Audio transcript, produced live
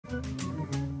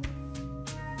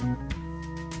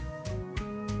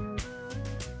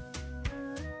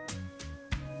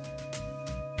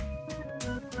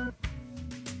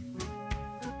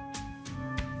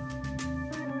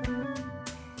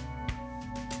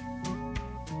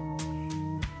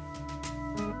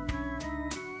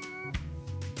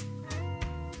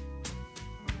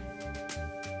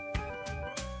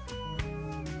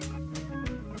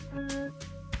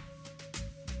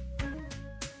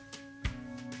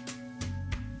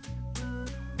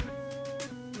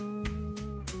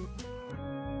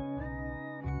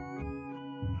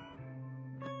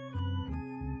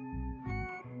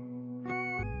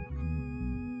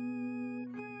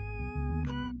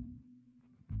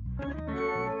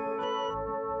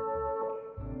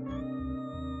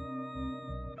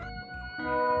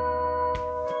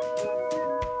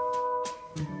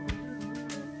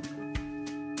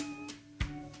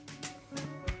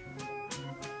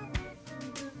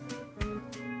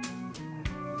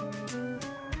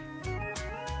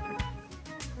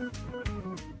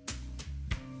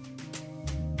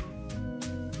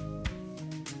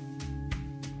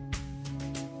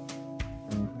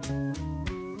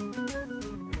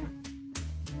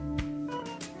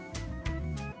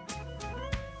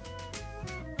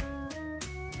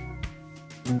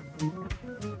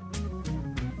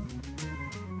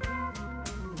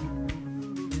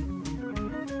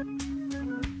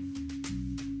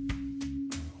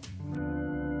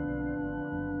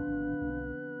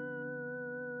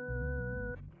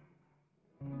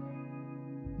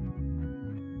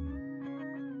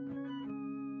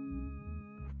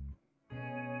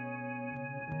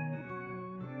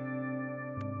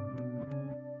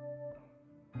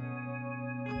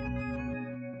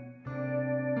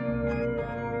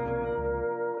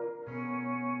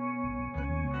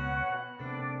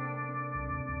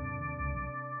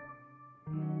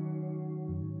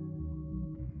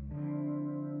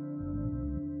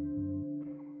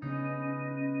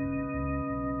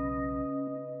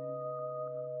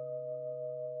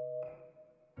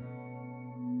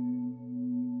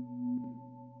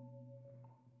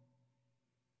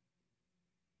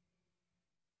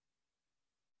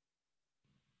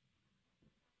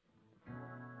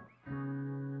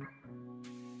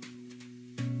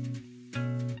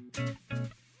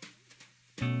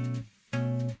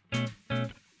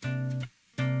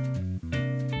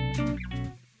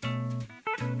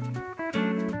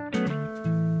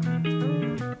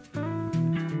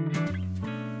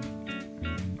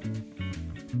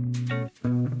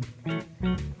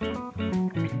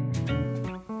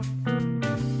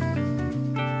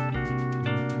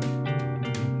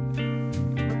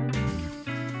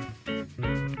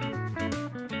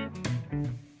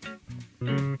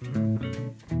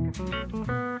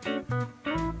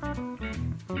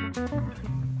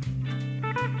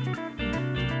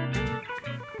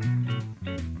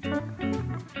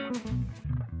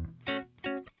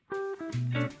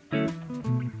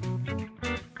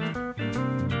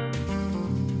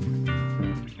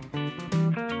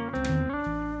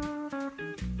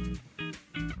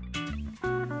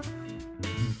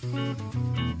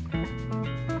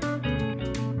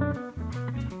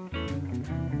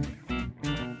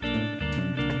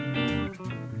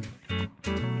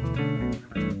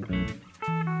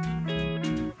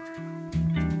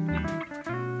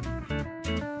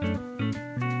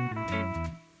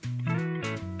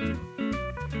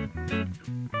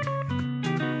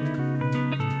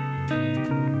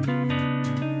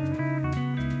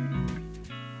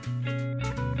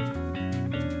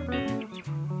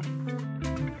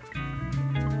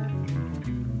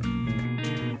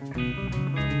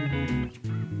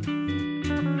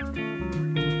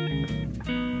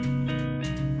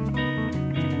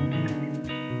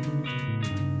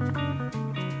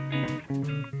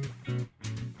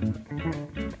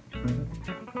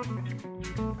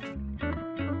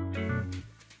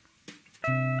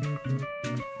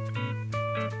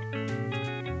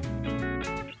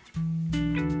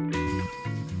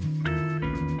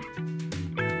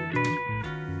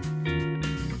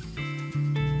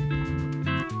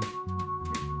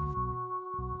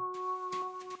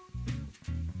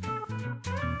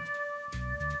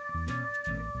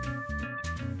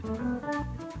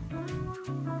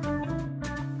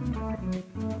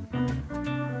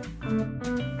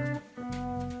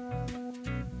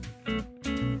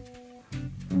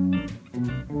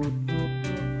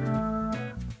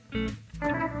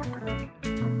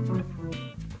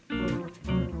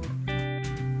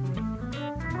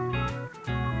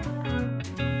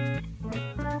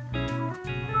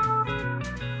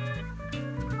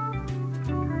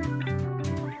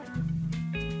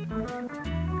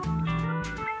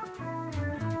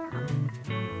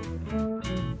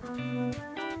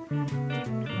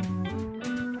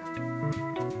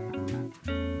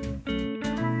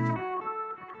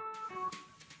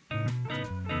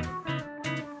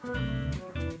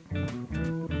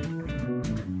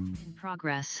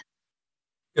Progress.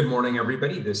 Good morning,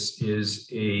 everybody. This is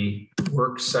a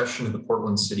work session of the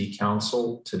Portland City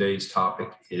Council. Today's topic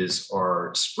is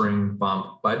our spring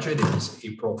bump budget. It is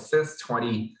April 5th,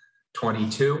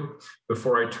 2022.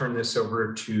 Before I turn this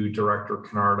over to Director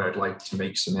Kennard, I'd like to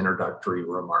make some introductory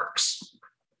remarks.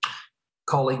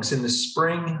 Colleagues, in the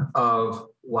spring of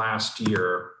last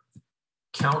year,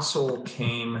 Council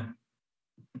came,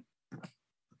 I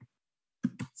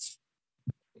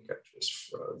think I just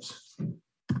froze.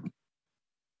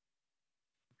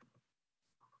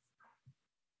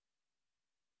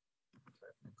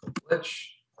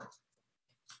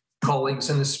 Colleagues,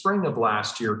 in the spring of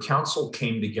last year, Council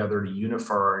came together to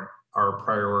unify our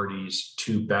priorities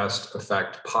to best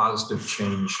affect positive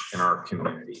change in our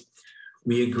community.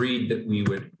 We agreed that we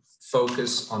would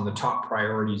focus on the top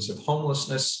priorities of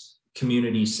homelessness,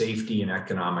 community safety, and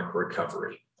economic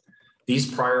recovery.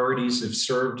 These priorities have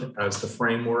served as the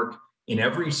framework in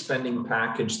every spending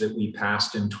package that we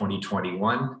passed in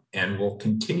 2021 and will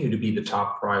continue to be the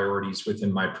top priorities within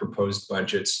my proposed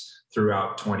budgets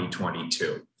throughout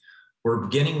 2022. We're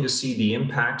beginning to see the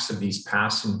impacts of these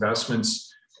past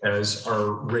investments as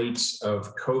our rates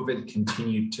of COVID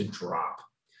continue to drop.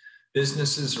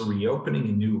 Businesses are reopening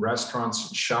and new restaurants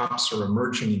and shops are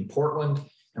emerging in Portland,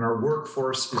 and our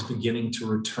workforce is beginning to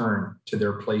return to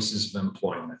their places of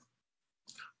employment.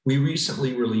 We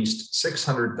recently released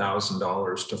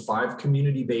 $600,000 to 5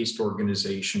 community-based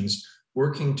organizations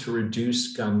working to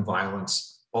reduce gun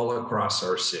violence all across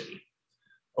our city.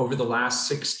 Over the last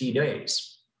 60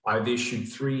 days, I've issued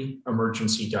 3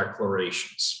 emergency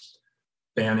declarations,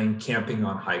 banning camping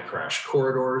on high crash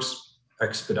corridors,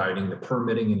 expediting the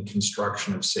permitting and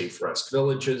construction of safe rest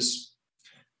villages,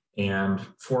 and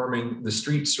forming the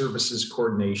Street Services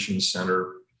Coordination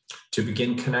Center to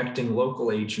begin connecting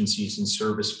local agencies and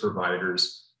service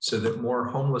providers so that more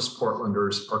homeless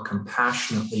Portlanders are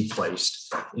compassionately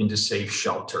placed into safe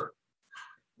shelter.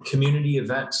 Community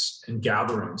events and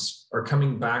gatherings are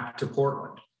coming back to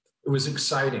Portland. It was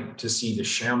exciting to see the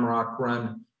Shamrock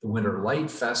Run, the Winter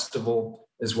Light Festival,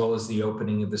 as well as the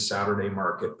opening of the Saturday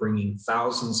Market, bringing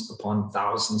thousands upon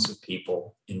thousands of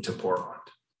people into Portland.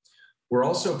 We're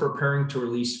also preparing to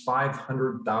release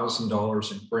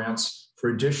 $500,000 in grants for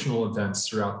additional events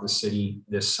throughout the city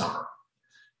this summer.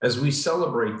 As we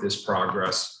celebrate this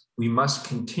progress, we must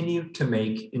continue to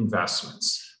make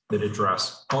investments that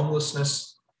address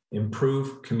homelessness,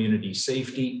 improve community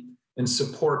safety, and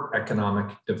support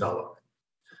economic development.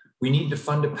 We need to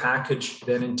fund a package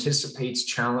that anticipates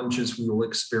challenges we will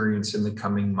experience in the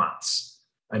coming months.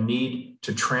 A need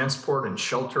to transport and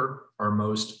shelter our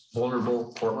most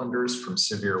vulnerable Portlanders from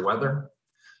severe weather,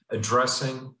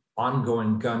 addressing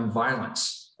ongoing gun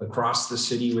violence across the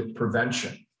city with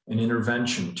prevention and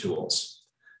intervention tools,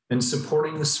 and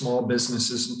supporting the small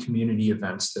businesses and community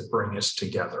events that bring us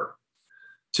together.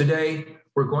 Today,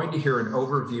 we're going to hear an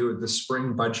overview of the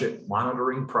spring budget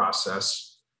monitoring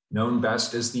process, known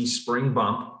best as the Spring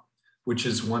Bump, which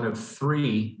is one of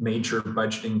 3 major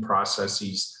budgeting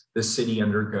processes the city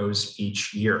undergoes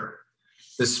each year.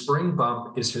 The Spring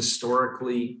Bump is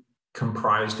historically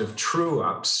comprised of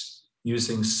true-ups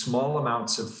using small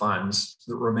amounts of funds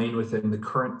that remain within the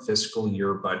current fiscal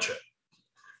year budget.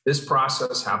 This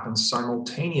process happens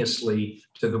simultaneously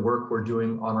to the work we're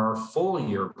doing on our full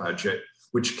year budget,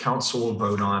 which Council will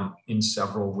vote on in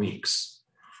several weeks.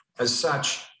 As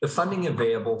such, the funding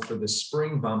available for the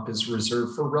Spring Bump is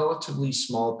reserved for relatively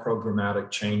small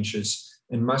programmatic changes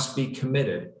and must be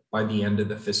committed by the end of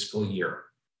the fiscal year.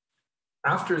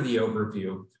 After the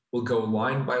overview, we'll go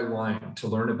line by line to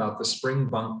learn about the Spring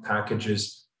Bump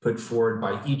packages put forward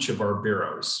by each of our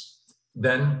bureaus.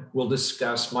 Then we'll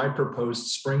discuss my proposed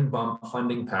Spring Bump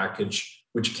funding package,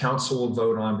 which Council will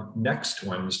vote on next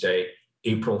Wednesday,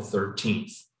 April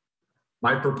 13th.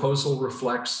 My proposal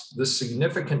reflects the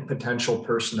significant potential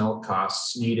personnel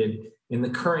costs needed in the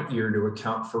current year to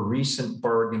account for recent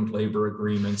bargained labor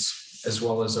agreements, as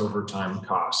well as overtime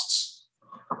costs.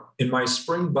 In my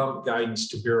Spring Bump guidance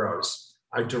to bureaus,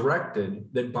 I directed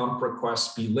that bump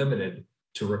requests be limited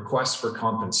to requests for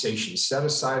compensation set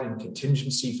aside and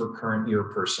contingency for current year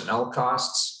personnel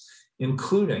costs,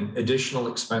 including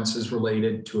additional expenses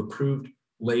related to approved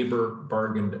labor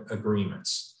bargained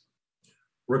agreements.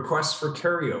 Requests for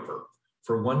carryover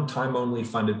for one-time only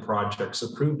funded projects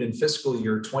approved in fiscal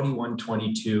year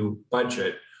 21-22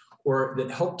 budget, or that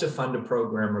help to fund a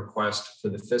program request for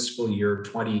the fiscal year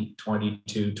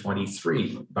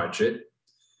 2022-23 budget,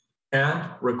 and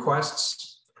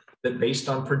requests that, based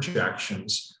on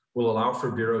projections, will allow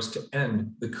for bureaus to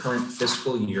end the current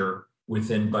fiscal year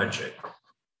within budget.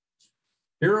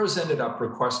 Bureaus ended up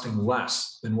requesting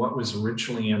less than what was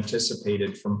originally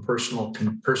anticipated from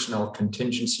personnel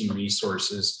contingency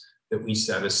resources that we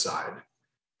set aside.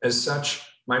 As such,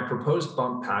 my proposed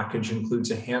bump package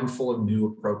includes a handful of new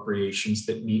appropriations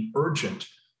that meet urgent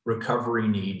recovery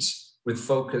needs with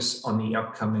focus on the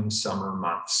upcoming summer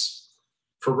months.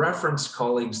 For reference,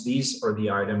 colleagues, these are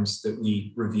the items that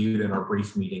we reviewed in our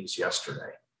brief meetings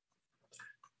yesterday.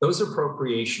 Those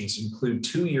appropriations include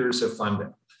 2 years of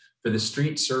funding for the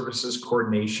Street Services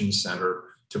Coordination Center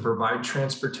to provide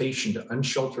transportation to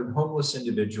unsheltered homeless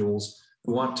individuals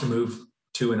who want to move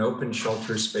to an open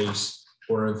shelter space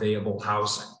or available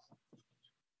housing.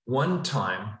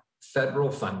 One-time federal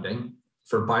funding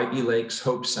for Bybee Lakes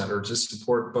Hope Center to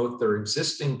support both their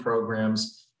existing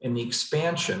programs and the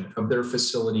expansion of their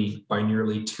facility by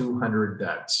nearly 200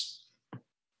 beds.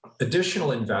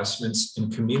 Additional investments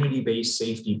in community-based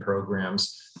safety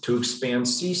programs to expand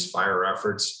ceasefire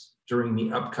efforts during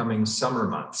the upcoming summer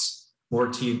months, More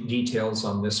details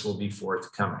on this will be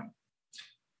forthcoming.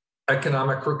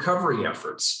 Economic recovery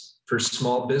efforts for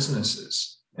small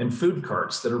businesses and food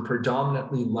carts that are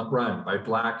predominantly run by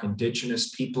Black,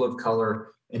 Indigenous, people of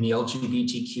color, and the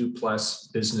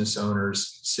LGBTQ+ business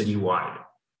owners citywide.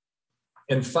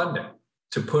 And funding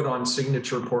to put on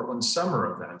signature Portland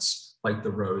summer events like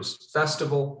the Rose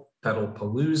Festival,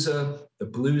 Pedalpalooza, the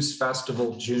Blues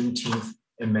Festival, Juneteenth,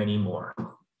 and many more.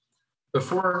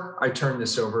 Before I turn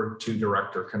this over to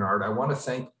Director Kennard, I want to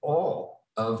thank all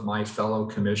of my fellow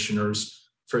commissioners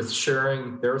for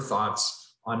sharing their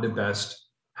thoughts on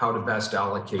how to best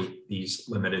allocate these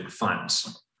limited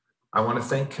funds. I want to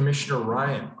thank Commissioner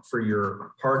Ryan for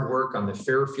your hard work on the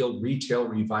Fairfield Retail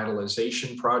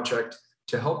Revitalization Project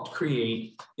to help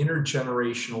create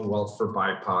intergenerational wealth for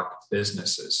BIPOC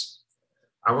businesses.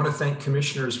 I want to thank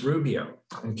Commissioners Rubio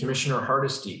and Commissioner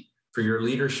Hardesty for your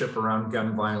leadership around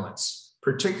gun violence,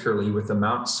 particularly with the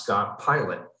Mount Scott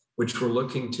pilot, which we're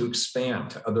looking to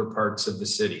expand to other parts of the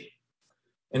city.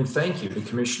 And thank you to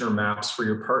Commissioner Mapps for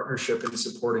your partnership in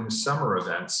supporting summer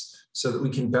events so that we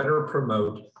can better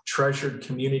promote treasured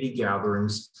community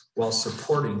gatherings while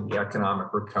supporting the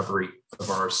economic recovery of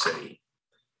our city.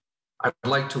 I'd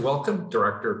like to welcome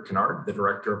Director Kennard, the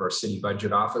director of our City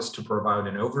Budget Office, to provide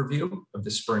an overview of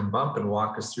the spring bump and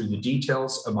walk us through the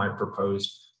details of my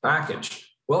proposed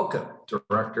package. Welcome,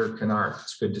 Director Kennard.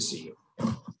 It's good to see you.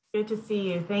 Good to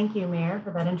see you. Thank you, Mayor,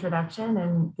 for that introduction,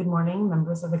 and good morning,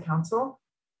 members of the council.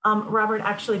 Robert,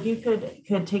 actually, if you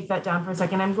could take that down for a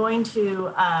second. I'm going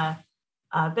to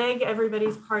beg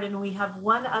everybody's pardon. We have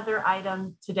one other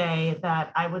item today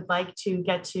that I would like to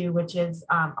get to, which is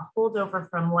a holdover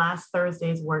from last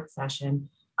Thursday's work session.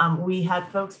 We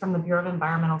had folks from the Bureau of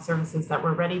Environmental Services that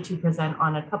were ready to present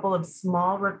on a couple of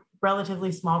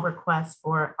relatively small requests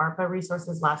for ARPA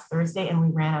resources last Thursday, and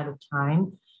we ran out of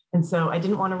time. And so I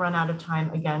didn't want to run out of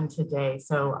time again today.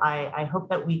 So I hope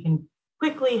that we can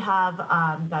quickly have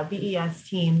the BES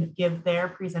team give their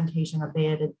presentation that they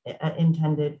had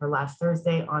intended for last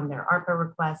Thursday on their ARPA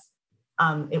request.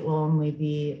 It will only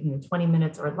be 20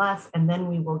 minutes or less, and then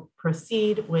we will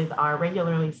proceed with our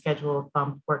regularly scheduled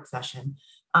bump work session.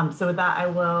 So with that, I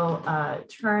will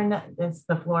turn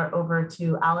the floor over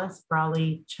to Alice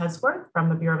Brawley-Chesworth from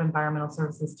the Bureau of Environmental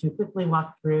Services to quickly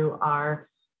walk through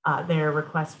their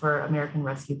request for American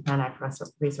Rescue Plan Act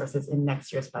resources in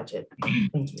next year's budget.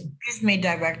 Thank you. Excuse me,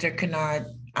 Director Kennard.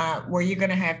 Were you going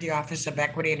to have the Office of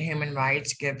Equity and Human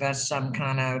Rights give us some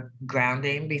kind of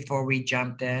grounding before we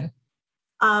jumped in?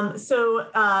 Interim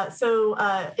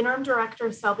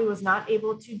Director Selby was not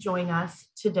able to join us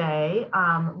today.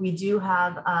 We do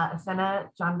have Asena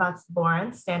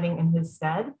John-Bats-Lawrence standing in his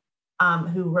stead,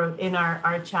 who wrote in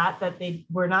our chat that they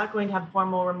were not going to have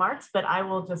formal remarks, but I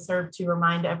will just serve to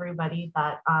remind everybody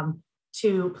that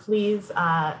to please,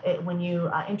 when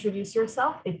you introduce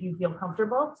yourself, if you feel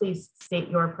comfortable, please state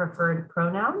your preferred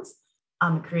pronouns.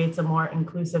 It creates a more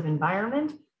inclusive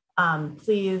environment.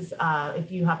 Please,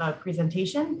 if you have a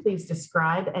presentation, please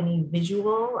describe any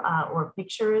visual or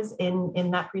pictures in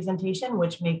that presentation,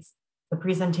 which makes the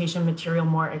presentation material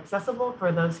more accessible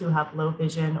for those who have low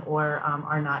vision or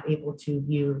are not able to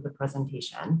view the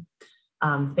presentation.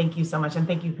 Thank you so much. And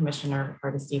thank you, Commissioner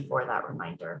Hardesty, for that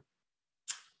reminder.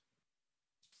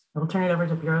 I will turn it over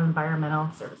to Bureau of Environmental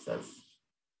Services.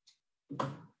 All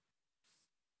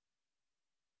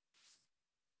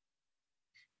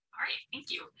right,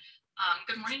 thank you.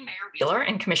 Good morning, Mayor Wheeler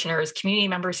and commissioners, community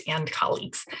members, and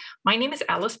colleagues. My name is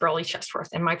Alice Brawley-Chesworth,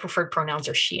 and my preferred pronouns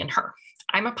are she and her.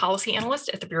 I'm a policy analyst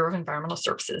at the Bureau of Environmental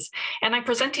Services, and I'm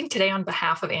presenting today on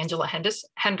behalf of Angela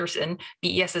Henderson,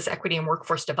 BES's Equity and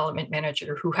Workforce Development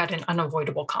Manager, who had an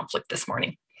unavoidable conflict this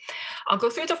morning. I'll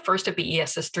go through the first of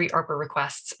BES's 3 ARPA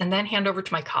requests and then hand over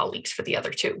to my colleagues for the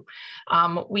other 2.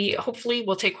 We hopefully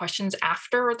will take questions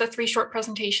after the 3 short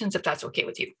presentations, if that's okay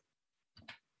with you.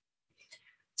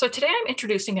 So today I'm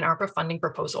introducing an ARPA funding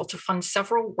proposal to fund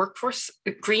several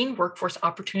green workforce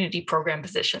opportunity program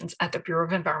positions at the Bureau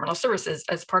of Environmental Services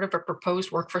as part of a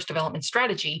proposed workforce development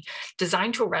strategy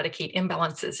designed to eradicate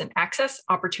imbalances in access,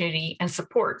 opportunity, and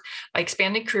support by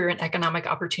expanding career and economic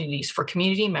opportunities for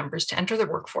community members to enter the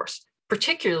workforce,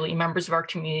 particularly members of our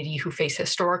community who face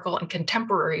historical and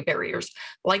contemporary barriers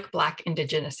like Black,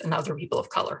 Indigenous, and other people of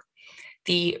color.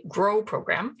 The GROW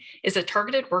program is a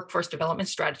targeted workforce development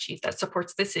strategy that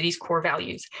supports the city's core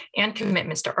values and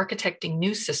commitments to architecting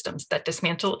new systems that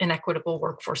dismantle inequitable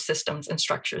workforce systems and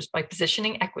structures by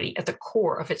positioning equity at the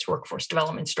core of its workforce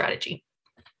development strategy.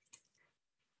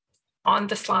 On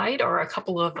the slide are a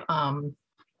couple of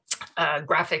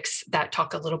graphics that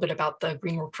talk a little bit about the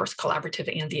Green Workforce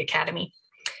Collaborative and the Academy.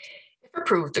 If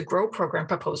approved, the GROW program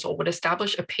proposal would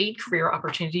establish a paid career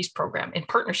opportunities program in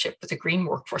partnership with the Green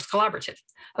Workforce Collaborative,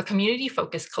 a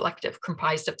community-focused collective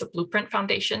comprised of the Blueprint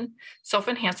Foundation,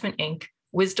 Self-Enhancement Inc.,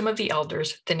 Wisdom of the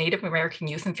Elders, the Native American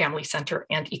Youth and Family Center,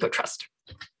 and EcoTrust.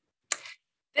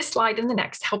 This slide and the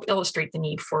next help illustrate the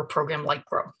need for a program like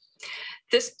GROW.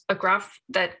 A graph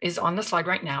that is on the slide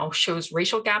right now shows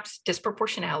racial gaps,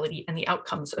 disproportionality, and the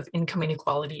outcomes of income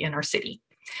inequality in our city.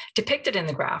 Depicted in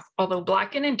the graph, although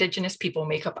Black and Indigenous people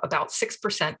make up about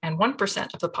 6% and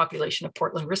 1% of the population of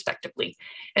Portland, respectively,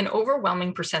 an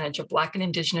overwhelming percentage of Black and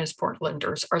Indigenous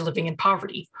Portlanders are living in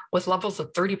poverty, with levels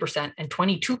of 30% and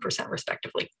 22%,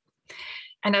 respectively.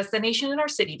 And as the nation and our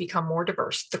city become more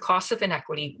diverse, the costs of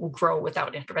inequity will grow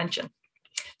without intervention.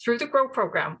 Through the GROW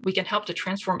program, we can help to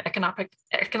transform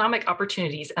economic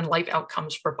opportunities and life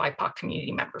outcomes for BIPOC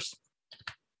community members.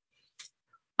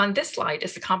 On this slide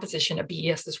is the composition of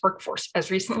BES's workforce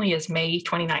as recently as May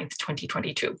 29th,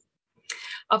 2022.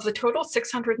 Of the total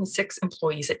 606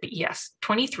 employees at BES,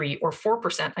 23 or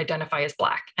 4% identify as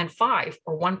Black and 5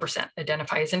 or 1%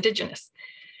 identify as Indigenous.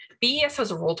 BES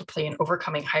has a role to play in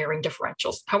overcoming hiring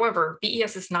differentials. However,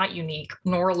 BES is not unique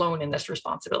nor alone in this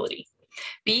responsibility.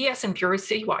 BES and Bureau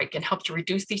Citywide can help to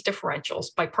reduce these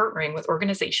differentials by partnering with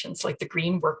organizations like the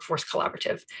Green Workforce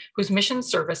Collaborative, whose mission,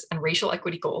 service, and racial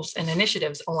equity goals and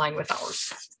initiatives align with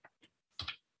ours.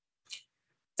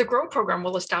 The GROW program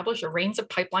will establish a range of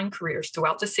pipeline careers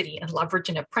throughout the city and leverage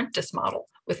an apprentice model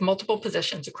with multiple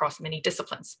positions across many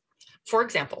disciplines. For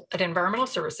example, at Environmental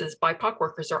Services, BIPOC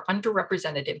workers are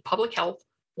underrepresented in public health,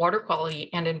 water quality,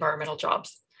 and environmental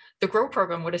jobs. The GROW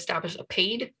program would establish a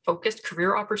paid, focused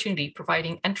career opportunity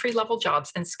providing entry-level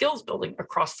jobs and skills building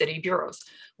across city bureaus,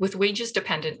 with wages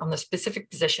dependent on the specific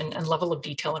position and level of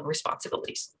detail and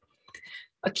responsibilities.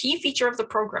 A key feature of the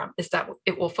program is that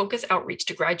it will focus outreach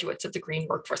to graduates of the Green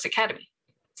Workforce Academy,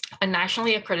 a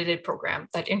nationally accredited program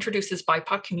that introduces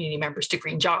BIPOC community members to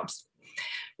green jobs.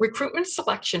 Recruitment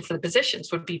selection for the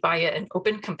positions would be via an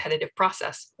open competitive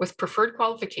process with preferred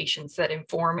qualifications that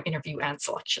inform interview and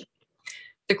selection.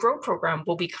 The GROW program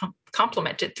will be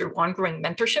complemented through ongoing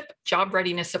mentorship, job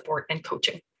readiness support, and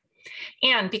coaching.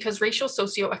 And because racial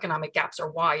socioeconomic gaps are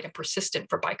wide and persistent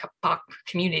for BIPOC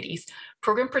communities,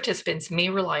 program participants may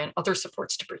rely on other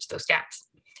supports to bridge those gaps.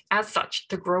 As such,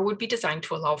 the GROW would be designed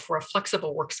to allow for a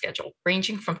flexible work schedule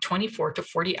ranging from 24 to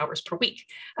 40 hours per week,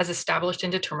 as established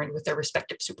and determined with their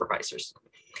respective supervisors.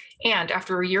 And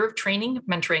after a year of training,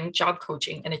 mentoring, job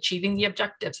coaching, and achieving the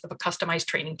objectives of a customized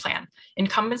training plan,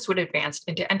 incumbents would advance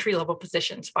into entry-level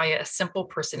positions via a simple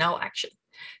personnel action,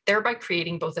 thereby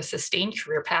creating both a sustained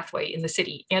career pathway in the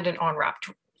city and an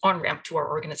on-ramp to our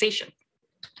organization.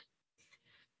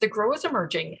 The GROW is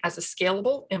emerging as a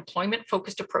scalable,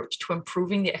 employment-focused approach to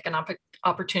improving the economic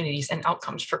opportunities and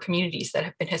outcomes for communities that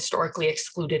have been historically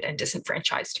excluded and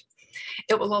disenfranchised.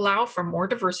 It will allow for more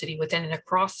diversity within and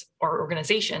across our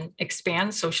organization,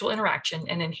 expand social interaction,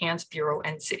 and enhance bureau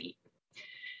and city,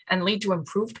 and lead to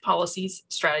improved policies,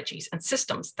 strategies, and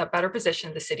systems that better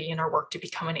position the city in our work to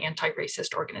become an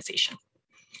anti-racist organization.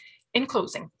 In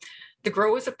closing, the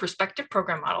GROW is a prospective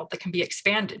program model that can be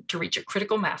expanded to reach a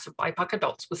critical mass of BIPOC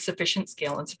adults with sufficient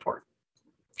scale and support.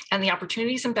 And the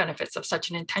opportunities and benefits of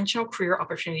such an intentional career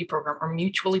opportunity program are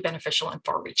mutually beneficial and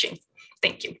far-reaching.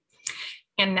 Thank you.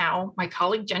 And now my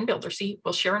colleague Jen Bildersee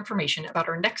will share information about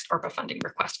our next ARPA funding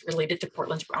request related to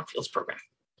Portland's Brownfields program.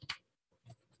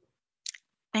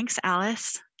 Thanks,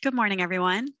 Alice. Good morning,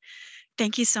 everyone.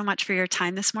 Thank you so much for your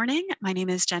time this morning. My name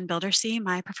is Jen Bildersee.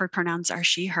 My preferred pronouns are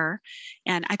she, her,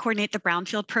 and I coordinate the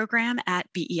Brownfield program at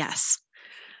BES.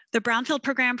 The Brownfield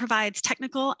program provides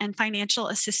technical and financial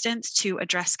assistance to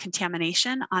address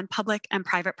contamination on public and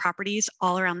private properties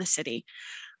all around the city.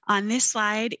 On this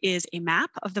slide is a map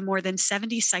of the more than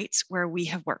 70 sites where we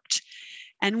have worked.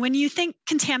 And when you think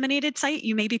contaminated site,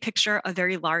 you maybe picture a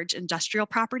very large industrial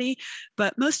property,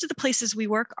 but most of the places we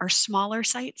work are smaller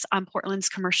sites on Portland's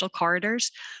commercial corridors,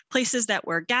 places that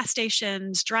were gas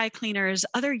stations, dry cleaners,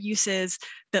 other uses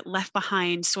that left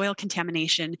behind soil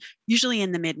contamination, usually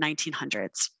in the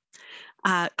mid-1900s.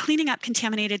 Cleaning up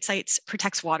contaminated sites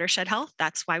protects watershed health.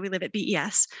 That's why we live at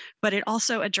BES, but it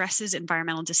also addresses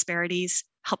environmental disparities,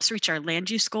 helps reach our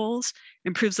land use goals,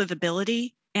 improves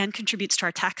livability, and contributes to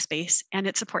our tax base, and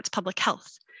it supports public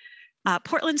health.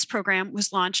 Portland's program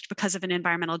was launched because of an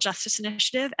environmental justice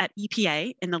initiative at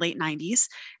EPA in the late 90s,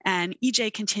 and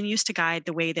EJ continues to guide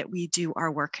the way that we do our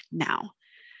work now.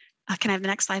 Can I have the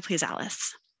next slide, please,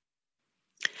 Alice?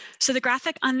 So the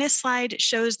graphic on this slide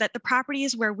shows that the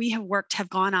properties where we have worked have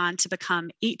gone on to become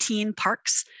 18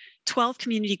 parks, 12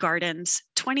 community gardens,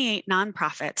 28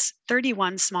 nonprofits,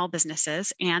 31 small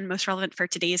businesses, and most relevant for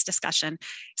today's discussion,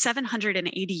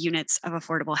 780 units of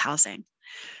affordable housing.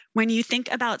 When you think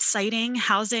about siting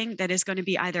housing that is going to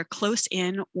be either close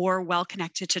in or well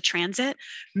connected to transit,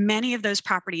 many of those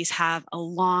properties have a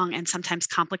long and sometimes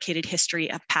complicated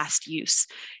history of past use.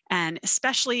 And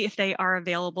especially if they are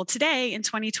available today in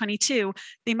 2022,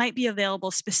 they might be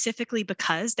available specifically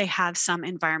because they have some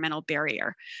environmental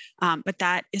barrier. But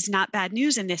that is not bad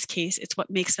news in this case. It's what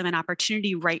makes them an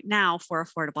opportunity right now for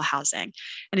affordable housing.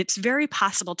 And it's very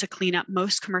possible to clean up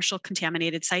most commercial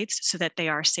contaminated sites so that they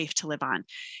are safe to live on.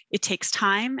 It takes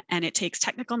time, and it takes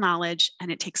technical knowledge,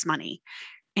 and it takes money.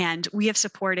 And we have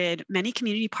supported many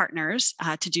community partners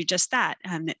to do just that.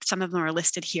 And some of them are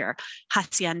listed here: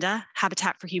 Hacienda,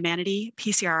 Habitat for Humanity,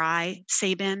 PCRI,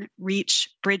 Sabin, Reach,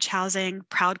 Bridge Housing,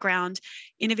 Proud Ground,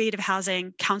 Innovative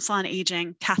Housing, Council on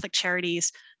Aging, Catholic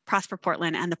Charities, Prosper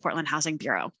Portland, and the Portland Housing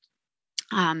Bureau.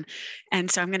 And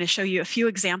so I'm going to show you a few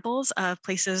examples of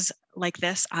places like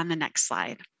this on the next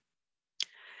slide.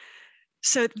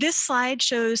 So this slide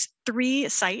shows 3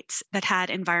 sites that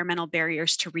had environmental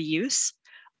barriers to reuse.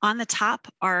 On the top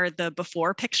are the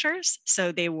before pictures.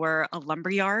 So they were a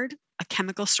lumberyard, a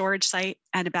chemical storage site,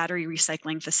 and a battery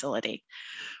recycling facility.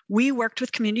 We worked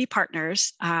with community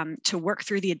partners to work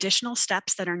through the additional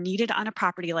steps that are needed on a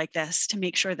property like this to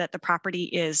make sure that the property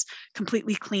is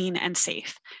completely clean and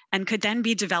safe, and could then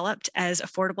be developed as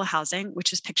affordable housing,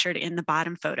 which is pictured in the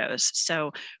bottom photos.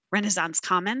 So Renaissance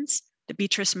Commons, the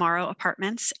Beatrice Morrow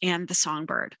Apartments, and the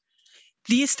Songbird.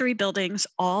 These 3 buildings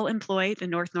all employ the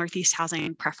North-Northeast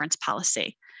Housing Preference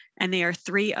Policy, and they are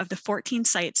 3 of the 14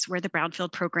 sites where the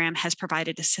Brownfield program has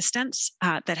provided assistance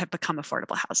that have become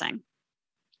affordable housing.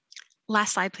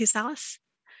 Last slide, please, Alice.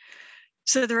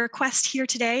 So the request here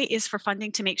today is for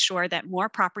funding to make sure that more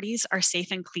properties are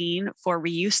safe and clean for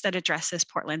reuse that addresses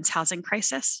Portland's housing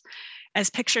crisis. As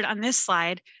pictured on this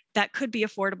slide, that could be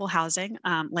affordable housing,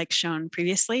 like shown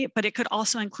previously, but it could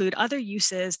also include other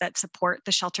uses that support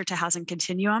the shelter to housing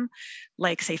continuum,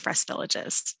 like Safe Rest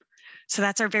Villages. So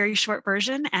that's our very short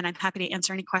version, and I'm happy to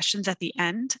answer any questions at the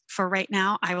end. For right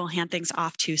now, I will hand things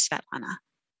off to Svetlana.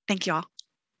 Thank you all.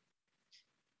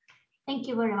 Thank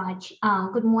you very much.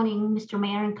 Good morning, Mr.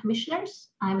 Mayor and Commissioners.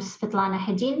 I'm Svetlana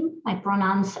Hedin. My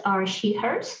pronouns are she,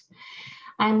 hers.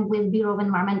 I'm with Bureau of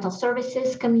Environmental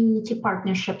Services Community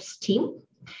Partnerships team.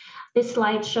 This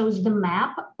slide shows the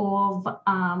map of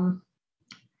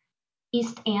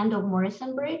east end of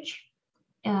Morrison Bridge,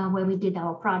 where we did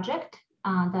our project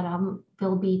that I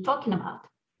will be talking about.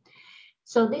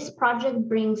 So this project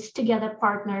brings together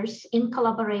partners in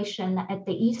collaboration at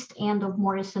the east end of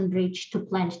Morrison Bridge to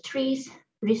plant trees,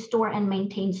 restore and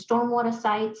maintain stormwater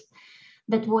sites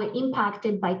that were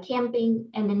impacted by camping,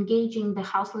 and engaging the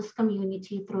houseless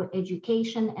community through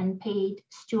education and paid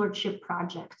stewardship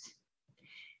projects.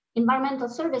 Environmental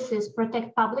services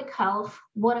protect public health,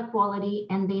 water quality,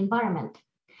 and the environment.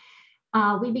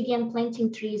 We began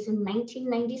planting trees in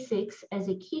 1996 as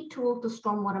a key tool to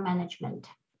stormwater management.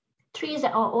 Trees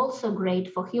are also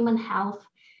great for human health,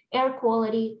 air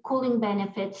quality, cooling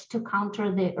benefits to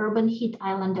counter the urban heat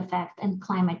island effect and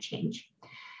climate change.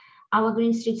 Our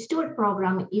Green Street Steward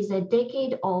program is a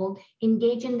decade old,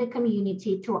 engaging the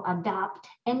community to adopt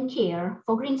and care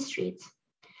for green streets.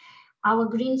 Our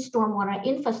Green Stormwater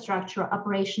Infrastructure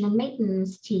Operation and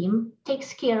Maintenance team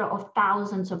takes care of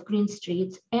thousands of green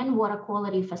streets and water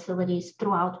quality facilities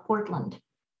throughout Portland.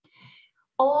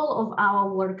 All of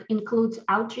our work includes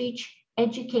outreach,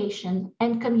 education,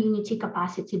 and community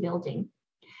capacity building.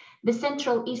 The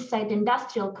Central East Side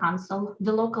Industrial Council,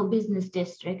 the local business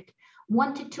district,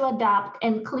 wanted to adopt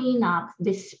and clean up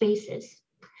these spaces.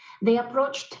 They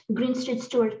approached Green Street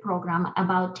Steward program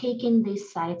about taking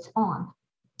these sites on.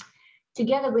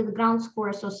 Together with Ground Score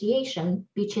Association,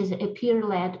 which is a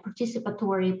peer-led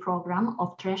participatory program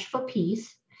of Trash for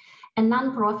Peace, a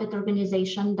nonprofit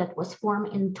organization that was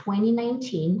formed in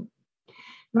 2019,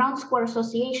 Ground Score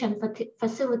Association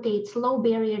facilitates low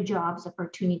barrier jobs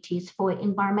opportunities for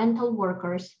environmental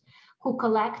workers who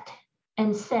collect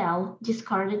and sell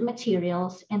discarded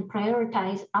materials and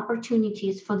prioritize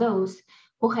opportunities for those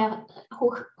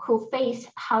who face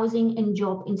housing and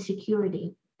job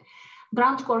insecurity.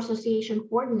 Ground Score Association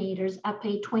coordinators are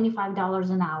paid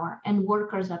 $25 an hour and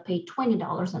workers are paid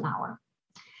 $20 an hour.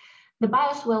 The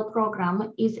Bioswale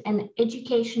program is an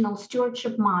educational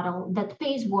stewardship model that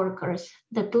pays workers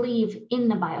that live in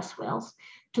the bioswales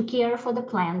to care for the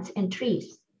plants and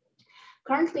trees.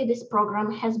 Currently, this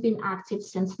program has been active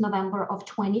since November of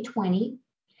 2020,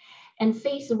 and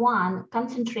phase 1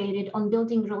 concentrated on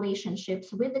building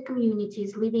relationships with the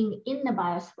communities living in the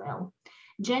bioswale,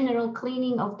 general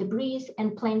cleaning of debris,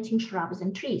 and planting shrubs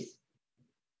and trees.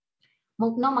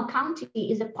 Multnomah County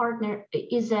is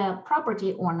a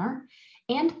property owner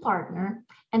and partner,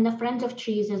 and the Friends of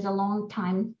Trees is a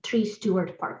longtime tree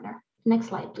steward partner. Next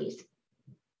slide, please.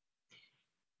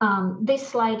 This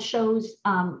slide shows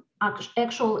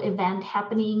actual event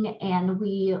happening, and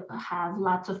we have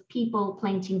lots of people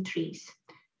planting trees.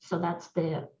 So that's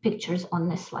the pictures on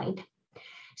this slide.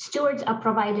 Stewards are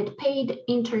provided paid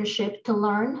internship to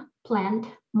learn, plant,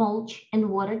 mulch, and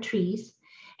water trees,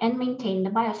 and maintain the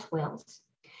bioswales.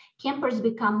 Campers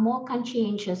become more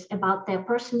conscientious about their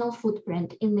personal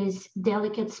footprint in these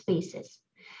delicate spaces.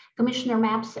 Commissioner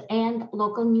Mapps and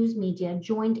local news media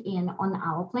joined in on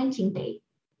our planting day.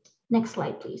 Next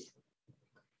slide, please.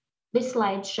 This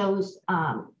slide shows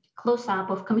close-up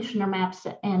of Commissioner Mapps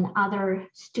and other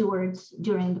stewards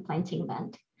during the planting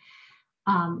event.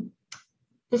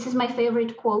 This is my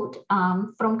favorite quote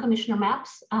from Commissioner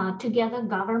Mapps. Together,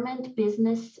 government,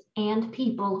 business, and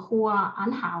people who are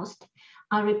unhoused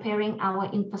are repairing our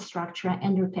infrastructure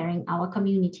and repairing our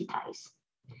community ties.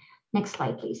 Next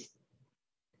slide, please.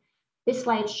 This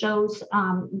slide shows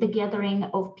the gathering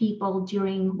of people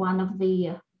during one of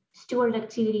the steward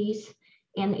activities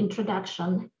and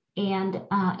introduction, and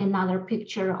another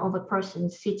picture of a person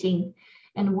sitting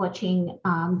and watching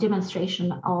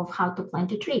demonstration of how to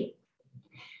plant a tree.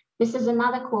 This is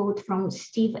another quote from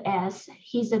Steve S.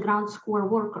 He's a ground score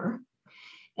worker.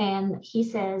 And he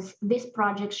says, this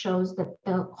project shows that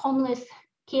the homeless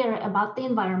care about the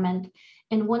environment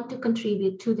and want to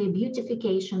contribute to the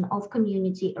beautification of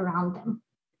community around them.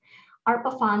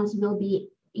 ARPA funds will be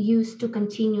used to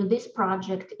continue this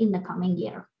project in the coming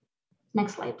year.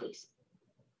 Next slide, please.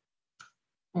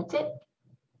 That's it.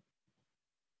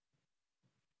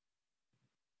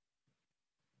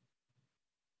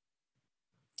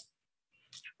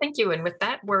 Thank you. And with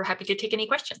that, we're happy to take any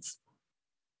questions.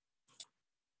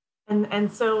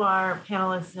 And so our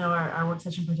panelists know, our work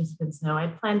session participants know, I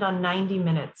planned on 90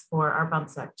 minutes for our bump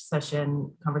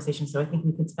session conversation. So I think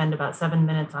we could spend about 7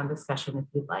 minutes on discussion if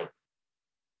you'd like,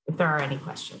 if there are any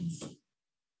questions.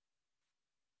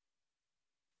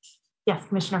 Yes,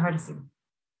 Commissioner Hardesty.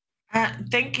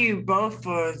 Thank you both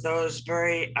for those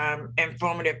very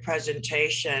informative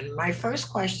presentation. My first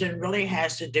question really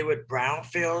has to do with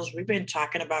brownfields. We've been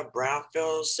talking about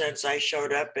brownfields since I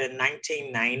showed up in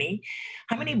 1990.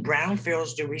 How many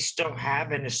brownfields do we still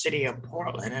have in the city of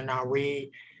Portland? And are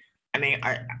we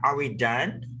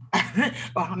done?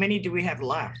 Or how many do we have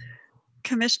left?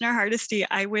 Commissioner Hardesty,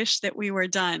 I wish that we were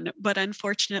done, but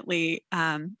unfortunately,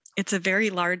 it's a very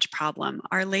large problem.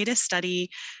 Our latest study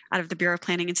out of the Bureau of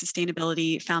Planning and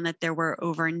Sustainability found that there were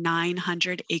over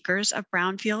 900 acres of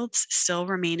brownfields still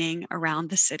remaining around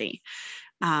the city.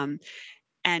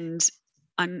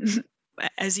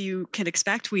 As you can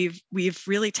expect, we've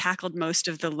really tackled most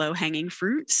of the low-hanging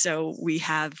fruit. So we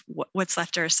have what's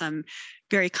left are some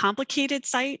very complicated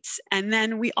sites. And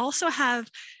then we also have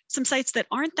some sites that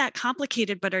aren't that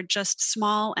complicated, but are just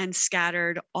small and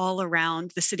scattered all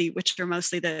around the city, which are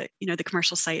mostly the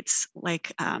commercial sites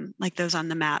like those on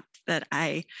the map that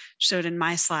I showed in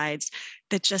my slides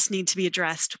that just need to be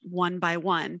addressed one by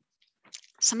one.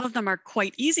 Some of them are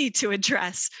quite easy to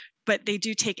address, but they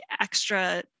do take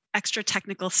extra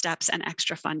technical steps and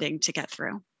extra funding to get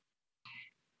through.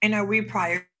 And are we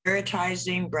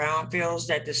prioritizing brownfields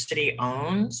that the city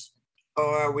owns, or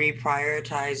are we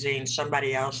prioritizing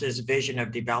somebody else's vision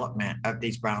of development of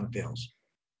these brownfields?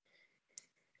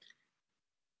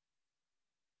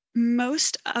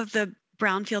 Most of the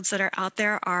brownfields that are out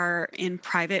there are in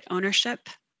private ownership,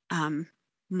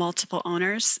 multiple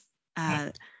owners.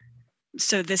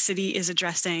 So the city is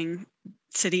addressing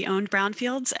city-owned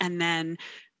brownfields, and then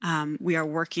we are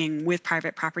working with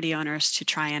private property owners to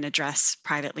try and address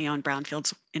privately owned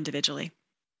brownfields individually.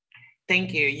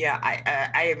 Thank you. Yeah,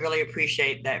 I really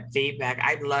appreciate that feedback.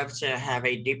 I'd love to have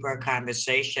a deeper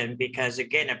conversation because,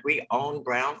 again, if we own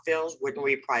brownfields, wouldn't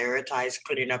we prioritize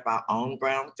cleaning up our own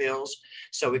brownfields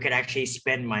so we could actually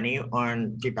spend money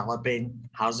on developing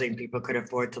housing people could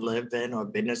afford to live in or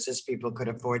businesses people could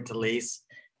afford to lease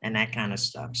and that kind of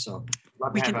stuff? So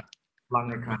love to have a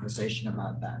longer conversation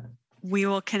about that. We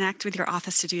will connect with your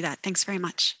office to do that. Thanks very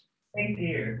much. Thank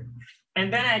you.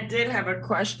 And then I did have a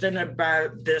question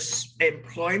about this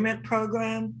employment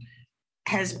program.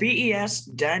 Has BES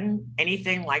done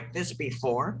anything like this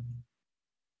before?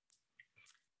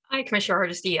 Hi, Commissioner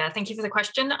Hardesty. Thank you for the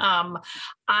question. I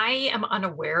am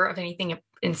unaware of anything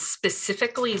in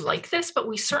specifically like this, but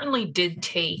we certainly did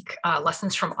take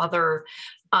lessons from other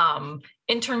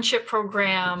internship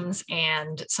programs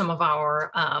and some of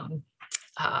our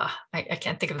I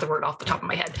can't think of the word off the top of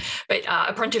my head, but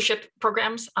apprenticeship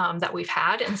programs that we've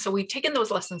had. And so we've taken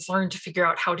those lessons learned to figure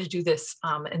out how to do this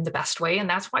in the best way. And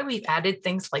that's why we've added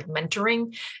things like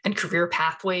mentoring and career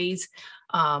pathways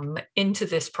into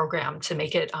this program to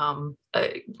make it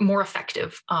more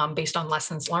effective based on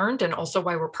lessons learned, and also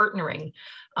why we're partnering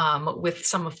with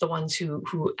some of the ones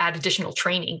who add additional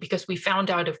training, because we found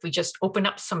out if we just open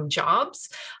up some jobs,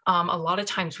 a lot of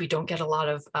times we don't get a lot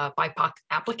of BIPOC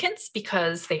applicants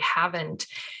because they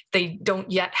don't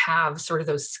yet have sort of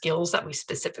those skills that we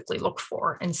specifically look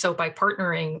for. And so by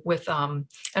partnering with an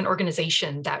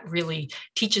organization that really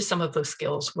teaches some of those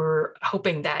skills, we're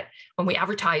hoping that when we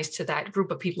advertise to that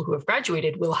group of people who have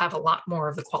graduated, we'll have a lot more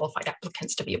of the qualified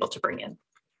applicants to be able to bring in.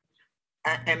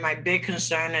 And my big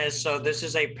concern is, so this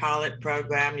is a pilot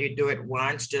program, you do it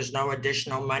once, there's no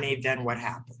additional money, then what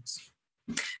happens?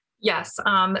 Yes,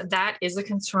 that is a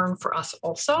concern for us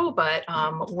also, but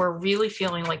we're really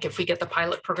feeling like if we get the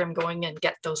pilot program going and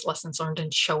get those lessons learned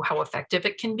and show how effective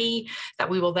it can be, that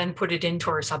we will then put it into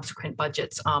our subsequent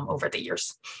budgets over the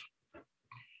years.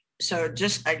 So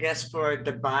just, I guess, for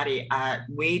the body,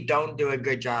 we don't do a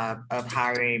good job of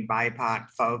hiring BIPOC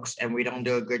folks, and we don't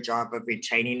do a good job of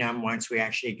retaining them once we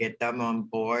actually get them on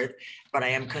board. But I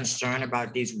am concerned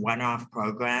about these one-off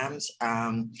programs.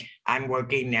 I'm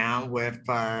working now with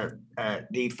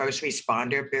the first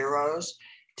responder bureaus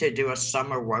to do a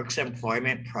summer works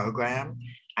employment program.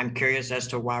 I'm curious as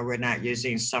to why we're not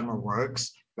using summer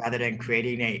works rather than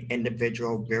creating an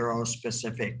individual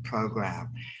bureau-specific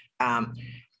program.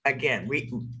 Again,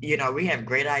 we have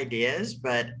great ideas,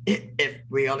 but if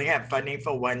we only have funding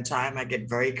for one time, I get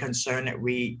very concerned that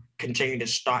we continue to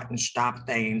start and stop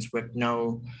things with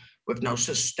no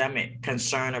systemic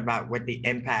concern about what the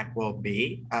impact will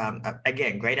be.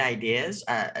 Again, great ideas,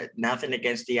 nothing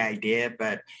against the idea,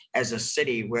 but as a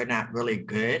city, we're not really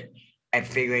good at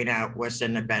figuring out what's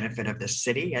in the benefit of the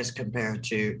city as compared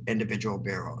to individual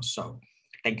bureaus. So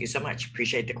thank you so much.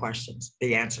 Appreciate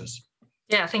the answers.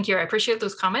 Yeah, thank you. I appreciate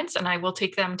those comments, and I will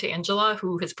take them to Angela,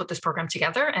 who has put this program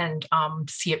together, and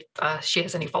see if she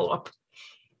has any follow-up.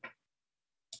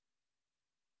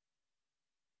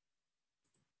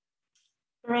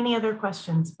 Are there any other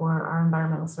questions for our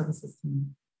environmental services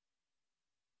team?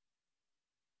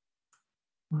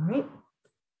 All right.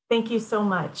 Thank you so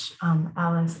much,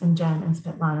 Alice and Jen and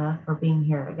Svetlana, for being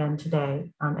here again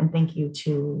today. And thank you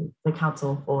to the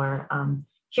council for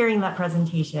hearing that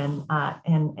presentation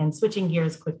and switching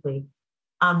gears quickly.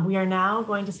 We are now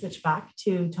going to switch back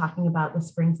to talking about the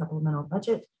spring supplemental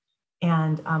budget.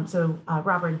 And so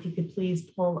Robert, if you could please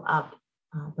pull up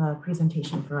the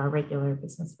presentation for our regular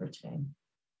business for today.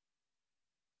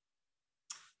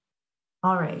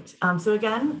 All right, so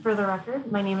again, for the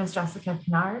record, my name is Jessica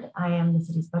Kennard. I am the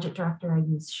city's budget director. I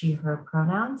use she, her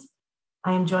pronouns.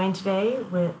 I am joined today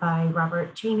by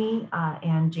Robert Cheney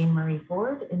and Jane Marie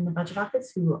Ford in the budget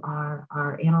office, who are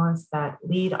our analysts that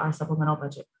lead our supplemental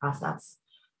budget process.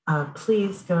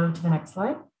 Please go to the next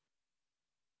slide.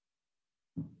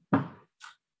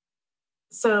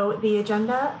 So the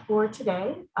agenda for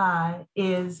today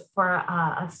is for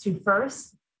us to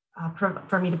first,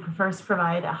 for me to first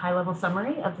provide a high-level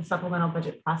summary of the supplemental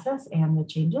budget process and the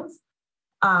changes.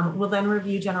 We'll then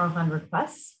review general fund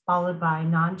requests, followed by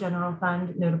non-general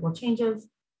fund notable changes.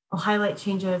 I'll highlight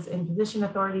changes in position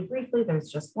authority briefly,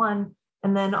 there's just one,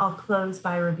 and then I'll close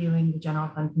by reviewing the general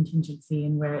fund contingency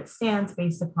and where it stands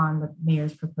based upon the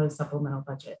mayor's proposed supplemental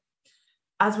budget.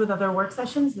 As with other work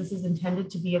sessions, this is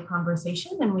intended to be a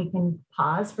conversation, and we can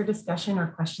pause for discussion or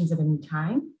questions at any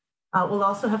time. We'll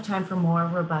also have time for more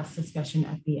robust discussion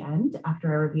at the end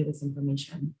after I review this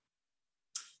information.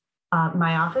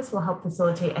 My office will help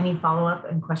facilitate any follow-up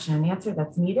and question and answer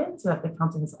that's needed so that the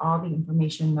council has all the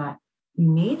information that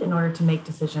you need in order to make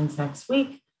decisions next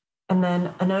week. And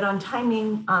then a note on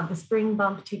timing, the spring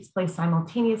bump takes place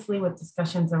simultaneously with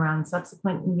discussions around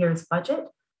subsequent year's budget.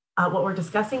 What we're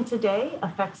discussing today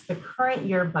affects the current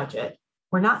year budget.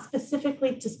 We're not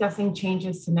specifically discussing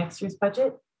changes to next year's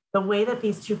budget. The way that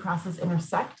these two processes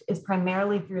intersect is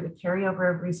primarily through the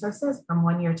carryover of resources from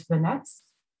one year to the next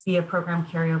via program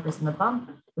carryovers in the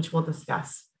bump, which we'll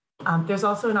discuss. There's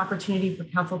also an opportunity for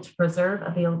council to preserve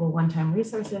available one-time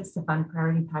resources to fund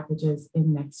priority packages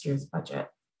in next year's budget.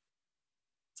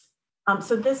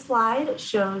 So this slide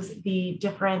shows the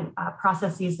different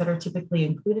processes that are typically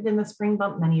included in the spring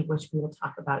bump, many of which we will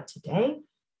talk about today.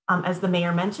 As the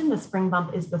mayor mentioned, the spring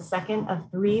bump is the second of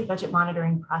 3 budget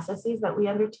monitoring processes that we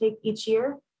undertake each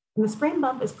year. And the spring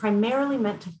bump is primarily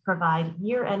meant to provide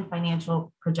year-end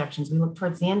financial projections. We look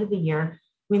towards the end of the year,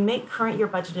 we make current year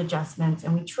budget adjustments,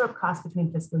 and we true up costs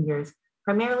between fiscal years,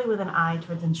 primarily with an eye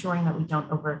towards ensuring that we don't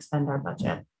overexpend our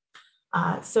budget.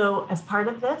 So as part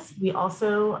of this, we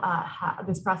also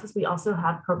we also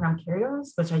have program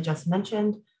carryovers, which I just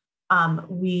mentioned.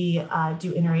 We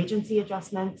do interagency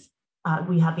adjustments.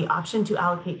 We have the option to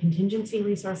allocate contingency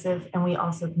resources, and we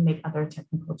also can make other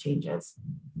technical changes.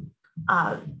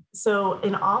 So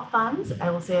in all funds,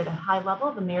 I will say at a high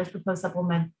level, the mayor's proposed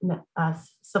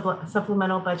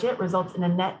supplemental budget results in a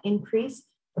net increase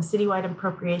of citywide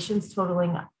appropriations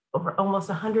totaling over almost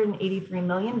 183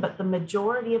 million, but the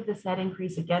majority of this net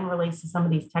increase again relates to some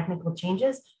of these technical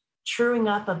changes, truing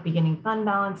up of beginning fund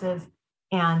balances,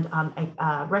 and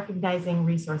recognizing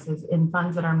resources in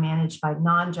funds that are managed by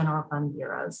non-general fund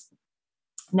bureaus.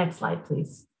 Next slide,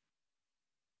 please.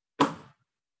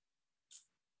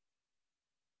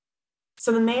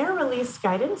 So the mayor released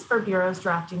guidance for bureaus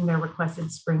drafting their requested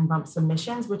spring bump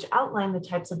submissions, which outlined the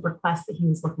types of requests that he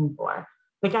was looking for.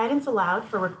 The guidance allowed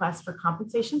for requests for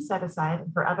compensation set aside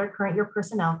for other current year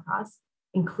personnel costs,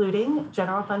 including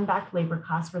general fund backed labor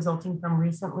costs resulting from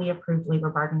recently approved labor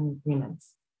bargaining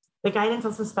agreements. The guidance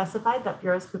also specified that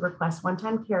bureaus could request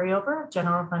one-time carryover of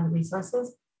general fund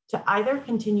resources to either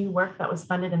continue work that was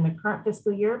funded in the current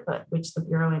fiscal year, but which the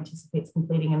bureau anticipates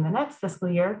completing in the next fiscal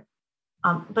year,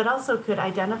 but also could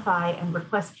identify and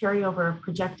request carryover of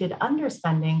projected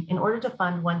underspending in order to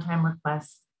fund one-time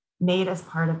requests made as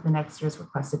part of the next year's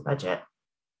requested budget.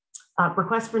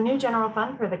 Requests for new general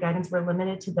fund per the guidance were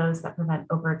limited to those that prevent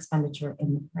over expenditure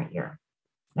in the current year.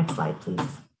 Next slide,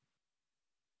 please.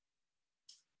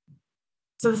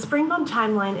 So the spring bump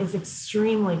timeline is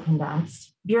extremely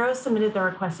condensed. Bureaus submitted their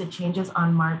requested changes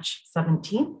on March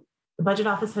 17th. The budget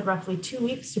office had roughly 2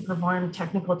 weeks to perform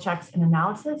technical checks and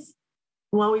analysis.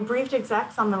 While we briefed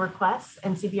execs on the requests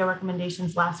and CBO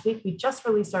recommendations last week, we just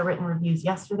released our written reviews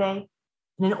yesterday.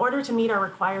 And in order to meet our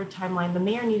required timeline, the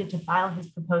mayor needed to file his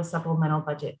proposed supplemental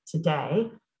budget today.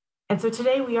 And so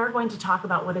today we are going to talk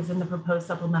about what is in the proposed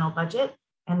supplemental budget.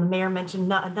 And the mayor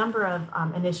mentioned a number of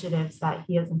initiatives that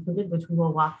he has included, which we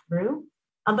will walk through.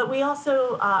 But we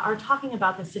also are talking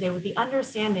about this today with the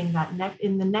understanding that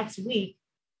in the next week,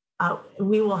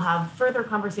 we will have further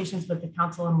conversations with the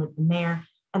council and with the mayor,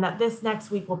 and that this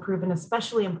next week will prove an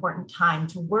especially important time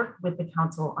to work with the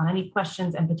council on any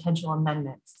questions and potential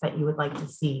amendments that you would like to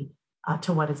see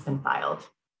to what has been filed.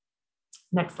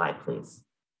 Next slide, please.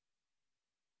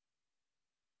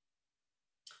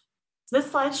 So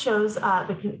this slide shows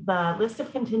the list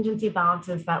of contingency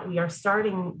balances that we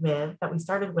started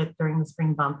with during the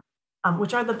spring bump,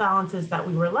 which are the balances that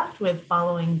we were left with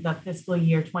following the fiscal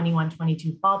year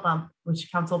 21-22 fall bump, which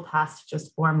council passed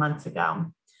just 4 months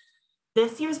ago.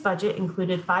 This year's budget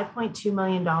included $5.2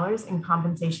 million in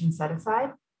compensation set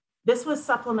aside. This was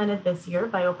supplemented this year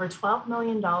by over $12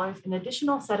 million in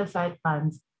additional set aside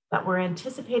funds that were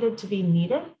anticipated to be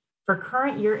needed for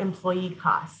current year employee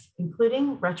costs,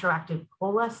 including retroactive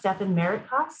COLA, step and merit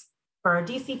costs for our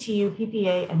DCTU,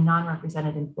 PPA, and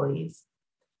non-represented employees.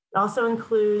 It also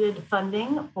included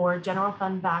funding for general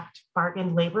fund backed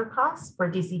bargain labor costs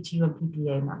for DCTU and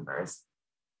PPA members.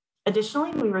 Additionally,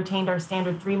 we retained our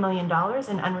standard $3 million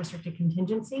in unrestricted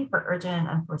contingency for urgent and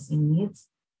unforeseen needs.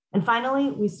 And finally,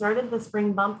 we started the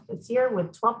spring bump this year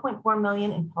with $12.4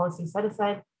 million in policy set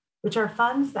aside, which are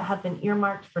funds that have been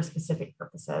earmarked for specific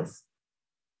purposes.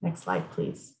 Next slide,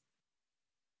 please.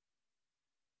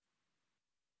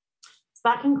 So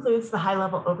that concludes the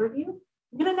high-level overview.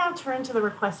 I'm going to now turn to the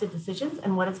requested decisions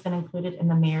and what has been included in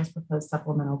the mayor's proposed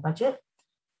supplemental budget.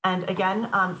 And again,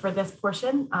 for this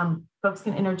portion, folks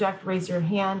can interject, raise your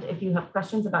hand if you have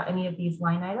questions about any of these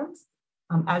line items.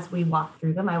 As we walk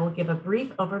through them, I will give a brief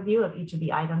overview of each of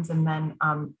the items and then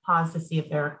pause to see if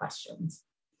there are questions.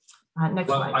 Next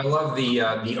slide. I love the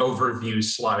overview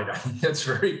slide. I think that's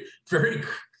very, very,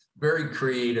 very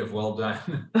creative. Well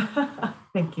done.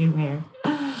 Thank you, Mayor.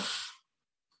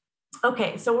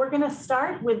 Okay, so we're going to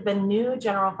start with the new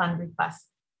general fund requests.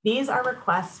 These are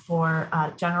requests for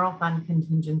general fund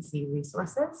contingency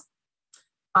resources.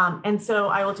 And so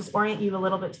I will just orient you a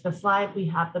little bit to the slide. We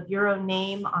have the bureau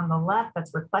name on the left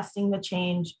that's requesting the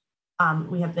change.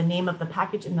 We have the name of the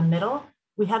package in the middle.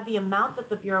 We have the amount that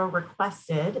the bureau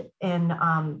requested in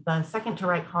the second to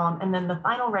right column. And then the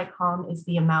final right column is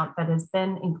the amount that has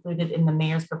been included in the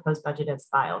mayor's proposed budget as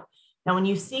filed. Now, when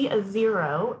you see a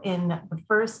 0 in the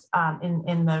first,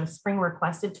 in the spring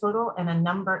requested total and a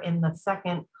number in the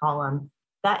second column,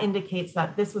 that indicates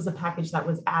that this was a package that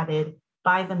was added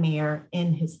by the mayor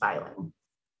in his filing.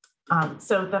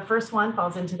 So the first one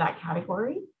falls into that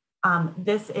category.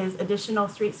 This is additional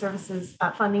street services,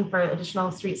 funding for additional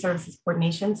street services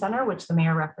coordination center, which the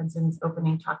mayor referenced in his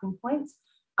opening talking points.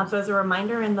 So as a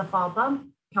reminder, in the fall bump,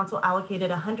 Council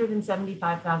allocated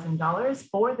 $175,000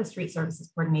 for the Street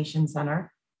Services Coordination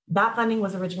Center. That funding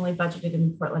was originally budgeted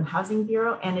in the Portland Housing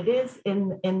Bureau, and it is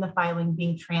in the filing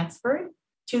being transferred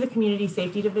to the Community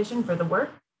Safety Division for the work.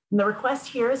 And the request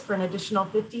here is for an additional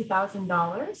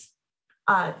 $50,000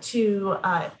 to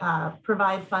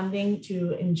provide funding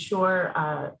to ensure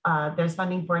there's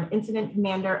funding for an incident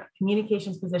commander,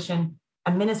 communications position,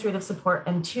 administrative support,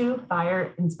 and 2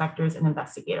 fire inspectors and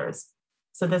investigators.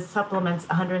 So this supplements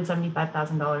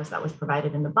 $175,000 that was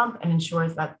provided in the bump and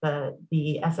ensures that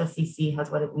the SSCC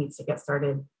has what it needs to get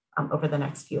started over the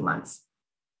next few months.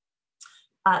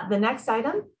 The next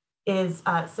item is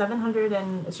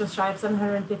it's just shy of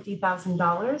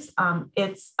 $750,000.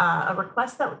 It's a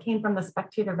request that came from the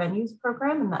Spectator Venues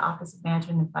program in the Office of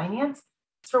Management and Finance.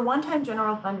 It's for one-time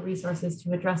general fund resources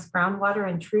to address groundwater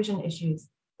intrusion issues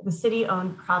at the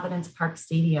city-owned Providence Park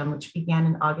Stadium, which began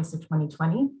in August of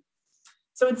 2020.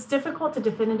 So it's difficult to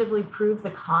definitively prove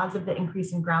the cause of the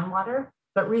increase in groundwater,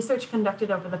 but research conducted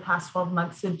over the past 12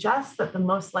 months suggests that the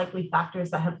most likely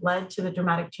factors that have led to the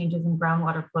dramatic changes in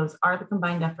groundwater flows are the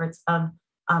combined efforts of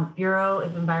Bureau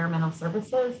of Environmental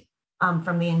Services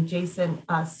from the adjacent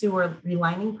sewer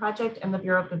relining project and the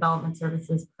Bureau of Development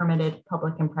Services permitted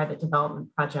public and private development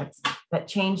projects that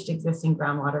changed existing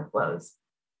groundwater flows.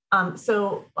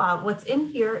 What's in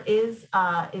here is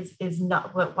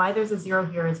not why there's a zero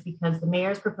here is because the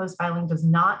mayor's proposed filing does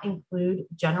not include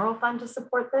general fund to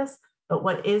support this, but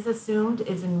what is assumed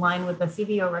is in line with the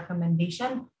CBO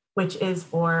recommendation, which is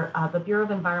for the Bureau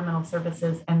of Environmental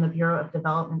Services and the Bureau of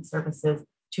Development Services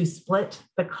to split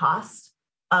the cost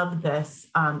of this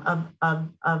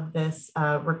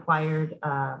required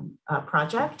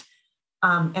project.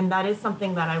 And that is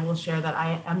something that I will share that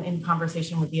I am in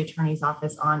conversation with the attorney's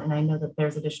office on, and I know that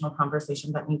there's additional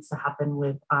conversation that needs to happen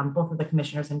with both of the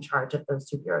commissioners in charge of those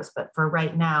 2 bureaus. But for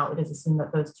right now, it is assumed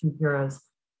that those 2 bureaus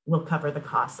will cover the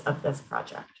costs of this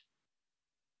project.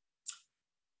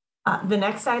 The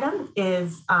next item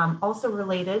is also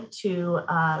related to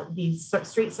the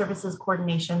Street Services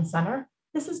Coordination Center.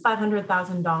 This is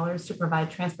 $500,000 to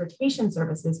provide transportation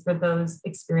services for those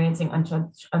experiencing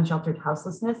unsheltered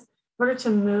houselessness in order to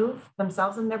move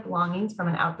themselves and their belongings from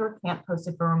an outdoor camp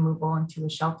posted for removal into a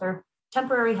shelter,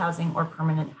 temporary housing, or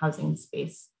permanent housing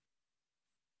space.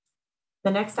 The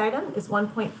next item is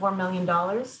 $1.4 million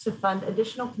to fund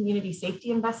additional community safety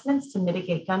investments to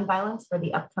mitigate gun violence for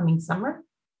the upcoming summer.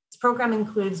 This program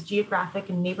includes geographic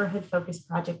and neighborhood-focused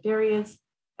project areas,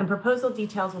 and proposal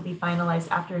details will be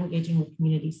finalized after engaging with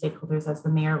community stakeholders, as the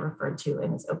mayor referred to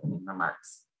in his opening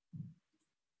remarks.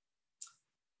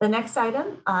 The next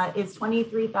item is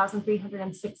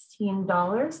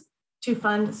 $23,316 to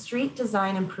fund street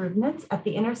design improvements at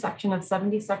the intersection of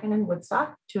 72nd and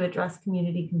Woodstock to address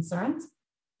community concerns.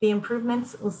 The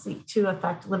improvements will seek to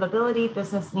affect livability,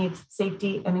 business needs,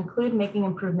 safety, and include making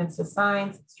improvements to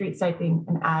signs, street striping,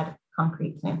 and add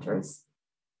concrete planters.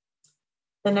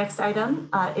 The next item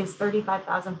is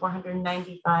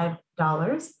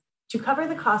 $35,495 to cover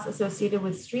the costs associated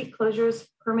with street closures,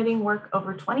 permitting work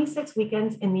over 26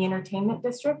 weekends in the entertainment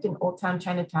district in Old Town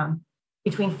Chinatown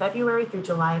between February through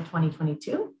July of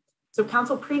 2022. So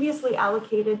council previously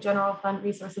allocated general fund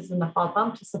resources in the fall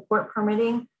bump to support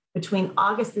permitting between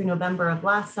August through November of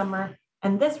last summer,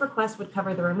 and this request would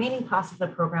cover the remaining costs of the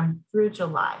program through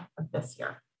July of this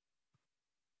year.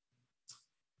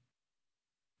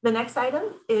 The next item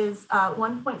is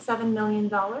 $1.7 million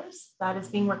that is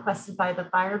being requested by the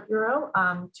Fire Bureau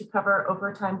to cover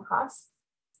overtime costs.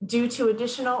 Due to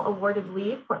additional awarded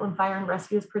leave, Portland Fire and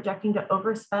Rescue is projecting to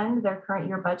overspend their current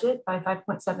year budget by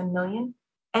 $5.7 million.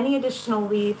 Any additional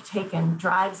leave taken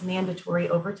drives mandatory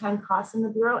overtime costs in the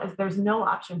Bureau, as there's no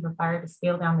option for fire to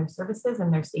scale down their services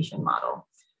and their station model.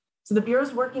 So the Bureau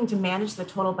is working to manage the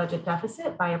total budget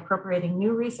deficit by appropriating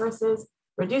new resources,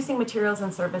 reducing materials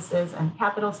and services and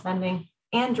capital spending,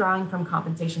 and drawing from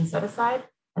compensation set aside.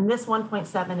 And this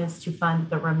 1.7 is to fund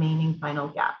the remaining final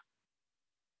gap.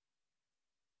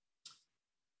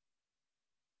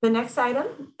 The next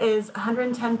item is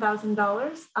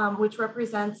 $110,000, which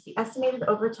represents the estimated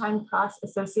overtime costs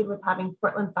associated with having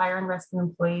Portland Fire and Rescue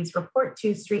employees report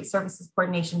to Street Services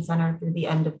Coordination Center through the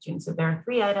end of June. So there are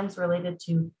 3 items related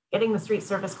to getting the Street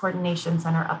Service Coordination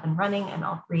Center up and running, and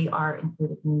all 3 are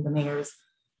included in the mayor's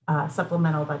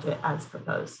supplemental budget as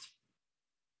proposed.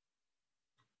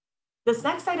 This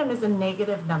next item is a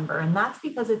negative number, and that's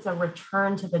because it's a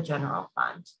return to the general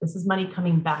fund. This is money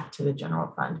coming back to the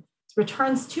general fund.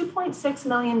 Returns $2.6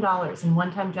 million in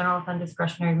one-time general fund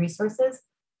discretionary resources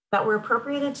that were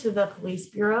appropriated to the Police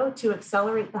Bureau to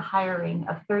accelerate the hiring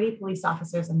of 30 police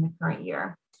officers in the current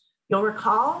year. You'll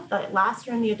recall that last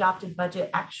year in the adopted budget,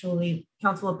 actually,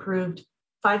 Council approved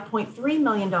 $5.3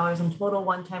 million in total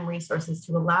one-time resources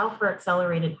to allow for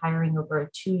accelerated hiring over a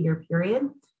 2-year period.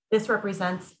 This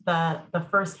represents the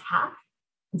first half.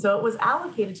 And so it was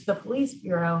allocated to the Police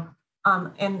Bureau,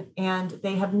 and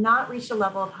they have not reached a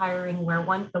level of hiring where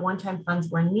the one-time funds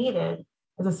were needed,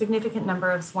 as a significant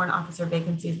number of sworn officer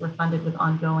vacancies were funded with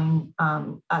ongoing,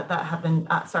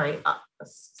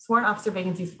 sworn officer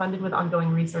vacancies funded with ongoing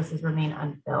resources remain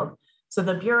unfilled. So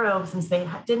the Bureau, since they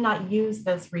did not use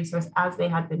this resource as they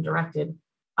had been directed,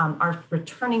 are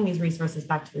returning these resources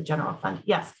back to the general fund.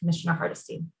 Yes, Commissioner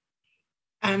Hardesty.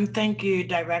 Thank you,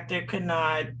 Director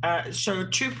Kennard. So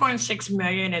 2.6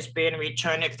 million is being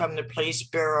returned from the Police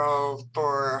Bureau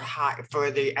for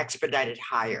the expedited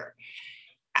hire.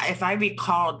 If I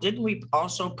recall, didn't we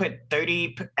also put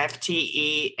 30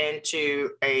 FTE into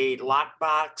a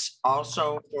lockbox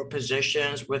also for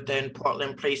positions within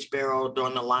Portland Police Bureau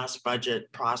during the last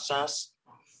budget process?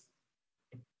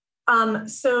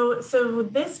 So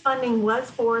this funding was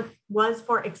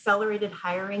for accelerated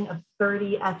hiring of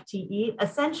 30 FTE.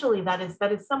 Essentially, that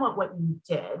is somewhat what you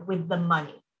did with the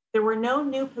money. There were no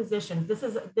new positions.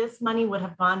 This money would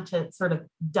have gone to sort of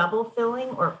double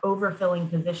filling or overfilling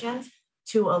positions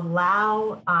to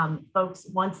allow folks,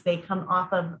 once they come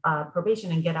off of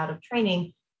probation and get out of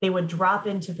training, they would drop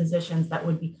into positions that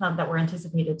were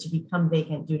anticipated to become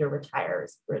vacant due to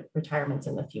retirements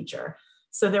in the future.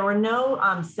 So there were no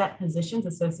set positions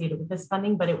associated with this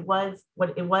funding, but it was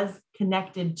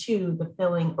connected to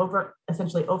the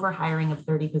essentially over hiring of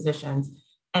 30 positions.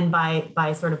 And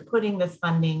by sort of putting this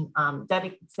funding,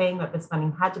 saying that this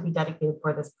funding had to be dedicated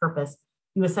for this purpose,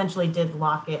 you essentially did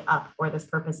lock it up for this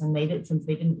purpose, and since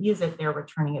they didn't use it, they're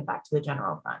returning it back to the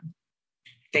general fund.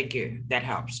 Thank you, that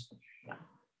helps. Yeah.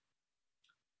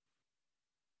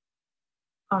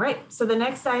 All right, so the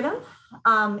next item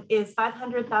is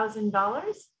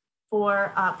 $500,000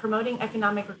 for promoting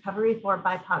economic recovery for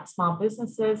BIPOC small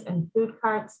businesses and food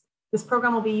carts. This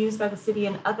program will be used by the city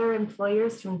and other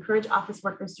employers to encourage office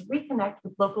workers to reconnect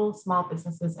with local small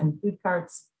businesses and food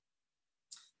carts.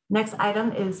 Next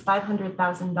item is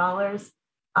 $500,000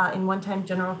 in one-time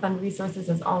general fund resources,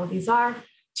 as all of these are,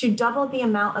 to double the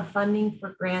amount of funding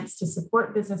for grants to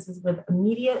support businesses with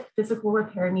immediate physical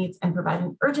repair needs and provide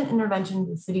an urgent intervention in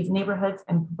the city's neighborhoods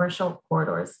and commercial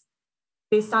corridors.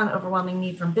 Based on overwhelming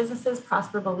need from businesses,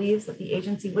 Prosper believes that the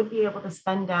agency would be able to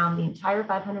spend down the entire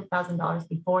 $500,000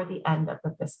 before the end of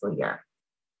the fiscal year.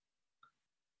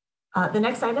 The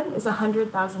next item is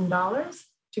 $100,000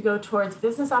 to go towards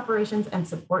business operations and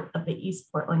support of the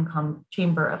East Portland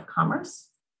Chamber of Commerce.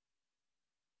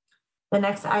 The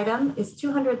next item is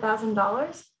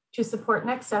 $200,000 to support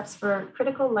next steps for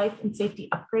critical life and safety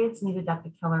upgrades needed at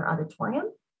the Keller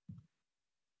Auditorium.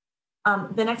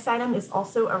 The next item is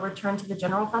also a return to the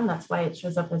general fund. That's why it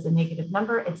shows up as a negative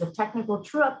number. It's a technical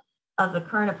true-up of the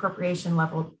current appropriation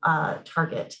level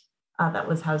target that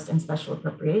was housed in special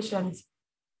appropriations.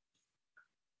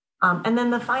 And then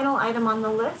the final item on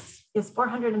the list is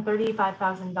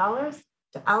 $435,000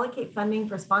 to allocate funding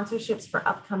for sponsorships for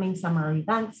upcoming summer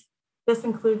events. This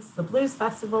includes the Blues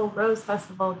Festival, Rose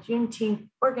Festival, Juneteenth,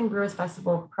 Oregon Brewers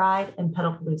Festival, Pride, and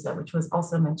Pedalpalooza, which was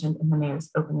also mentioned in the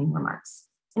mayor's opening remarks.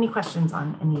 Any questions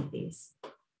on any of these?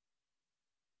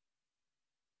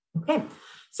 Okay,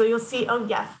 so you'll see, oh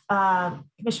yes,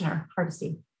 Commissioner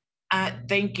Hardesty.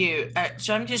 Thank you.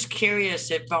 So I'm just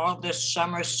curious if all the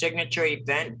summer signature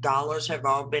event dollars have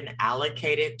all been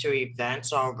allocated to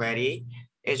events already.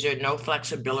 Is there no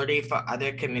flexibility for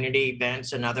other community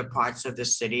events in other parts of the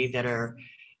city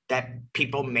that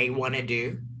people may want to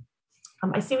do?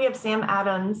 I see we have Sam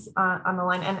Adams on the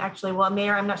line, and actually, well,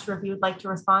 Mayor, I'm not sure if you would like to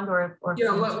respond or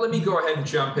yeah, let me go ahead and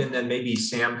jump in, then maybe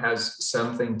Sam has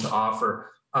something to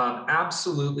offer.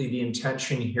 Absolutely, the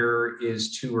intention here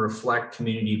is to reflect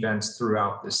community events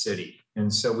throughout the city.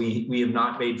 And so we have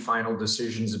not made final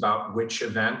decisions about which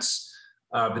events,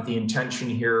 but the intention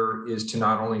here is to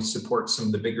not only support some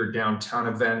of the bigger downtown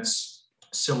events,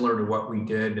 similar to what we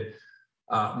did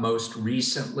most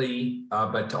recently,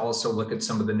 but to also look at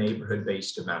some of the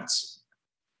neighborhood-based events.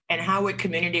 And how would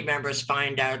community members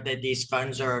find out that these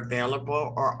funds are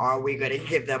available, or are we going to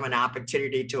give them an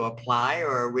opportunity to apply,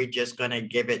 or are we just going to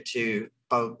give it to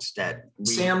folks that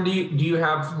Sam, do you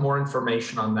have more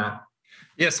information on that?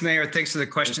 Yes, Mayor, thanks for the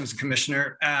questions,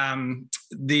 Commissioner.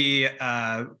 We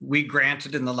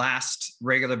granted in the last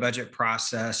regular budget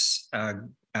process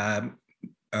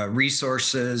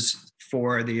resources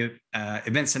for the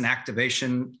events and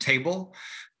activation table.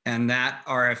 And that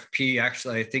RFP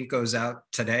actually, I think, goes out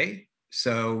today.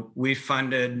 So we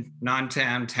funded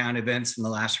non-town events in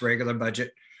the last regular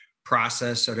budget.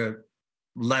 process, sort of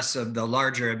less of the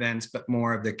larger events, but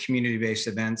more of the community-based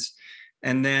events.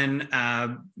 And then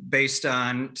based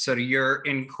on sort of your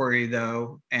inquiry,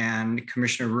 though, and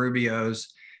Commissioner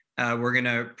Rubio's, we're going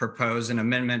to propose an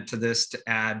amendment to this to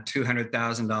add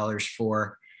 $200,000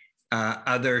 for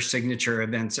other signature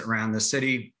events around the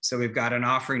city. So we've got an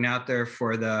offering out there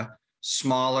for the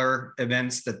smaller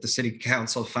events that the city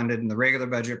council funded in the regular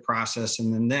budget process.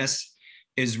 And then this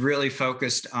is really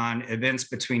focused on events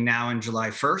between now and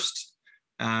July 1st.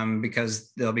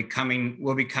 Because we'll be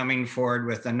coming forward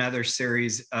with another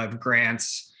series of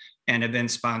grants and event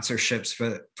sponsorships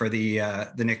for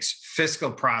the next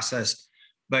fiscal process.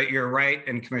 But you're right,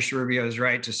 and Commissioner Rubio is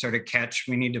right to sort of catch.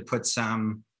 We need to put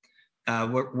some.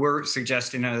 We're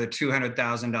suggesting another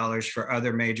 $200,000 for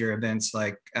other major events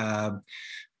like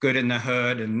Good in the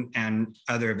Hood and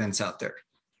other events out there.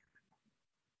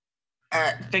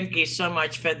 Thank you so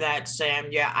much for that, Sam.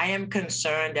 Yeah, I am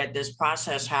concerned that this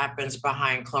process happens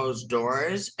behind closed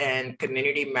doors and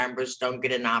community members don't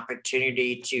get an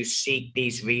opportunity to seek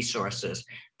these resources.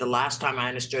 The last time I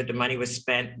understood, the money was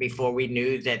spent before we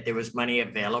knew that there was money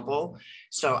available.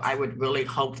 So I would really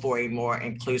hope for a more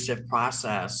inclusive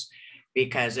process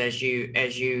because as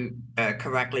you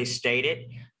correctly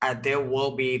stated, there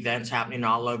will be events happening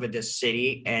all over the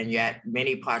city, and yet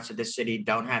many parts of the city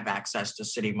don't have access to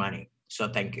city money. So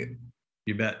thank you.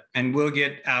 You bet. And we'll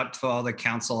get out to all the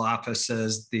council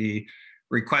offices the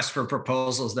request for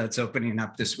proposals that's opening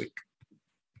up this week.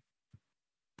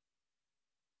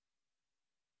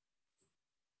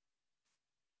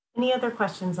 Any other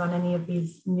questions on any of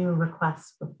these new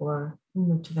requests before we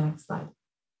move to the next slide?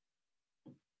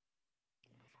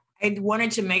 I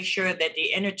wanted to make sure that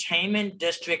the entertainment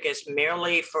district is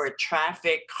merely for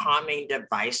traffic calming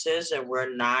devices and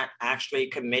we're not actually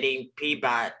committing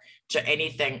PBOT to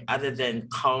anything other than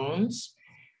cones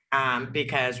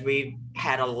because we've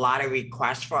had a lot of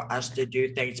requests for us to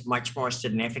do things much more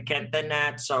significant than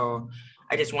that. So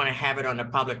I just want to have it on the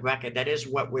public record. That is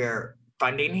what we're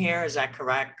funding here. Is that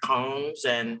correct? Cones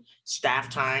and staff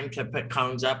time to put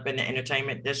cones up in the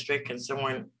entertainment district. Can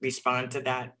someone respond to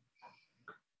that?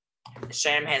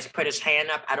 Sam has put his hand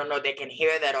up. I don't know if they can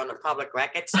hear that on the public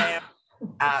record, Sam.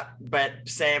 But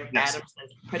Sam Yes. Adams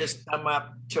has put his thumb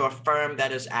up to affirm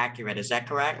that is accurate. Is that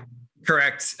correct?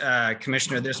 Correct,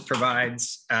 Commissioner. This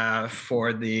provides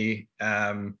for the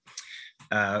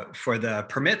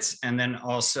permits and then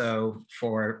also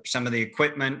for some of the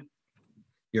equipment.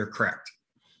 You're correct.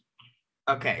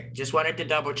 Okay, just wanted to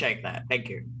double check that. Thank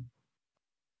you.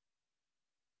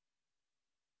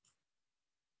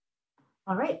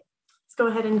 All right, let's go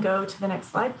ahead and go to the next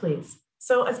slide, please.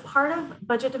 So as part of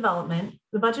budget development,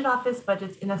 the Budget Office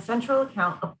budgets in a central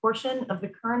account a portion of the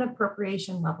current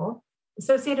appropriation level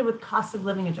associated with cost of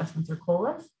living adjustments or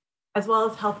COLAs, as well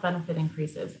as health benefit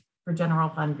increases for general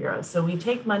fund bureaus. So we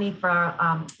take money for,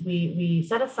 we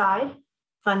set aside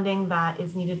funding that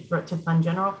is needed to fund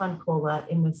general fund COLA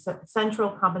in the central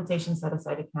compensation set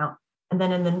aside account. And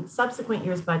then in the subsequent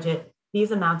year's budget,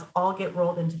 these amounts all get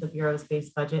rolled into the Bureau's base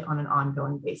budget on an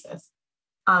ongoing basis.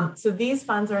 So these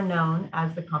funds are known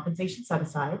as the compensation set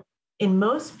aside. In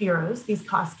most bureaus, these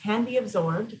costs can be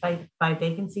absorbed by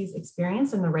vacancies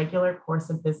experienced in the regular course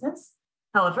of business.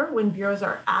 However, when bureaus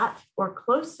are at or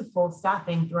close to full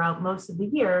staffing throughout most of the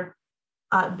year,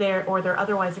 they're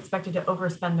otherwise expected to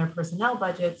overspend their personnel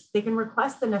budgets, they can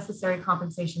request the necessary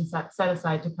compensation set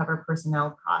aside to cover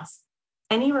personnel costs.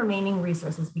 Any remaining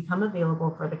resources become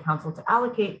available for the council to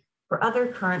allocate for other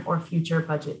current or future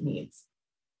budget needs.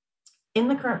 In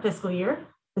the current fiscal year,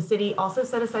 the city also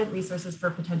set aside resources for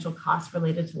potential costs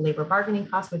related to labor bargaining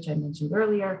costs, which I mentioned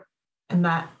earlier,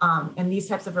 and these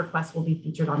types of requests will be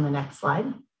featured on the next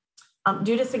slide.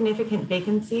 Due to significant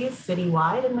vacancies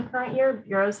citywide in the current year,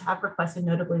 bureaus have requested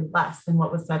notably less than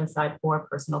what was set aside for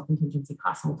personal contingency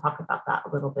costs, and we'll talk about that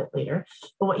a little bit later.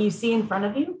 But what you see in front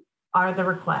of you are the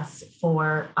requests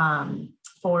for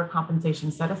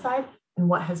compensation set aside and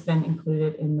what has been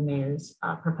included in the mayor's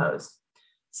proposed.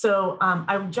 So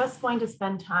I'm just going to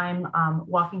spend time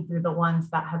walking through the ones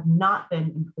that have not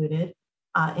been included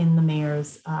in the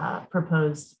mayor's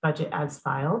proposed budget as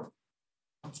filed.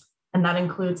 And that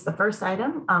includes the first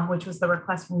item, which was the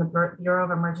request from the Bureau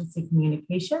of Emergency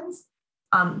Communications.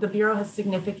 The Bureau has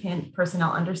significant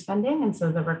personnel underspending, and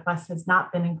so the request has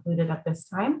not been included at this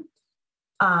time.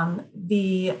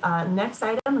 The next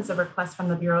item is a request from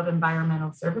the Bureau of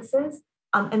Environmental Services.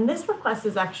 And this request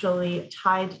is actually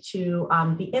tied to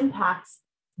the impacts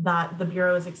that the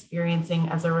Bureau is experiencing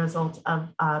as a result of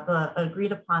the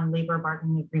agreed upon labor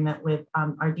bargaining agreement with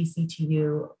our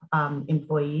DCTU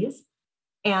employees.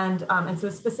 And so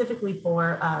specifically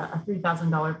for a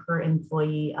 $3,000 per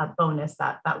employee bonus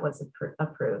that was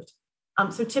approved.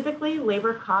 So typically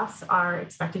labor costs are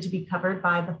expected to be covered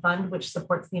by the fund which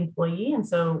supports the employee. And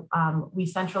so we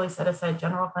centrally set aside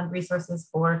general fund resources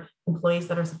for employees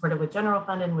that are supported with general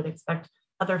fund and would expect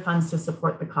other funds to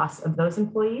support the costs of those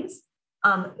employees.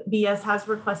 BES has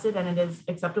requested, and it is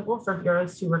acceptable for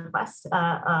bureaus to request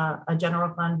a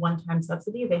general fund one-time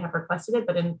subsidy. They have requested it,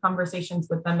 but in conversations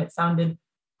with them, it sounded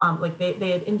like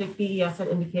BES had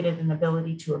indicated an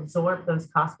ability to absorb those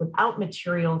costs without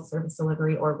material service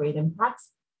delivery or rate impacts.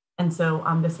 And so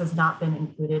this has not been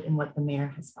included in what the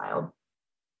mayor has filed.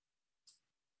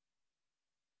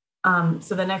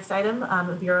 So the next item,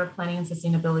 the Bureau of Planning and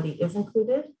Sustainability is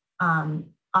included.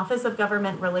 Office of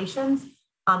Government Relations,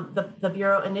 the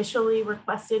Bureau initially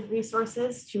requested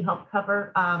resources to help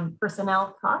cover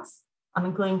personnel costs,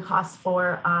 including costs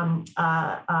for a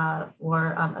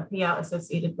payout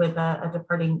associated with a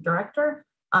departing director.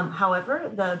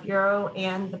 However, the Bureau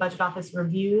and the Budget Office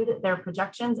reviewed their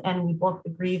projections, and we both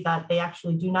agree that they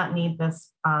actually do not need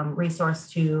this resource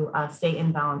to stay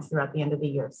in balance throughout the end of the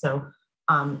year. So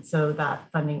that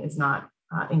funding is not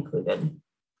included.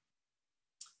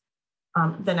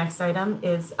 The next item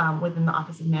is within the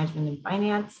Office of Management and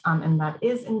Finance, and that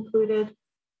is included.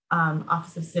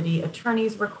 Office of City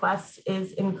Attorney's request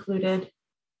is included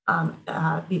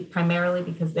primarily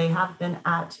because they have been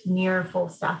at near full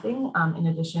staffing, in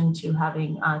addition to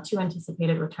having 2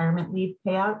 anticipated retirement leave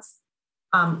payouts.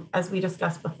 As we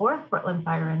discussed before, Portland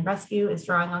Fire and Rescue is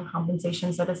drawing on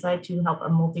compensation set aside to help a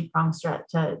multi-pronged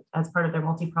as part of their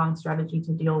multi-pronged strategy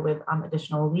to deal with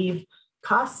additional leave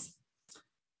costs.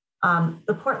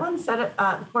 The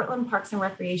Portland Parks and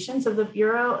Recreation. So the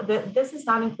Bureau, this is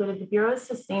not included. The Bureau has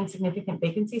sustained significant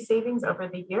vacancy savings over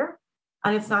the year,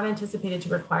 and it's not anticipated to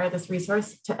require this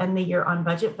resource to end the year on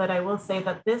budget. But I will say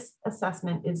that this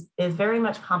assessment is very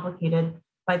much complicated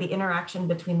by the interaction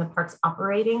between the parks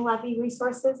operating levy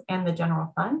resources and the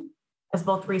general fund, as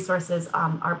both resources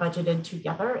are budgeted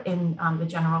together in the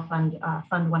general fund,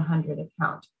 Fund 100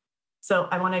 account. So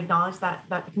I want to acknowledge that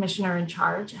the commissioner in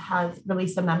charge has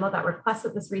released a memo that requests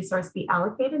that this resource be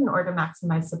allocated in order to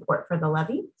maximize support for the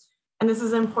levy. And this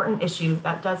is an important issue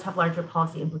that does have larger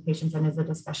policy implications and is a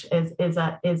discussion,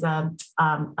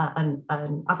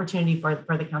 an opportunity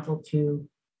for the council to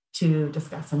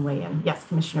discuss and weigh in. Yes,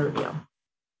 Commissioner Rubio.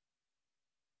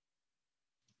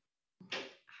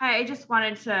 Hi, I just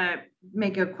wanted to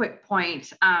make a quick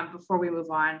point before we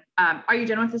move on. Are you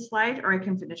done with the slide, or I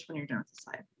can finish when you're done with the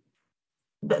slide?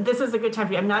 This is a good time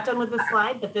for you. I'm not done with the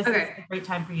slide, but this is a great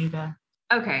time for you to.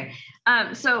 Okay.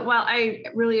 So while I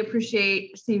really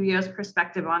appreciate CBO's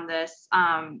perspective on this,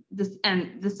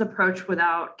 this approach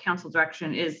without council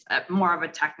direction is more of a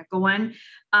technical one,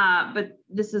 but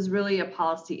this is really a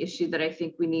policy issue that I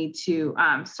think we need to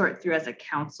sort through as a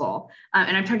council.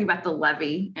 And I'm talking about the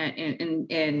levy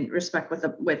in respect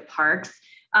with parks.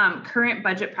 Current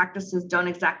budget practices don't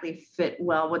exactly fit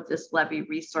well with this levy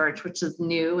resource, which is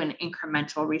new and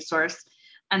incremental resource.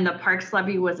 And the parks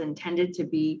levy was intended to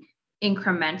be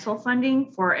incremental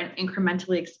funding for an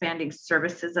incrementally expanding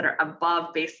services that are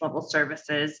above base level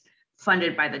services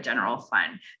funded by the general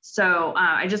fund. So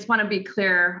I just want to be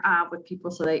clear with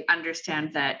people so they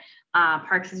understand that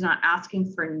Parks is not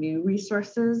asking for new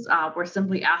resources. We're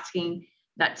simply asking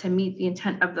that to meet the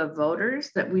intent of the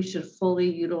voters, that we should fully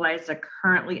utilize the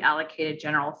currently allocated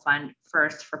general fund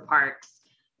first for parks,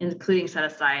 including set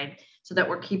aside, so that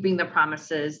we're keeping the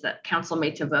promises that council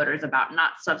made to voters about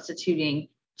not substituting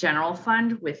general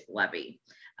fund with levy.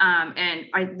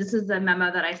 This is the memo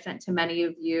that I sent to many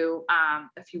of you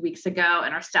a few weeks ago,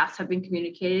 and our staffs have been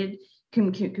communicating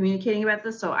about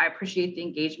this, so I appreciate the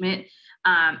engagement.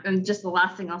 And just the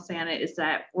last thing I'll say on it is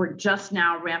that we're just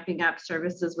now ramping up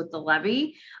services with the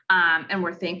levy, and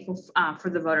we're thankful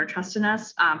for the voter trust in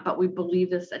us, but we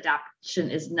believe this adaptation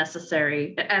is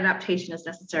necessary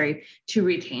to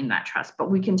retain that trust, but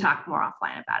we can talk more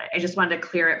offline about it. I just wanted to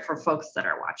clear it for folks that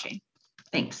are watching.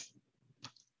 Thanks.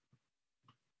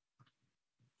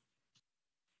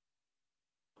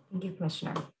 Thank you,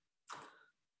 Commissioner.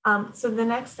 So the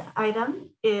next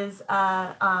item is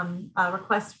a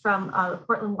request from the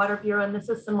Portland Water Bureau, and this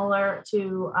is similar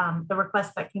to the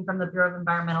request that came from the Bureau of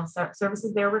Environmental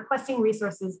Services. They're requesting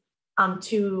resources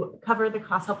to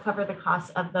help cover the costs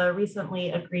of the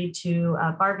recently agreed to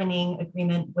bargaining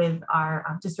agreement with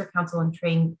our district council and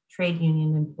trade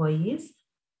union employees.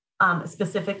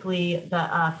 Specifically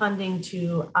the funding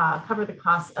to cover the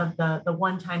costs of the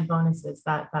one-time bonuses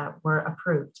that were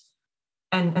approved.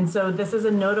 And so this is a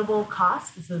notable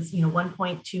cost. This is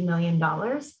 $1.2 million.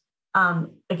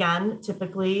 Again,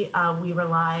 typically we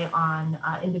rely on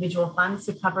individual funds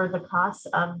to cover the costs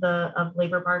of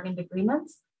labor bargained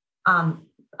agreements.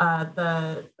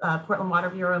 The Portland Water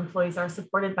Bureau employees are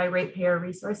supported by ratepayer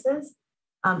resources.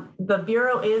 The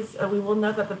Bureau is, we will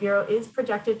note that the Bureau is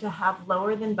projected to have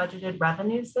lower than budgeted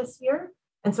revenues this year.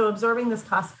 And so absorbing this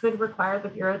cost could require the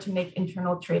Bureau to make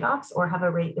internal trade-offs or have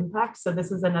a rate impact. So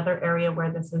this is another area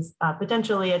where this is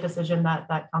potentially a decision that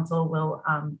Council will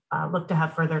look to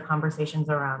have further conversations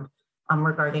around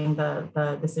regarding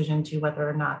the decision to whether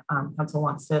or not Council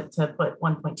wants to put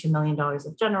 $1.2 million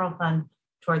of general fund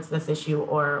towards this issue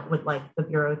or would like the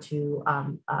Bureau to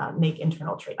make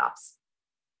internal trade-offs.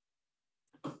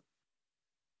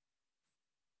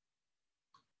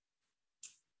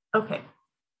 Okay.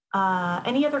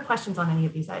 Any other questions on any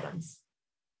of these items?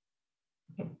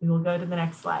 Okay, we will go to the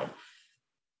next slide.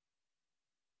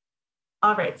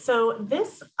 All right, so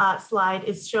this slide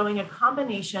is showing a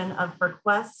combination of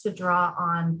requests to draw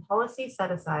on policy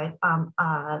set aside,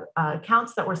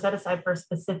 accounts that were set aside for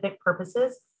specific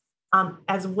purposes,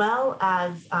 as well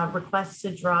as requests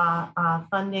to draw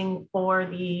funding for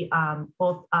the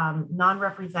both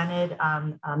non-represented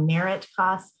merit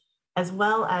costs, as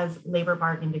well as labor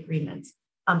bargained agreements.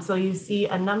 So you see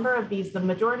a number of these, the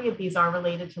majority of these are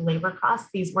related to labor costs.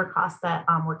 These were costs that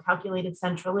were calculated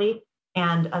centrally,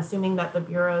 and assuming that the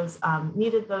bureaus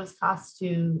needed those costs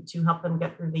to help them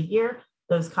get through the year,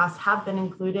 those costs have been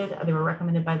included. They were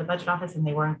recommended by the budget office and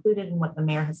they were included in what the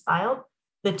mayor has filed.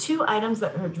 The two items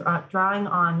that are drawing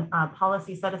on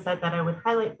policy set aside that I would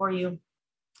highlight for you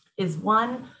is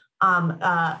one,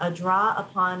 a draw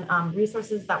upon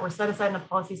resources that were set aside in a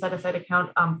policy set aside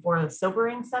account for the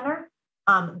Sobering Center.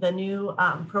 The new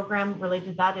program related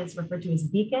to that is referred to as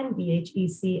Beacon,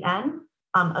 BHECN.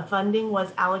 A funding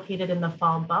was allocated in the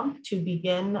fall bump to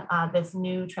begin this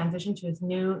new transition to this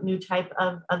new type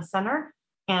of center.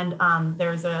 And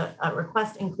there's a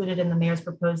request included in the mayor's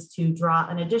proposed to draw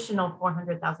an additional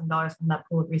 $400,000 from that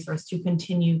pool of resource to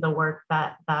continue the work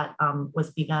that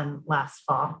was begun last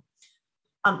fall.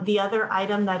 The other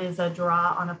item that is a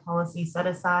draw on a policy set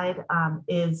aside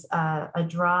is a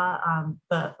draw,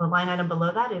 the line item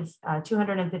below that is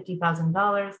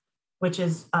 $250,000, which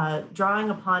is drawing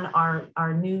upon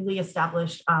our newly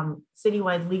established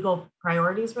citywide legal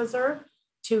priorities reserve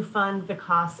to fund the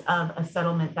cost of a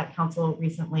settlement that council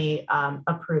recently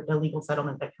approved, a legal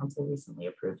settlement that council recently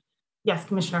approved. Yes,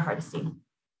 Commissioner Hardesty.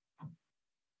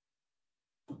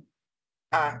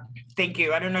 Thank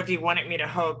you. I don't know if you wanted me to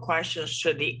hold questions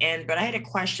to the end, but I had a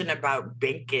question about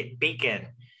Beacon.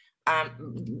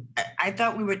 I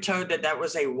thought we were told that that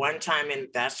was a one-time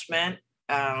investment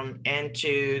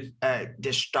into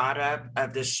the startup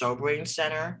of the Sobering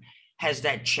Center. Has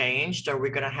that changed? Are we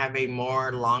going to have a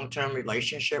more long-term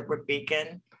relationship with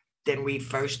Beacon than we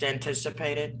first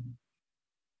anticipated?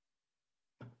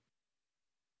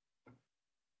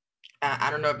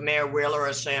 I don't know if Mayor Wheeler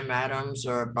or Sam Adams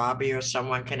or Bobby or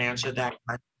someone can answer that.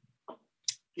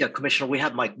 Yeah, Commissioner, we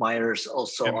have Mike Myers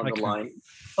also on the line.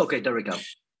 Okay, there we go.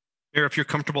 Mayor, if you're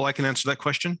comfortable, I can answer that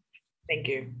question. Thank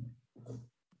you.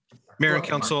 Mayor and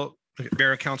Council,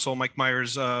 Mike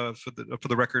Myers, for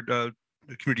the record,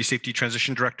 Community Safety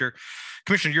Transition Director.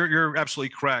 Commissioner, you're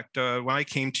absolutely correct. When I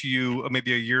came to you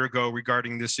maybe a year ago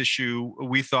regarding this issue,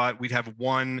 we thought we'd have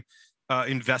one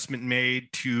investment made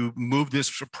to move this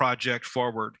project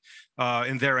forward.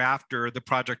 And thereafter, the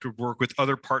project would work with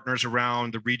other partners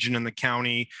around the region and the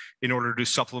county in order to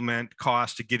supplement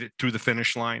costs to get it through the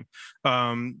finish line.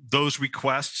 Those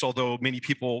requests, although many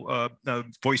people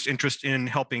voiced interest in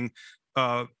helping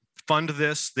fund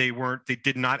this, they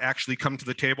did not actually come to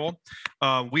the table.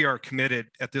 We are committed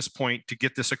at this point to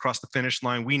get this across the finish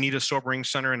line. We need a sobering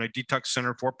center and a detox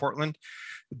center for Portland.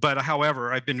 But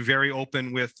however, I've been very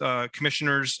open with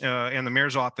commissioners and the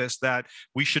mayor's office that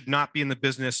we should not be in the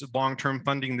business of long-term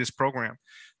funding this program.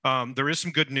 There is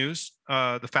some good news.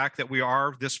 The fact that we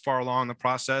are this far along in the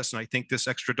process, and I think this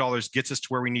extra dollars gets us to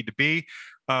where we need to be.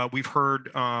 We've heard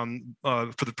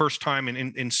for the first time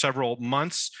in several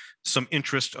months, some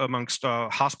interest amongst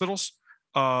hospitals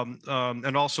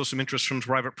and also some interest from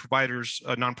private providers,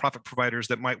 nonprofit providers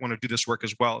that might want to do this work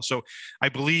as well. So I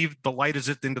believe the light is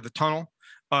at the end of the tunnel.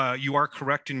 You are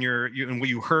correct in what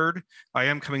you heard. I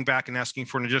am coming back and asking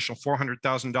for an additional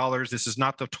 $400,000. This is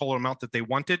not the total amount that they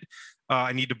wanted.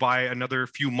 I need to buy another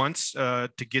few months to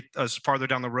get us farther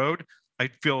down the road. I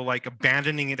feel like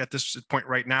abandoning it at this point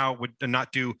right now would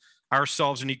not do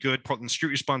ourselves any good, Portland Street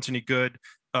Response any good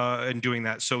in doing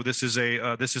that. So this is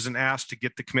an ask to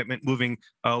get the commitment moving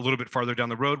a little bit farther down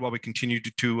the road while we continue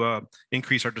to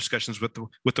increase our discussions with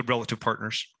the relative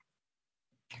partners.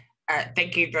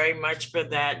 Thank you very much for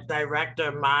that,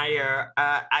 Director Meyer.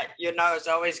 It's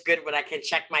always good when I can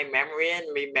check my memory and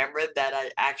remember that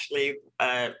I actually,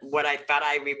 what I thought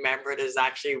I remembered is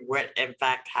actually what in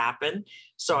fact happened.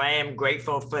 So I am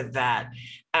grateful for that.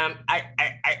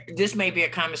 This may be a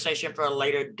conversation for a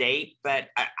later date, but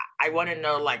I want to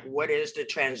know, like, what is the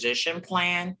transition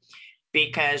plan?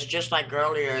 Because just like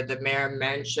earlier, the mayor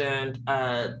mentioned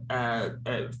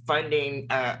funding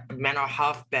mental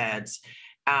health beds.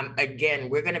 Again,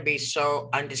 we're going to be so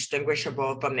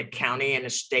undistinguishable from the county and the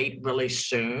state really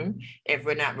soon if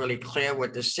we're not really clear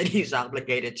what the city is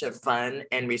obligated to fund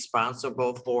and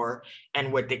responsible for,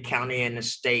 and what the county and the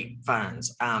state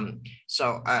funds. I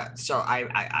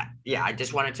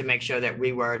just wanted to make sure that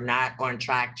we were not on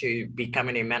track to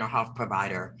becoming a mental health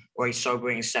provider or a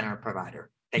sobering center provider.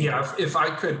 Thank you. If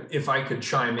I could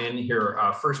chime in here.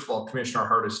 First of all, Commissioner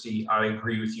Hardesty, I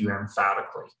agree with you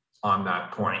emphatically on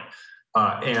that point.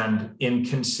 And in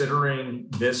considering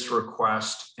this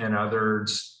request and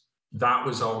others, that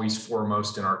was always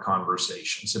foremost in our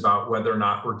conversations about whether or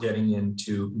not we're getting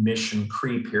into mission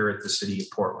creep here at the City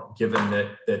of Portland, given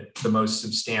that the most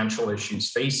substantial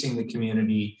issues facing the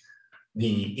community,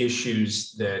 the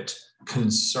issues that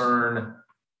concern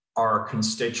our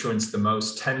constituents the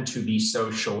most, tend to be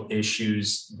social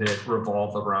issues that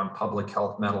revolve around public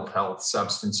health, mental health,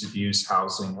 substance abuse,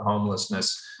 housing,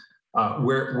 homelessness.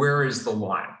 Where is the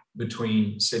line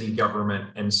between city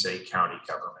government and, say, county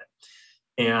government?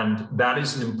 And that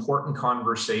is an important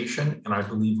conversation, and I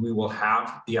believe we will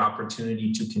have the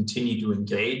opportunity to continue to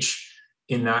engage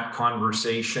in that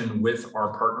conversation with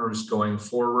our partners going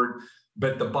forward.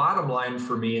 But the bottom line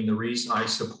for me, and the reason I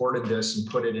supported this and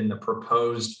put it in the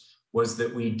proposed, was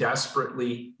that we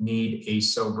desperately need a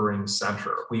sobering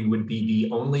center. We would be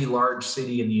the only large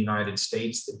city in the United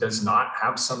States that does not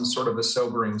have some sort of a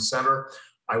sobering center.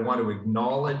 I want to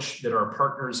acknowledge that our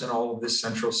partners in all of this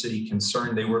central city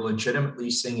concern, they were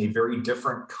legitimately seeing a very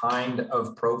different kind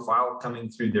of profile coming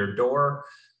through their door.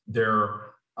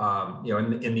 They're,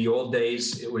 in the old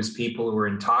days, it was people who were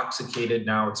intoxicated.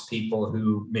 Now it's people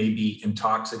who may be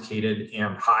intoxicated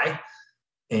and high.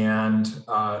 And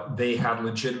they had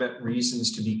legitimate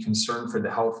reasons to be concerned for the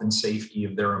health and safety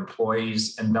of their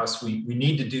employees. And thus we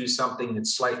need to do something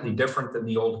that's slightly different than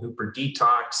the old Hooper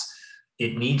detox.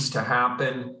 It needs to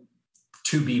happen.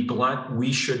 To be blunt,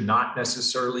 we should not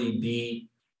necessarily be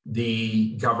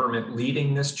the government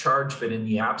leading this charge, but in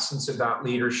the absence of that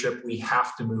leadership, we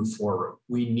have to move forward.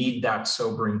 We need that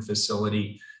sobering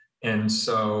facility. And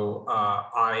so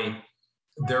I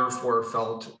therefore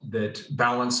felt that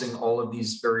balancing all of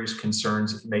these various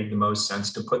concerns, it made the most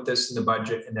sense to put this in the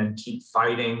budget and then keep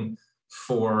fighting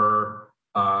for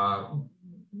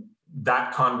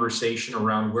that conversation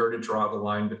around where to draw the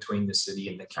line between the city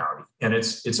and the county. And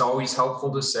it's always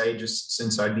helpful to say, just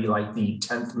since I'd be like the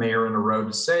 10th mayor in a row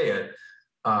to say it,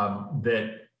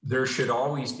 that there should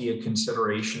always be a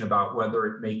consideration about whether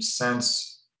it makes sense.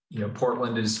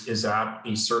 Portland is at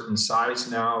a certain size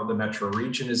now. The metro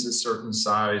region is a certain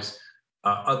size.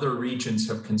 Other regions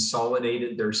have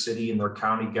consolidated their city and their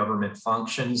county government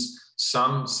functions.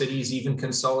 Some cities even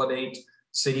consolidate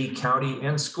city, county,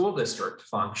 and school district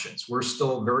functions. We're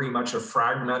still very much a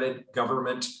fragmented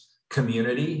government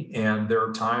community, and there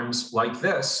are times like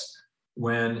this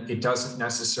when it doesn't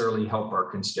necessarily help our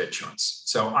constituents.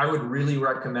 So I would really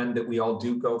recommend that we all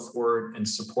do go forward and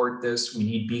support this. We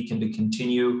need Beacon to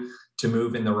continue to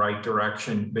move in the right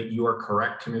direction, but you are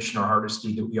correct, Commissioner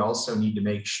Hardesty, that we also need to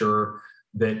make sure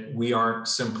that we aren't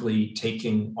simply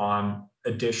taking on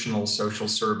additional social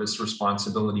service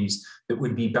responsibilities that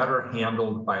would be better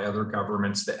handled by other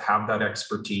governments that have that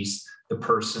expertise, the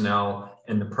personnel,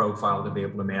 and the profile to be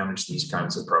able to manage these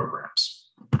kinds of programs.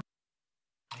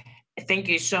 Thank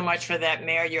you so much for that,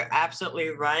 Mayor. You're absolutely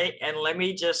right. And let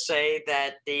me just say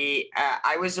that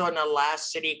I was on the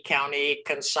last City County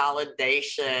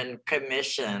Consolidation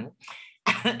Commission.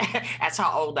 That's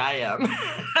how old I am.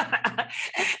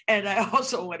 And I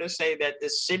also want to say that the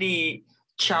City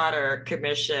Charter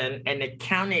Commission and the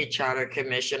County Charter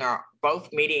Commission are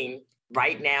both meeting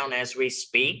right now as we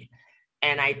speak.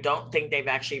 And I don't think they've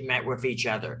actually met with each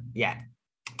other yet.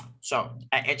 So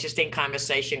an interesting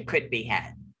conversation could be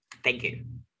had. Thank you.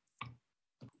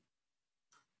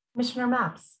 Commissioner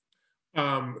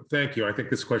Mapps. Thank you. I think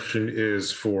this question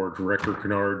is for Director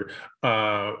Kennard.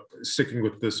 Sticking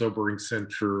with the sobering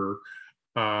center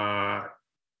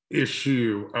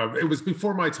issue, it was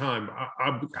before my time.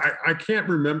 I can't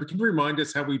remember. Can you remind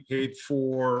us how we paid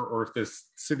for, or if the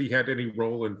city had any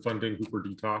role in funding Hooper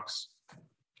Detox?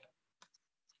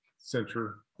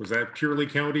 Center? Was that purely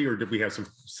county, or did we have some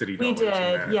city dollars? We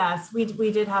did, yes.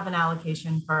 We did have an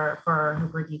allocation for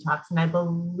Hooper Detox, and I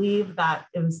believe that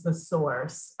it was the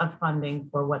source of funding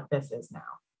for what this is now.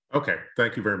 Okay,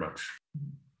 thank you very much.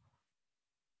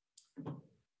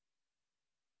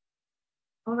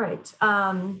 All right,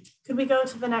 could we go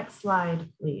to the next slide,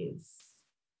 please?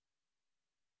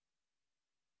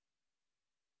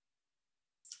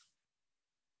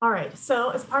 All right,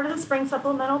 so as part of the spring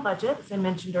supplemental budget, as I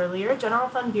mentioned earlier, general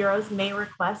fund bureaus may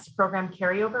request program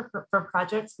carryover for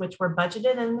projects which were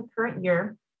budgeted in the current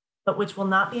year, but which will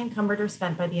not be encumbered or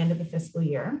spent by the end of the fiscal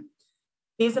year.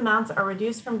 These amounts are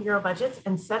reduced from bureau budgets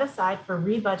and set aside for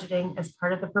rebudgeting as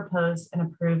part of the proposed and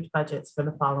approved budgets for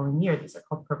the following year. These are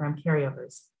called program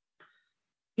carryovers.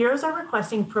 Bureaus are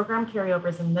requesting program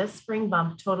carryovers in this spring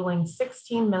bump totaling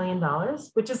 $16 million,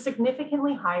 which is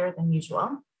significantly higher than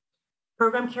usual.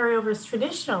 Program carryovers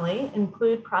traditionally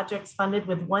include projects funded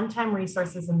with one-time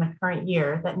resources in the current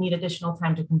year that need additional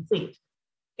time to complete.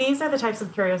 These are the types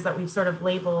of carryovers that we've sort of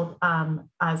labeled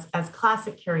as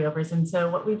classic carryovers. And so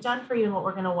what we've done for you and what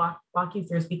we're going to walk you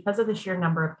through is, because of the sheer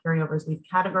number of carryovers, we've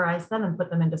categorized them and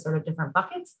put them into sort of different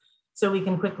buckets, so we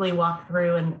can quickly walk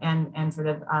through and sort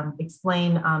of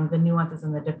explain the nuances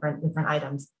in the different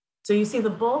items. So you see the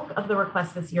bulk of the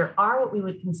requests this year are what we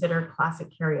would consider classic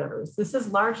carryovers. This is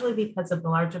largely because of the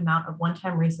large amount of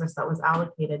one-time resource that was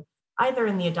allocated either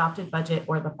in the adopted budget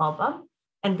or the fall bump,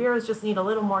 and bureaus just need a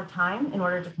little more time in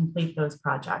order to complete those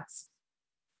projects.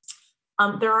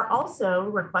 There are also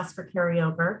requests for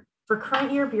carryover for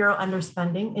current year bureau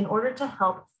underspending in order to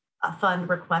help fund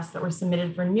requests that were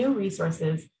submitted for new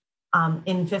resources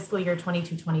in fiscal year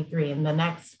 22-23 in the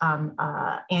next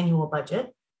annual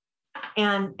budget.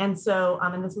 And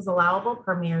this is allowable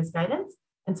per mayor's guidance.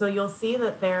 And so you'll see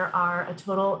that there are a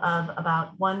total of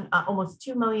about almost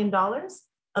 $2 million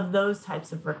of those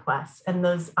types of requests. And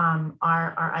those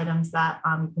are items that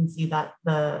you can see that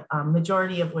the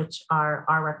majority of which are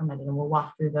recommended, and we'll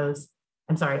walk through those.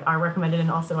 Are recommended and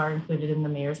also are included in the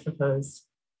mayor's proposed,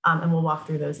 and we'll walk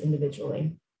through those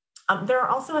individually. There are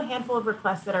also a handful of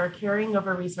requests that are carrying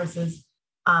over resources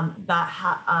that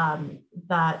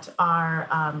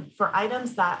are for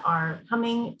items that are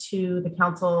coming to the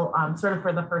council sort of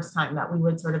for the first time, that we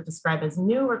would sort of describe as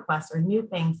new requests or new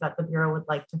things that the bureau would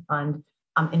like to fund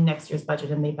in next year's budget.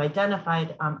 And they've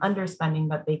identified underspending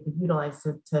that they could utilize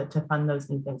to fund those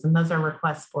new things. And those are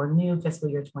requests for new fiscal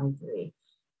year 23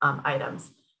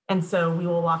 items. And so we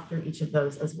will walk through each of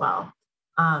those as well.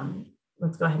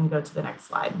 Let's go ahead and go to the next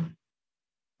slide.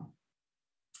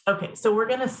 Okay, so we're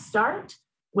going to start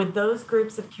with those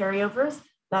groups of carryovers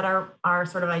that are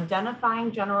sort of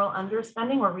identifying general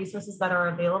underspending or resources that are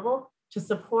available to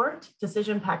support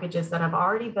decision packages that have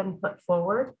already been put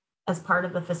forward as part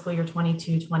of the fiscal year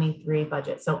 22-23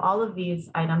 budget. So all of these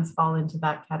items fall into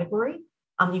that category.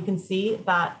 You can see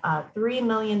that $3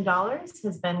 million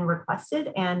has been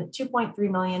requested and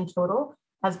 $2.3 million total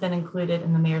has been included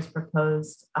in the mayor's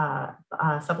proposed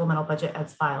supplemental budget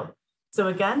as filed. So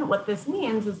again, what this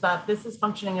means is that this is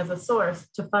functioning as a source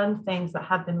to fund things that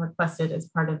have been requested as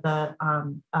part of the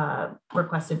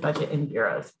requested budget in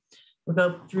bureaus. We'll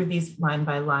go through these line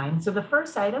by line. So the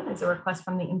first item is a request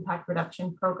from the Impact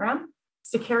Reduction Program. It's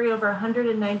to carry over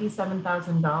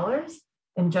 $197,000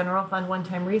 in general fund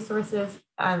one-time resources.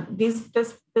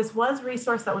 This was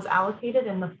resource that was allocated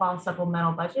in the fall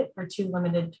supplemental budget for 2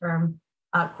 limited term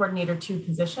coordinator 2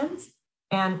 positions.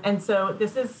 And so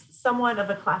this is somewhat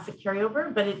of a classic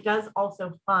carryover, but it does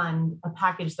also fund a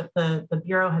package that the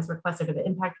Bureau has requested, or the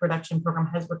Impact Reduction Program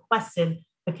has requested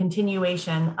the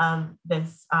continuation of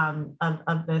this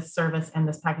service and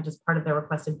this package as part of their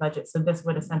requested budget. So this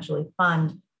would essentially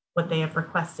fund what they have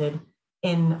requested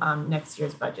in next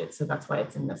year's budget. So that's why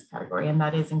it's in this category, and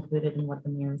that is included in what the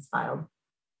mayor has filed.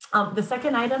 The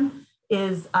second item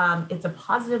is it's a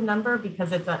positive number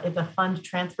because it's a fund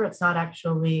transfer. It's not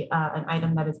actually an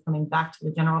item that is coming back to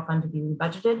the general fund to be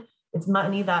rebudgeted. It's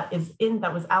money that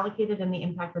was allocated in the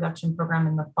Impact Reduction Program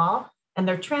in the fall, and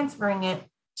they're transferring it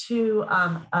to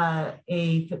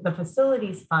the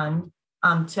facilities fund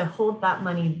to hold that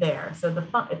money there. So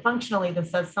functionally,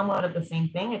 this does somewhat of the same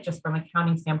thing. It just from an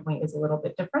accounting standpoint is a little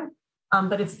bit different,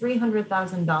 but it's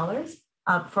 $300,000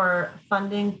 for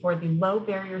funding for the Low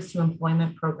Barriers to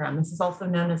Employment Program. This is also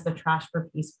known as the Trash for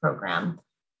Peace Program.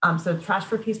 So Trash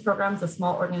for Peace Program is a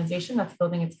small organization that's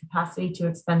building its capacity to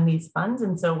expend these funds.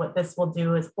 And so what this will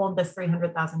do is hold this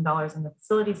 $300,000 in the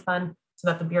facilities fund so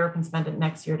that the Bureau can spend it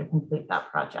next year to complete that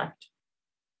project.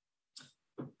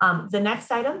 The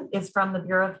next item is from the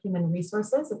Bureau of Human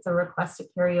Resources. It's a request to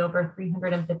carry over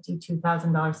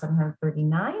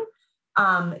 $352,739.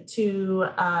 to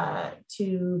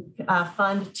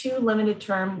fund 2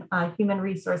 limited-term human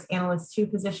resource analyst 2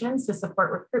 positions to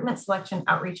support recruitment, selection,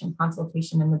 outreach, and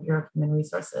consultation in the Bureau of Human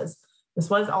Resources. This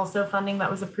was also funding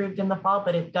that was approved in the fall,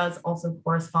 but it does also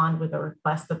correspond with a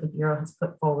request that the Bureau has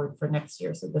put forward for next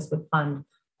year. So this would fund,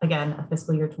 again, a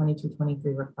fiscal year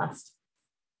 22-23 request.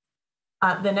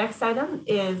 The next item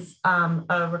is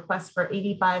a request for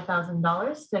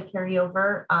 $85,000 to carry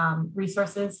over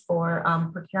resources for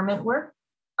procurement work.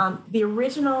 The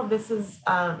original, this is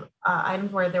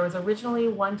items where there was originally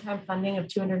one-time funding of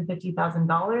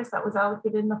 $250,000 that was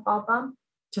allocated in the fall bump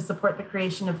to support the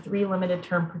creation of 3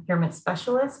 limited-term procurement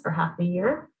specialists for half the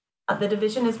year. The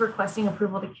division is requesting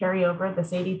approval to carry over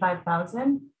this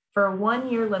 $85,000 for a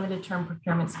 1-year limited-term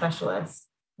procurement specialist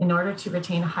in order to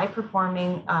retain a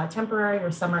high-performing temporary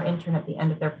or summer intern at the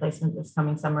end of their placement this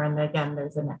coming summer. And again,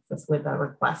 there's a nexus with a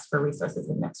request for resources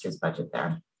in next year's budget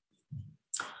there.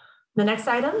 The next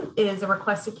item is a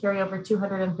request to carry over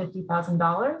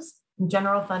 $250,000 in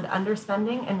general fund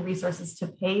underspending and resources to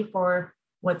pay for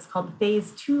what's called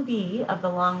phase 2B of the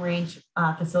long range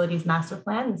facilities master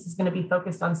plan. This is going to be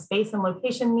focused on space and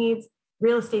location needs,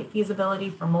 real estate feasibility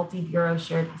for multi-bureau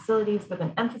shared facilities with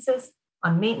an emphasis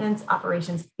on maintenance,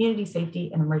 operations, community safety,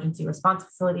 and emergency response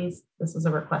facilities. This was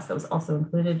a request that was also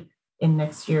included in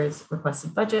next year's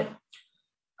requested budget.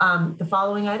 The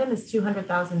following item is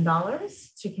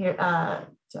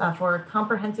 $200,000 for a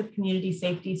comprehensive community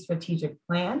safety strategic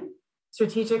plan.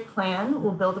 Strategic plan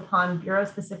will build upon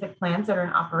bureau-specific plans that are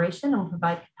in operation and will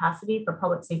provide capacity for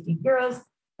public safety bureaus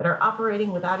that are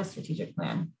operating without a strategic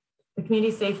plan. The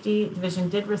Community Safety Division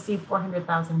did receive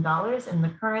 $400,000 in the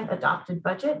current adopted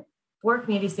budget for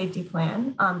community safety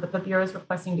plan, but the Bureau is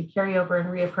requesting to carry over and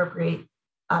reappropriate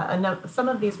some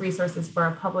of these resources for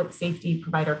a public safety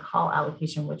provider call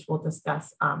allocation, which we'll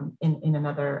discuss in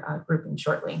another grouping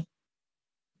shortly.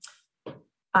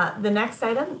 The next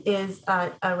item is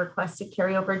a request to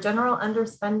carry over general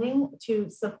underspending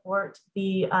to support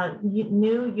the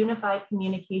new unified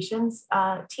communications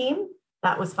team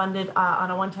that was funded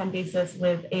on a one-time basis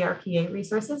with ARPA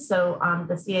resources. So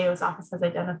the CAO's office has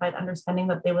identified underspending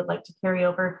that they would like to carry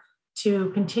over to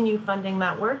continue funding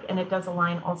that work. And it does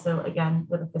align also, again,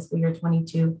 with a fiscal year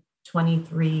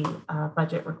 22-23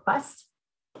 budget request.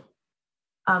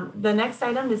 The next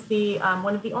item is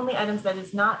one of the only items that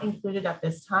is not included at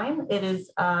this time. It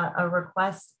is a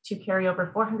request to carry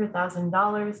over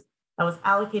 $400,000 that was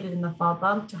allocated in the fall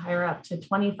bump to hire up to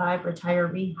 25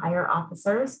 retiree hire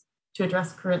officers to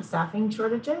address current staffing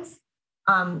shortages.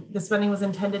 This funding was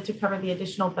intended to cover the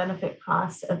additional benefit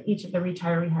costs of each of the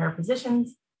retiree hire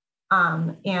positions.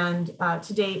 To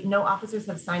date, no officers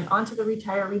have signed on to the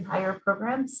retiree hire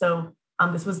program. So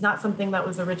this was not something that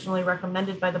was originally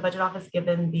recommended by the budget office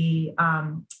given the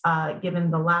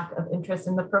lack of interest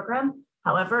in the program.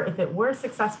 However, if it were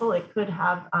successful, it could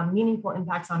have meaningful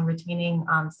impacts on retaining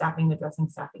staffing and addressing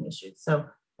staffing issues. So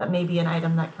that may be an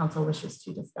item that council wishes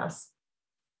to discuss.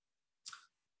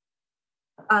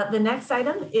 The next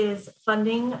item is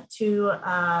funding to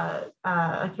a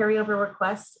carryover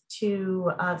request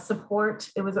to support.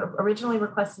 It was originally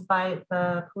requested by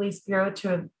the Police Bureau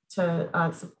to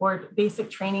support basic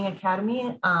training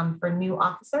academy for new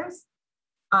officers.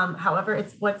 However,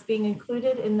 what's being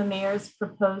included in the mayor's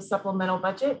proposed supplemental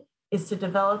budget is to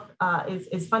develop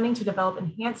is funding to develop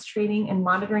enhanced training and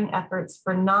monitoring efforts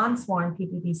for non-sworn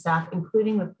PPP staff,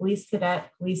 including the police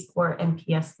cadet, police corps, and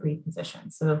PS3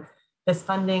 positions. So this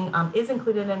funding is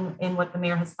included in what the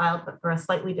mayor has filed, but for a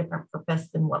slightly different purpose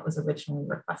than what was originally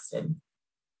requested.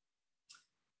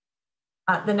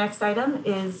 The next item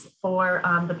is for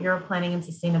the Bureau of Planning and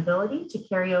Sustainability to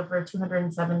carry over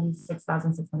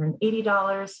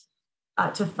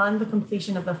 $276,680 to fund the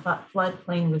completion of the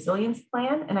floodplain resilience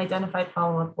plan and identified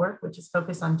follow-up work, which is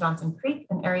focused on Johnson Creek,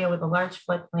 an area with a large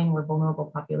floodplain where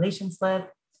vulnerable populations live.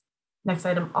 Next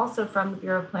item, also from the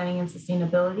Bureau of Planning and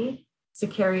Sustainability, to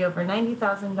carry over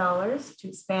 $90,000 to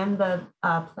expand the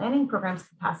planning program's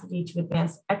capacity to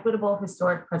advance equitable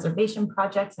historic preservation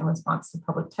projects in response to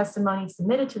public testimony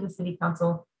submitted to the City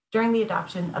Council during the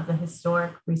adoption of the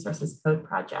Historic Resources Code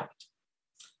project.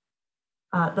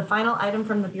 The final item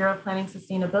from the Bureau of Planning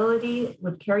Sustainability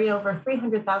would carry over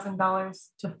 $300,000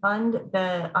 to fund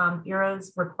the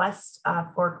Bureau's request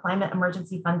for climate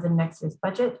emergency funds in next year's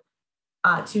budget.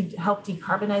 To help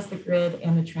decarbonize the grid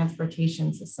and the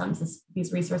transportation systems.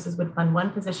 These resources would fund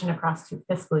one position across 2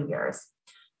 fiscal years.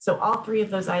 So all 3 of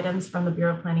those items from the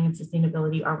Bureau of Planning and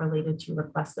Sustainability are related to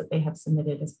requests that they have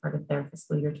submitted as part of their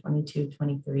fiscal year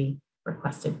 22-23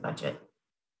 requested budget.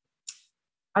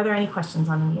 Are there any questions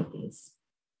on any of these?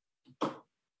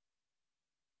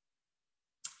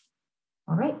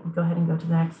 All right, go ahead and go to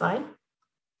the next slide.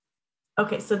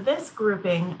 Okay, so this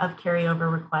grouping of carryover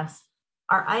requests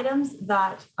are items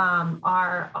that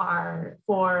are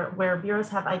for where bureaus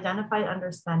have identified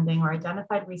underspending or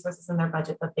identified resources in their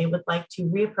budget that they would like to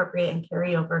reappropriate and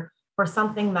carry over for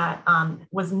something that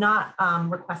was not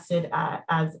requested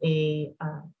as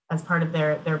part of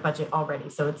their budget already.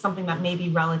 So it's something that may be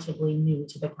relatively new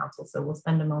to the council. So we'll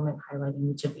spend a moment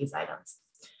highlighting each of these items.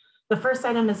 The first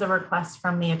item is a request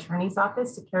from the attorney's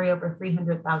office to carry over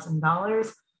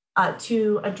 $300,000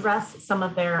 to address some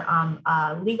of their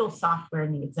legal software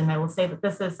needs. And I will say that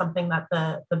this is something that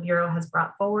the Bureau has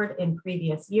brought forward in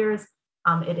previous years.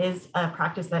 It is a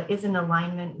practice that is in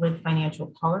alignment with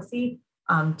financial policy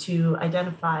to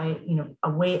identify,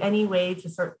 any way to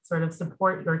sort of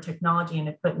support your technology and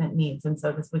equipment needs. And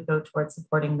so this would go towards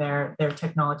supporting their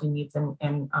technology needs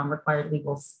and required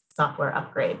legal software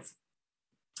upgrades.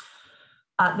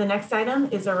 The next item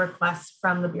is a request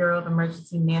from the Bureau of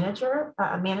Emergency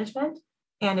Management,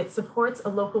 and it supports a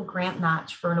local grant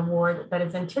match for an award that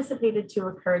is anticipated to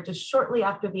occur just shortly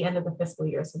after the end of the fiscal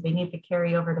year. So they need to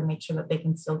carry over to make sure that they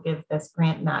can still give this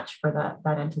grant match for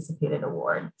that anticipated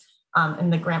award.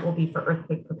 And the grant will be for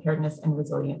earthquake preparedness and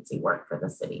resiliency work for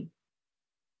the city.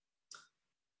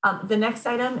 The next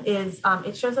item is,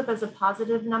 it shows up as a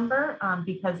positive number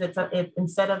because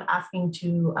instead of asking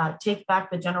to take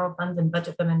back the general funds and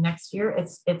budget them in next year,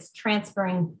 it's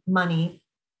transferring money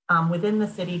within the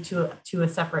city to a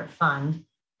separate fund.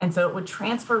 And so it would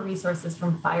transfer resources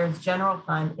from Fire's general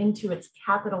fund into its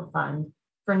capital fund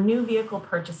for new vehicle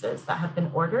purchases that have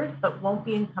been ordered, but won't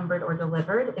be encumbered or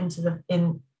delivered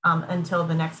until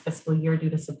the next fiscal year due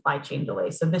to supply chain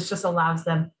delays. So this just allows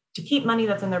them to keep money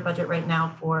that's in their budget right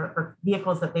now for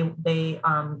vehicles that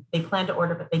they plan to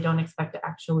order, but they don't expect to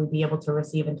actually be able to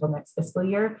receive until next fiscal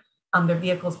year. They're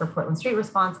vehicles for Portland Street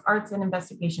Response, arts and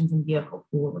investigations, and vehicle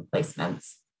pool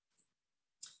replacements.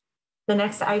 The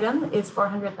next item is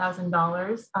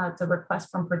 $400,000. It's a request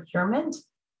from procurement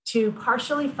to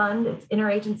partially fund its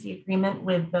interagency agreement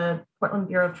with the Portland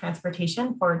Bureau of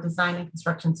Transportation for design and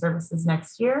construction services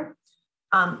next year.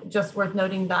 Just worth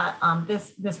noting that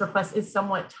this request is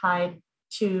somewhat tied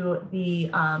to the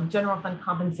general fund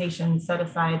compensation set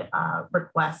aside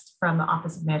request from the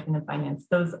Office of Management and Finance.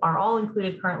 Those are all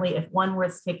included currently. If one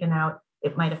was taken out,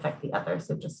 it might affect the other.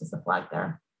 So just as a flag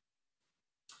there.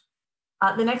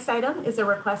 The next item is a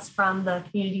request from the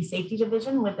Community Safety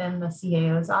Division within the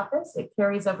CAO's office. It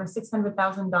carries over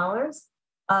 $600,000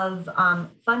 of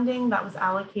funding that was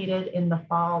allocated in the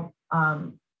fall,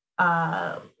 in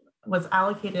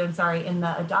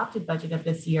the adopted budget of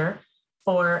this year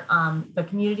for the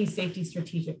Community Safety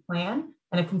Strategic Plan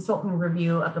and a consultant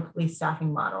review of the police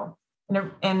staffing model.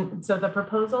 And so the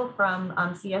proposal from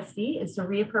CSD is to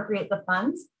reappropriate the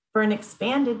funds for an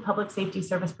expanded public safety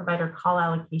service provider call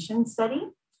allocation study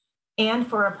and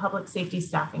for a public safety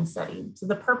staffing study. So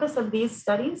the purpose of these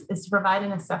studies is to provide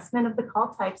an assessment of the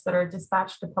call types that are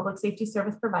dispatched to public safety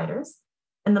service providers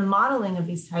and the modeling of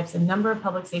these types and number of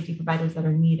public safety providers that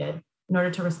are needed in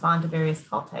order to respond to various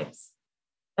call types.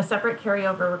 A separate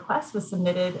carryover request was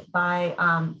submitted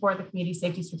for the Community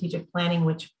Safety Strategic Planning,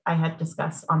 which I had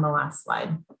discussed on the last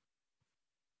slide.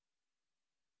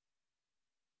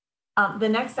 The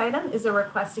next item is a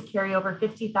request to carry over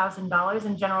 $50,000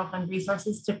 in general fund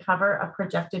resources to cover a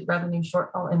projected revenue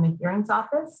shortfall in the hearings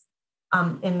office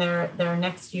in their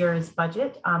next year's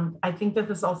budget. I think that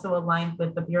this also aligned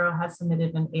with the Bureau has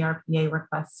submitted an ARPA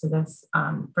request to this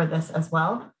for this as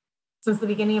well. Since the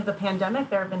beginning of the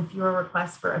pandemic, there have been fewer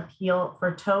requests for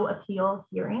tow appeal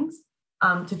hearings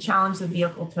to challenge the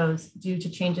vehicle tows due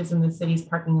to changes in the city's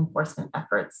parking enforcement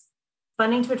efforts.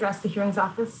 Funding to address the hearings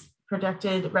office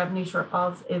projected revenue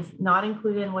shortfalls is not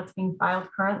included in what's being filed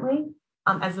currently,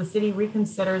 as the city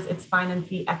reconsiders its fine and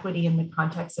fee equity in the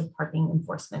context of parking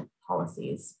enforcement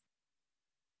policies.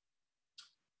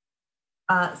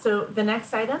 So the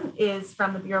next item is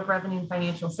from the Bureau of Revenue and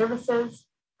Financial Services.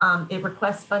 It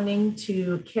requests funding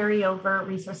to carry over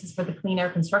resources for the Clean Air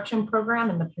Construction Program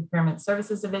and the Procurement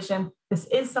Services Division. This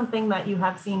is something that you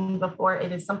have seen before.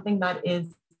 It is something that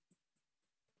is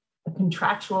a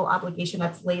contractual obligation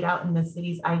that's laid out in the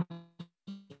city's IGA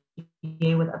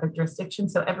with other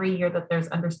jurisdictions. So every year that there's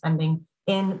underspending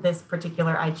in this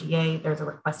particular IGA, there's a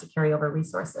request to carry over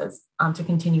resources to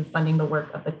continue funding the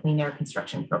work of the Clean Air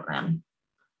Construction Program.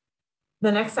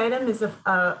 The next item is a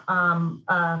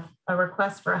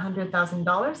request for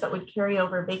 $100,000 that would carry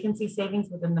over vacancy savings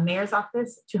within the mayor's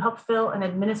office to help fill an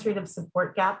administrative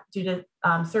support gap due to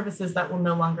services that will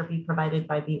no longer be provided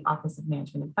by the Office of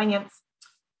Management and Finance.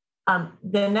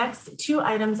 The next two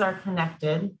items are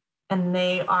connected, and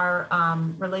they are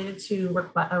related to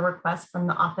a request from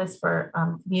the Office for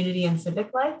Community and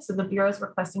Civic Life. So the Bureau is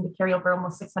requesting to carry over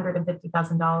almost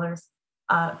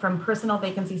 $650,000 from personal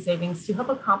vacancy savings to help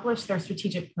accomplish their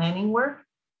strategic planning work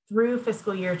through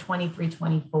fiscal year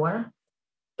 23-24.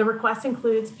 The request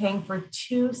includes paying for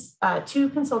two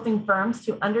consulting firms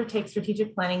to undertake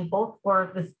strategic planning, both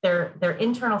for their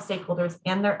internal stakeholders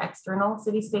and their external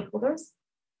city stakeholders.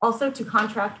 Also to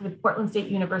contract with Portland State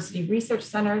University Research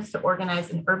Centers to organize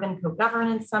an urban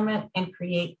co-governance summit and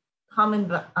create common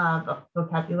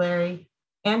vocabulary,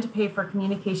 and to pay for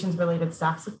communications related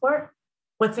staff support.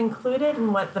 What's included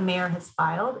in what the mayor has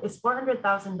filed is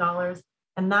 $400,000,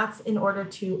 and that's in order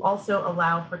to also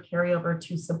allow for carryover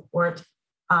to support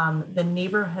the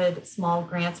Neighborhood Small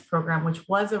Grants Program, which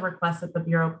was a request that the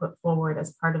Bureau put forward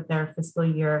as part of their fiscal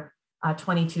year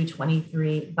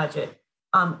 22-23 budget.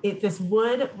 This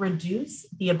would reduce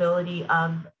the ability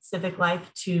of Civic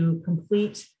Life to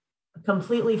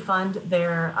completely fund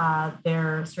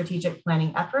their strategic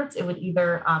planning efforts. It would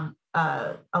either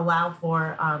allow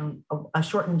for a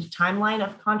shortened timeline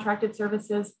of contracted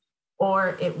services,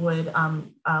 or it would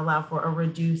allow for a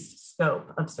reduced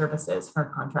scope of services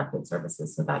for contracted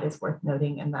services. So that is worth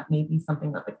noting, and that may be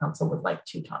something that the council would like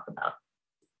to talk about.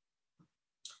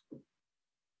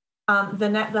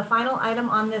 The final item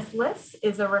on this list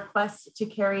is a request to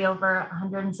carry over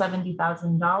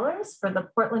 $170,000 for the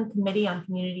Portland Committee on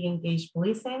Community Engaged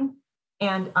Policing.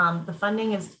 And the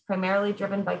funding is primarily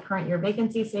driven by current year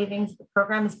vacancy savings. The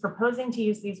program is proposing to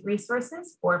use these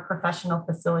resources for professional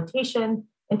facilitation,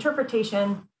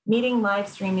 interpretation, meeting live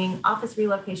streaming, office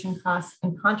relocation costs,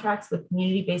 and contracts with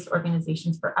community-based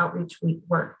organizations for outreach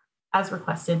work as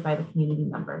requested by the community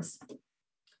members.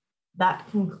 That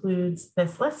concludes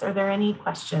this list. Are there any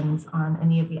questions on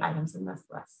any of the items in this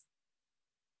list?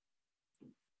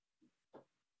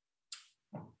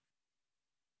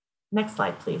 Next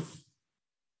slide, please.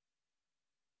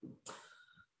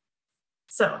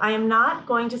 So I am not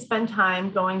going to spend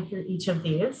time going through each of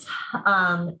these.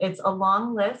 It's a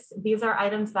long list. These are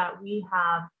items that we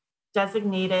have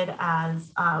designated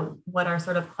as what are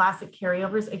sort of classic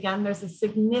carryovers. Again, there's a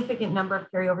significant number of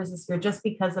carryovers this year just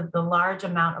because of the large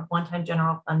amount of one-time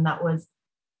general fund that was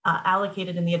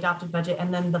allocated in the adopted budget,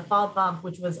 and then the fall bump,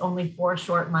 which was only 4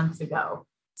 short months ago.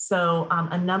 So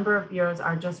a number of bureaus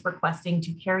are just requesting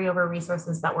to carry over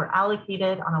resources that were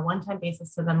allocated on a one-time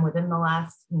basis to them within the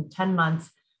last 10 months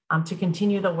to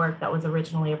continue the work that was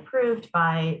originally approved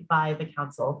by the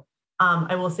council.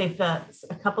 I will say that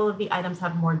a couple of the items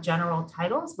have more general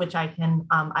titles, which I can,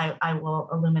 I will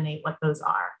illuminate what those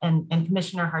are. And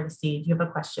Commissioner Hardesty, do you have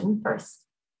a question first?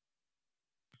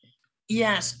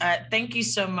 Yes, thank you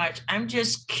so much. I'm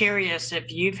just curious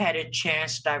if you've had a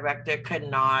chance, Director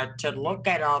Kennard, to look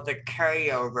at all the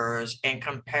carryovers and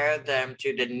compare them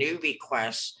to the new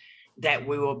requests that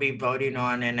we will be voting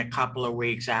on in a couple of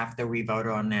weeks after we vote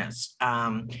on this.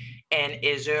 And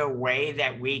is there a way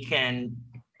that we can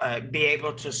be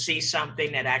able to see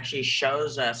something that actually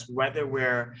shows us whether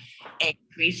we're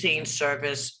increasing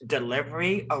service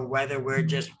delivery or whether we're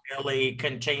just really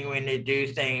continuing to do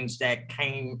things that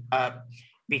came up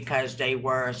because they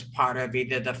were as part of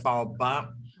either the fall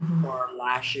bump or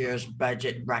last year's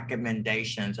budget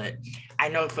recommendations. I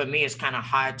know for me, it's kind of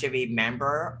hard to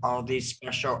remember all these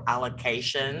special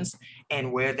allocations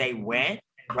and where they went,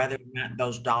 and whether or not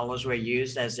those dollars were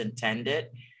used as intended.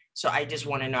 So I just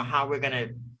want to know how we're going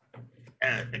to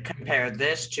compare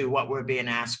this to what we're being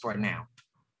asked for now.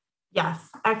 Yes,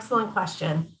 excellent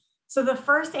question. So the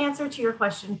first answer to your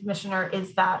question, Commissioner,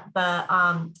 is that the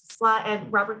slide,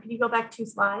 and Robert, could you go back 2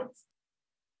 slides?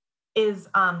 Is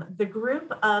this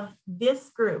group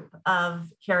of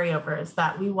carryovers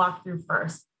that we walked through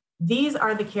first. These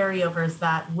are the carryovers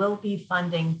that will be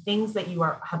funding things that you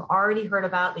have already heard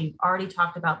about, that you've already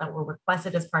talked about, that were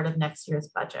requested as part of next year's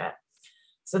budget.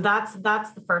 So that's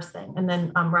the first thing. And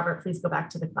then Robert, please go back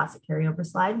to the classic carryover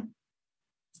slide.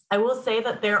 I will say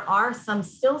that there are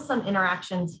still some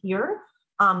interactions here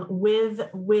with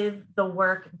the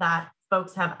work that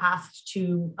folks have asked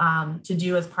to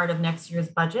do as part of next year's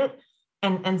budget.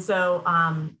 And so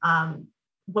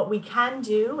what we can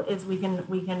do is we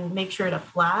can make sure to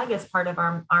flag as part of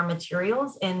our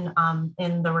materials in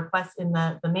the request, in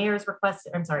the mayor's request,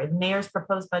 I'm sorry, the mayor's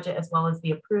proposed budget as well as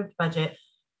the approved budget,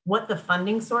 what the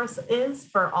funding source is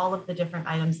for all of the different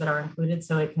items that are included,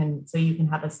 so you can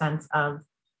have a sense of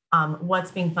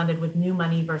what's being funded with new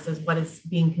money versus what is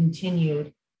being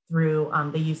continued through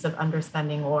the use of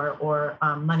underspending or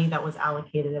money that was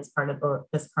allocated as part of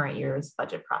this current year's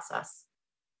budget process.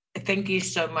 Thank you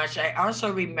so much. I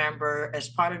also remember as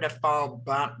part of the fall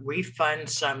bump, we fund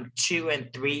some 2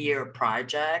 and 3 year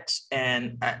projects.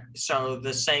 And so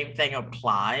the same thing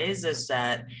applies, is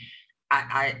that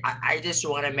I just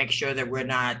want to make sure that we're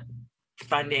not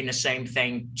funding the same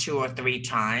thing 2 or 3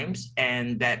 times,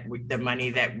 and that the money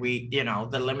that we,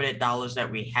 the limited dollars that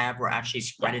we have, we're actually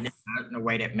spreading it out in a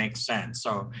way that makes sense.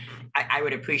 So I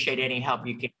would appreciate any help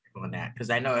you can give on that, because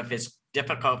I know if it's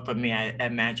difficult for me, I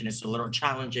imagine it's a little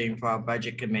challenging for our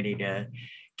budget committee to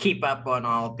keep up on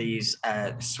all these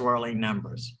swirling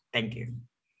numbers. Thank you.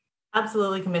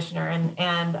 Absolutely, Commissioner.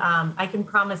 And I can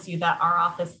promise you that our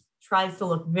office tries to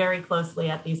look very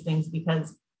closely at these things,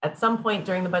 because at some point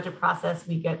during the budget process,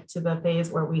 we get to the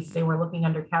phase where we say we're looking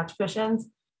under couch cushions,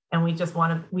 and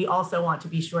we also want to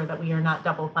be sure that we are not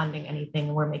double funding anything,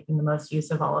 and we're making the most use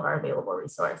of all of our available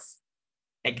resource.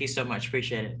 Thank you so much.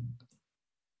 Appreciate it.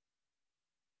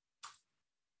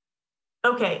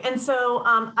 Okay, and so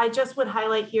I just would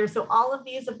highlight here, so all of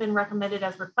these have been recommended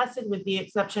as requested, with the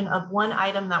exception of one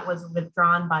item that was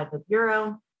withdrawn by the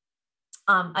Bureau.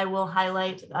 I will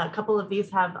highlight a couple of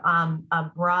these have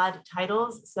broad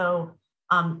titles. So,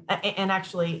 and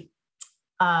actually,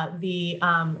 I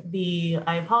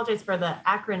apologize for the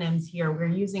acronyms here. We're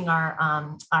using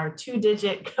our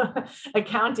 2-digit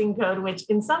accounting code, which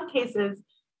in some cases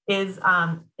is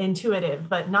intuitive,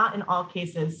 but not in all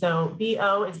cases. So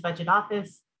BO is Budget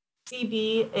Office,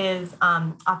 CB is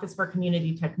Office for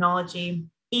Community Technology,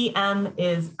 EM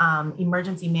is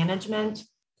Emergency Management,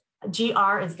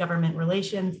 GR is Government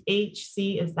Relations,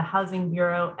 HC is the Housing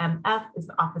Bureau, MF is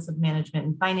the Office of Management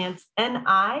and Finance,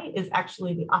 NI is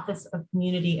actually the Office of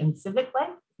Community and Civic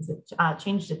Life, because it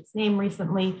changed its name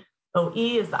recently. OE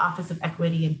is the Office of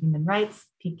Equity and Human Rights,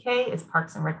 PK is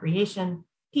Parks and Recreation,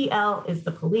 PL is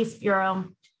the Police Bureau,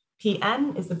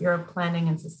 PN is the Bureau of Planning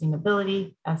and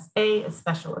Sustainability, SA is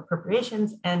Special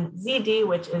Appropriations, and ZD,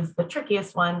 which is the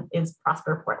trickiest one, is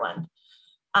Prosper Portland.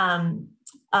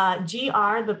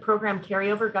 GR, the Program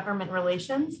Carryover Government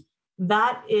Relations,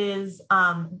 that is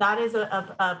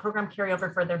a program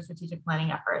carryover for their strategic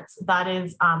planning efforts. That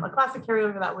is a classic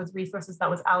carryover that was resources that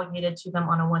was allocated to them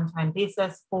on a one-time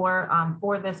basis for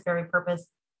this very purpose.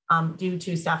 Due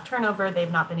to staff turnover,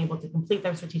 they've not been able to complete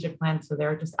their strategic plan, so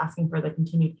they're just asking for the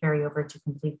continued carryover to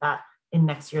complete that in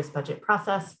next year's budget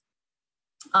process.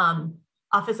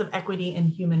 Office of Equity and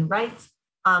Human Rights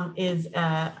is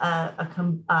a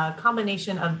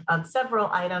combination of several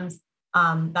items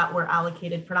that were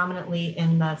allocated predominantly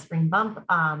in the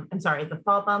the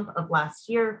fall bump of last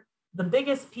year. The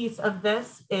biggest piece of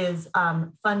this is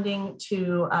funding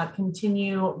to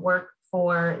continue work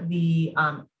for the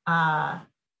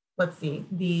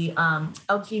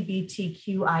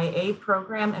LGBTQIA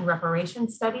program and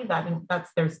reparations study.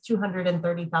 There's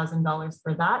 $230,000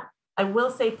 for that. I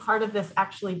will say part of this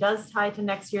actually does tie to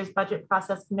next year's budget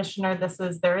process, Commissioner.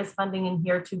 There is funding in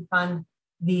here to fund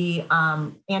the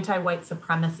anti-white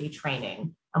supremacy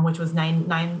training, which was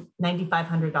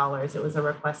 $9,500. It was a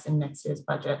request in next year's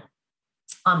budget.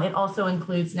 It also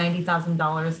includes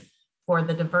 $90,000 for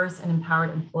the Diverse and Empowered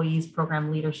Employees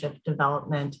Program Leadership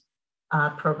Development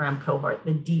Program Cohort,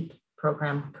 the DEEP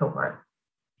program cohort.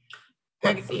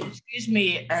 Excuse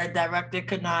me, Director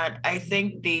Kennard. I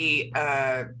think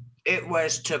it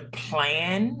was to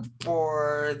plan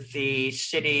for the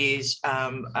city's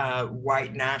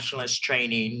white nationalist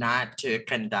training, not to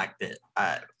conduct it.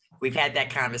 We've had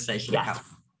that conversation. Yes.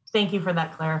 Thank you for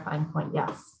that clarifying point.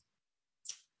 Yes.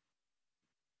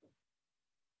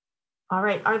 All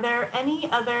right. Are there any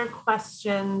other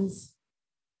questions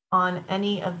on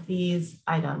any of these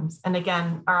items? And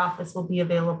again, our office will be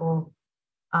available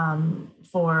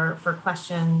for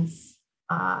questions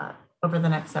over the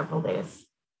next several days.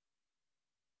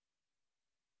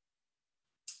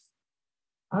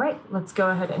 All right, let's go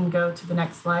ahead and go to the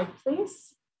next slide,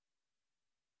 please.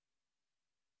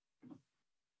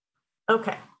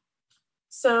 Okay,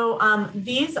 so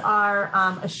these are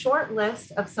a short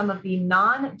list of some of the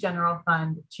non-general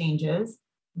fund changes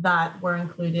that were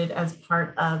included as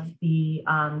part of the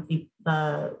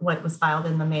what was filed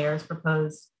in the mayor's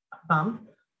proposed bump.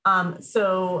 There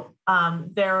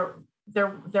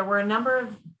were a number of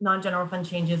non-general fund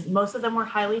changes. Most of them were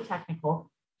highly technical.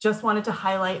 Just wanted to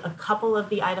highlight a couple of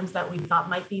the items that we thought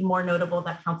might be more notable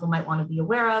that council might want to be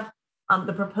aware of.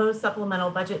 The proposed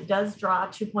supplemental budget does draw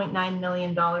 $2.9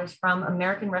 million from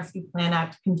American Rescue Plan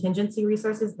Act contingency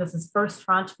resources. This is first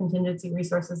tranche contingency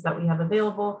resources that we have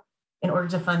available in order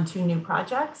to fund 2 new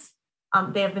projects.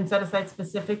 They have been set aside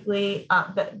specifically,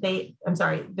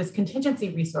 this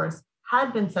contingency resource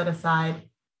had been set aside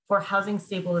for housing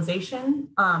stabilization,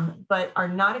 but are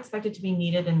not expected to be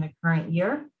needed in the current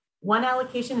year. One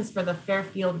allocation is for the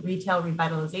Fairfield Retail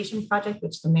Revitalization Project,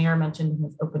 which the mayor mentioned in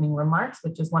his opening remarks,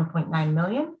 which is 1.9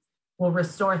 million. We'll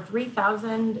restore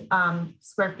 3,000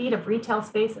 square feet of retail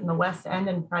space in the West End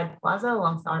and Pride Plaza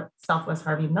along Southwest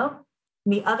Harvey Milk.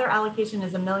 And the other allocation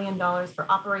is $1 million for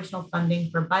operational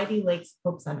funding for Bybee Lakes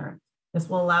Hope Center. This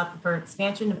will allow for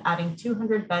expansion of adding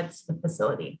 200 beds to the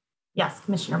facility. Yes,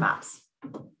 Commissioner Mapps.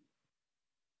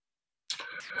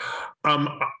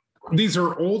 These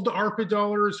are old ARPA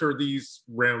dollars, or these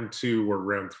round 2 or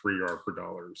round 3 ARPA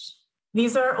dollars?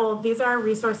 These are old. These are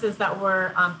resources that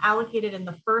were allocated in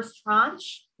the first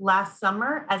tranche last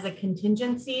summer as a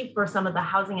contingency for some of the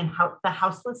housing and the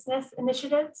houselessness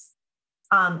initiatives.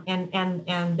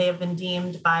 And they have been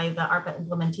deemed by the ARPA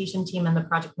implementation team and the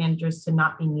project managers to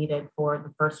not be needed for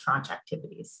the first tranche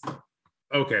activities.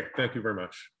 Okay, thank you very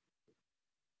much.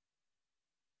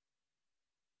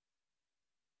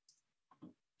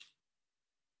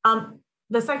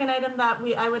 The second item that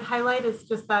I would highlight is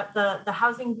just that the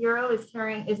Housing Bureau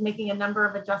is making a number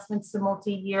of adjustments to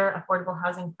multi-year affordable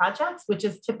housing projects, which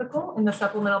is typical in the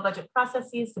supplemental budget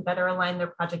processes to better align their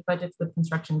project budgets with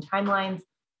construction timelines.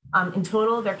 In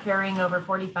total, they're carrying over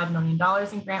 $45 million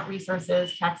in grant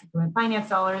resources, tax increment finance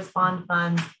dollars, bond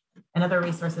funds, and other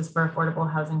resources for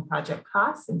affordable housing project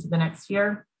costs into the next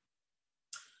year.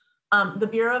 The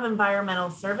Bureau of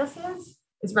Environmental Services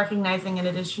is recognizing an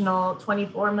additional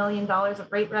 $24 million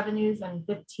of rate revenues and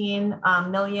 $15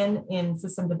 million in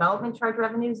system development charge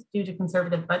revenues due to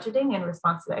conservative budgeting in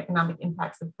response to the economic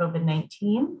impacts of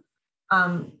COVID-19.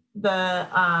 The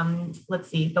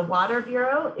Water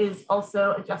Bureau is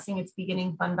also adjusting its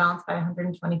beginning fund balance by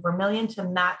 $124 million to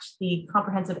match the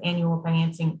Comprehensive Annual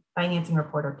Financing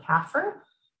Report, or CAFR,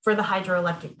 for the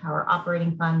Hydroelectric Power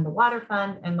Operating Fund, the Water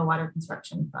Fund, and the Water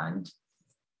Construction Fund.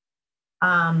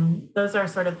 Those are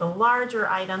sort of the larger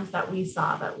items that we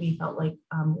saw that we felt like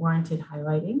warranted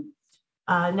highlighting.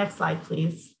 Next slide,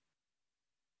 please.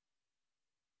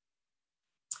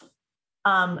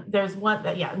 There's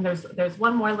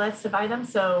one more list of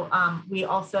items. So we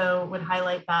also would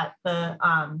highlight that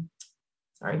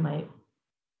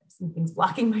something's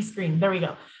blocking my screen. There we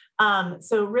go.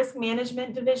 So Risk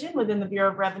Management Division within the Bureau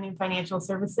of Revenue and Financial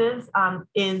Services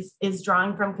is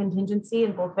drawing from contingency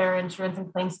in both their Insurance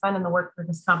and Claims Fund and the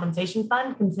Workers' Compensation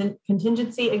Fund.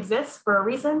 Contingency exists for a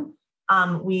reason.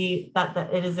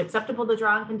 It is acceptable to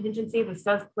draw on contingency. This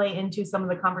does play into some of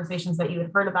the conversations that you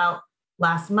had heard about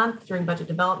last month during budget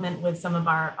development with some of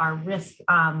our risk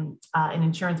and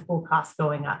insurance pool costs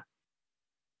going up.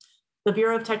 The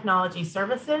Bureau of Technology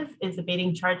Services is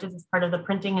abating charges as part of the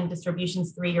Printing and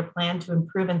Distribution's 3-year plan to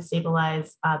improve and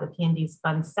stabilize the P&D's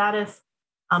fund status.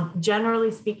 Generally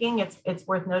speaking, it's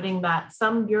worth noting that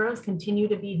some bureaus continue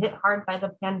to be hit hard by the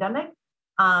pandemic,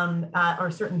 or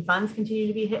certain funds continue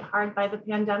to be hit hard by the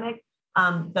pandemic.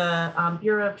 The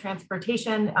Bureau of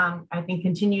Transportation, I think,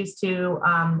 continues to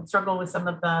struggle with some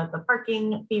of the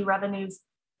parking fee revenues,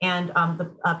 and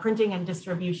the printing and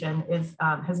distribution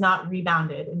has not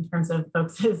rebounded in terms of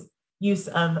folks' use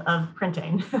of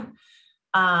printing.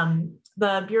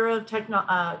 The Bureau of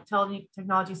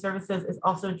Technology Services is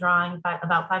also drawing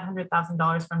about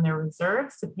 $500,000 from their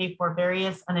reserves to pay for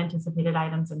various unanticipated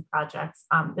items and projects.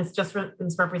 This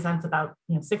represents about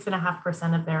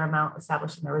 6.5% of their amount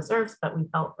established in their reserves, but we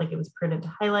felt like it was prudent to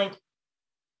highlight.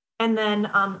 And then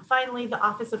finally, the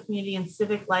Office of Community and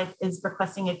Civic Life is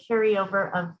requesting a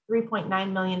carryover of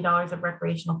 $3.9 million of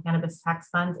recreational cannabis tax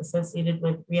funds associated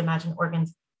with Reimagine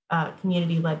Oregon's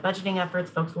community-led budgeting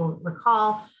efforts. Folks will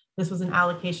recall this was an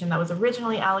allocation that was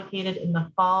originally allocated in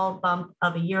the fall bump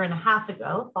of a year and a half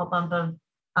ago, fall bump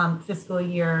of fiscal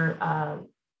year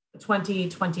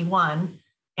 2021,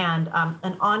 and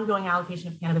an ongoing allocation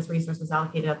of cannabis resources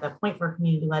allocated at that point for a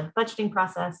community-led budgeting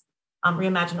process.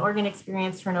 Reimagine Oregon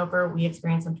experienced turnover. We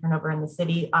experienced some turnover in the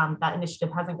city. That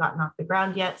initiative hasn't gotten off the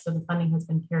ground yet, so the funding has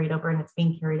been carried over, and it's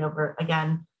being carried over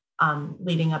again,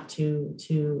 leading up to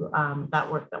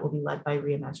that work that will be led by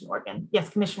Reimagine Oregon. Yes,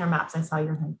 Commissioner Mapps, I saw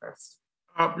your hand first.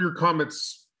 Your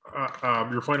comments,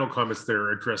 your final comments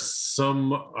there address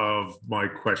some of my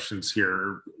questions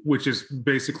here, which is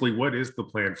basically, what is the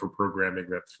plan for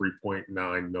programming that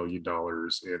 $3.9 million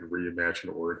in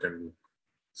Reimagine Oregon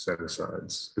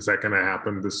set-asides? Is that going to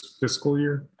happen this fiscal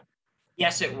year?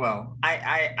 Yes, it will.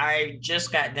 I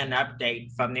just got an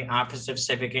update from the Office of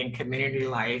Civic and Community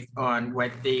Life on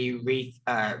what the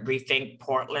Rethink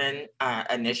Portland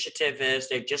initiative is.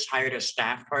 They've just hired a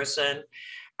staff person.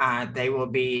 They will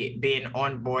be being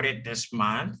onboarded this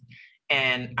month.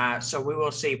 And so we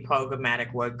will see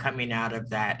programmatic work coming out of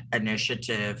that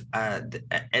initiative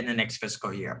in the next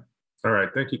fiscal year. All right.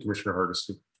 Thank you, Commissioner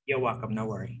Hardesty. You're welcome. No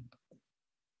worry.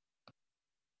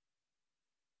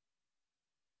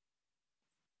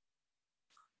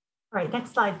 All right,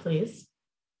 next slide, please.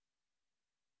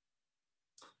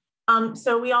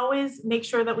 So we always make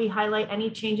sure that we highlight any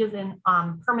changes in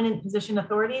permanent position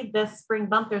authority. This spring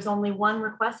bump, there's only one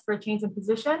request for a change in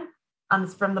position.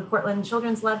 It's from the Portland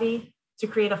Children's Levy to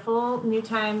create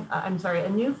a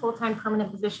new full-time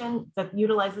permanent position that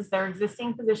utilizes their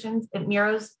existing positions. It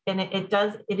mirrors, and it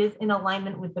is in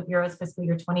alignment with the Bureau's fiscal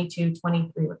year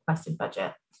 22-23 requested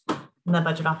budget. And the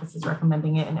budget office is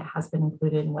recommending it, and it has been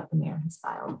included in what the mayor has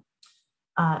filed.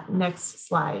 Next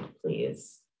slide,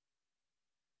 please.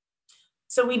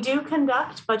 So we do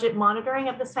conduct budget monitoring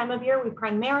at this time of year. We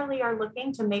primarily are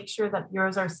looking to make sure that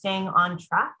bureaus are staying on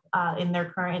track in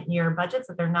their current year budgets,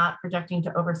 that they're not projecting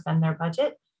to overspend their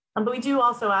budget. But we do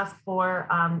also ask for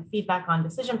feedback on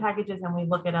decision packages, and we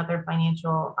look at other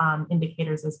financial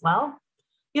indicators as well.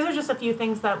 These are just a few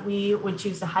things that we would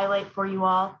choose to highlight for you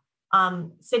all.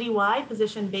 Citywide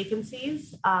position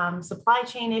vacancies, supply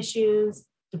chain issues,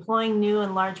 deploying new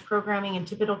and large programming, and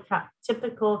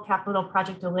typical capital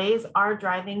project delays are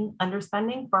driving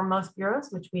underspending for most bureaus,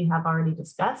 which we have already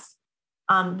discussed.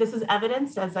 This is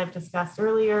evidenced, as I've discussed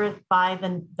earlier, by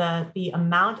the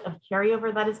amount of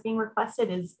carryover that is being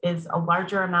requested is a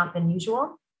larger amount than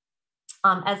usual.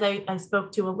 As I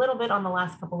spoke to a little bit on the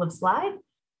last couple of slides,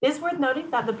 it is worth noting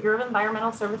that the Bureau of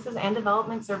Environmental Services and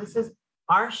Development Services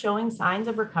are showing signs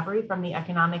of recovery from the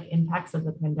economic impacts of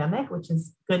the pandemic, which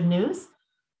is good news.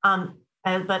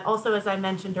 But also, as I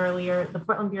mentioned earlier, the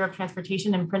Portland Bureau of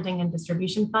Transportation and Printing and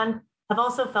Distribution Fund have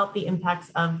also felt the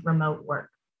impacts of remote work.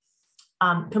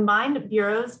 Combined,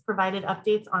 bureaus provided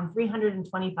updates on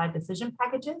 325 decision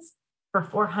packages for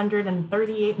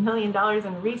 $438 million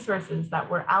in resources that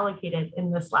were allocated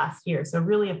in this last year. So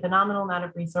really a phenomenal amount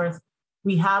of resource.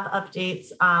 We have updates.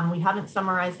 We haven't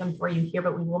summarized them for you here,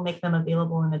 but we will make them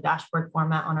available in a dashboard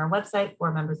format on our website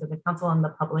for members of the council and the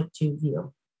public to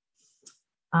view.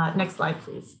 Next slide,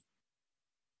 please.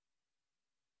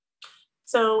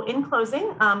 So in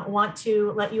closing, want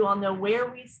to let you all know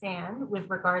where we stand with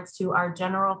regards to our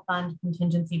general fund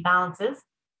contingency balances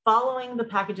following the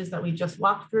packages that we just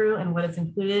walked through and what is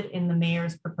included in the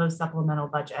mayor's proposed supplemental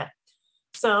budget.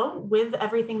 So with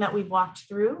everything that we've walked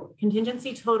through,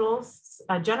 contingency totals,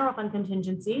 general fund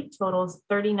contingency totals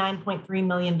 $39.3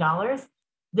 million.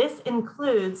 This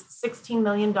includes $16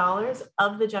 million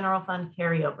of the general fund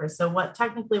carryover. So what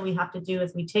technically we have to do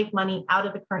is we take money out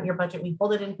of the current year budget, we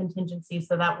hold it in contingency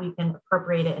so that we can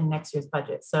appropriate it in next year's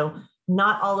budget. So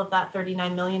not all of that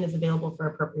 39 million is available for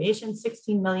appropriation.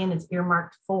 16 million is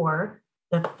earmarked for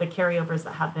the carryovers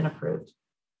that have been approved.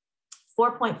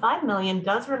 4.5 million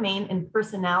does remain in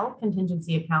personnel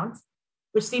contingency accounts,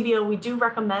 which CBO, we do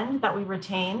recommend that we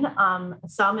retain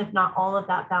some, if not all of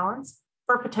that balance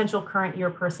for potential current year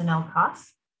personnel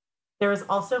costs. There is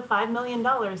also $5 million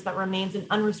that remains in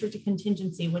unrestricted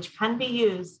contingency, which can be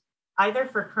used either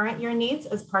for current year needs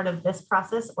as part of this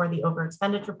process or the over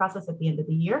expenditure process at the end of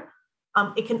the year.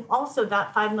 It can also,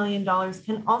 that $5 million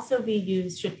can also be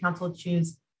used should council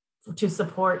choose to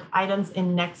support items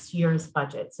in next year's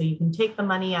budget. So you can take the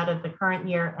money out of the current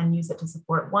year and use it to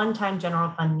support one-time general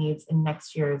fund needs in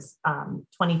next year's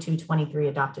 22-23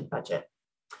 adopted budget.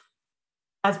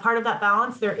 As part of that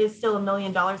balance, there is still $1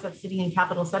 million that's sitting in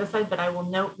capital set aside, but I will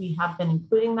note we have been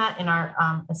including that in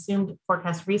our assumed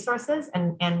forecast resources,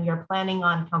 and we are planning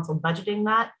on council budgeting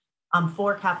that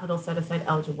for capital set aside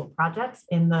eligible projects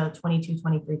in the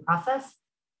 22-23 process.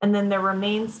 And then there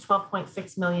remains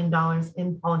 $12.6 million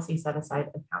in policy set aside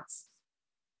accounts.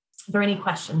 Are there any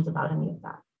questions about any of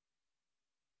that?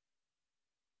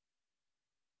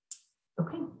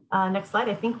 Okay, next slide.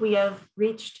 I think we have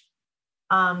reached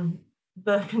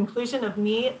the conclusion of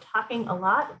me talking a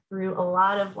lot through a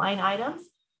lot of line items.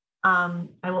 I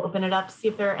will open it up to see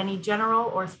if there are any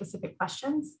general or specific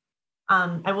questions.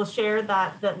 I will share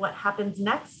that what happens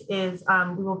next is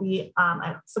we will be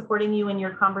supporting you in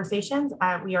your conversations.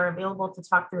 We are available to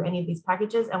talk through any of these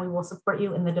packages, and we will support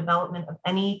you in the development of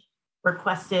any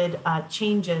requested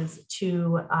changes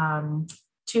to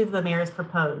the mayor's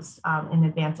proposed in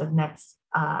advance of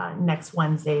next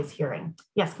Wednesday's hearing.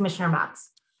 Yes, Commissioner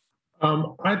Matz.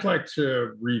 I'd like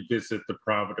to revisit the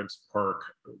Providence Park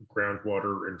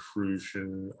groundwater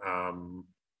intrusion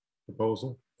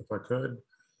proposal, if I could.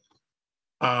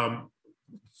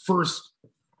 First,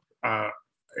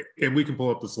 and we can pull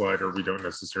up the slide, or we don't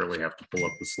necessarily have to pull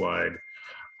up the slide.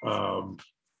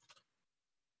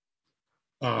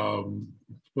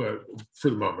 But for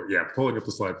the moment, yeah, pulling up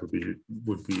the slide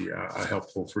would be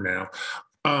helpful for now.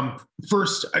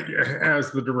 First,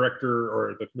 as the director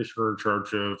or the commissioner in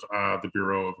charge of the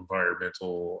Bureau of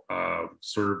Environmental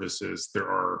Services, there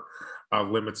are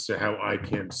limits to how I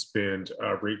can spend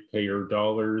ratepayer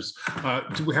dollars.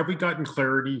 Have we gotten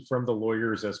clarity from the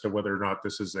lawyers as to whether or not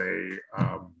this is a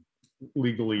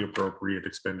legally appropriate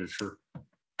expenditure?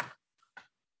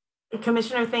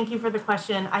 Commissioner, thank you for the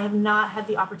question. I have not had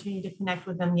the opportunity to connect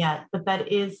with them yet, but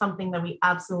that is something that we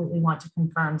absolutely want to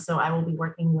confirm. So I will be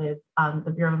working with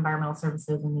the Bureau of Environmental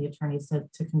Services and the attorneys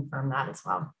to confirm that as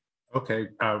well. Okay,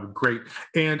 great.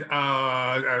 And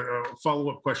a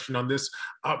follow-up question on this.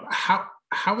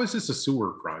 How is this a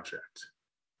sewer project?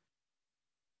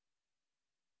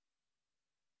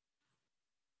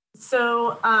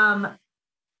 So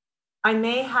I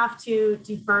may have to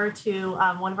defer to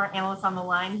one of our analysts on the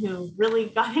line who really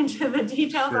got into the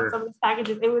details of some of these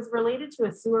packages. It was related to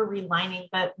a sewer relining,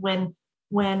 but when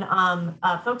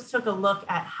folks took a look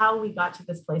at how we got to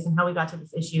this place and how we got to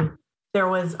this issue, there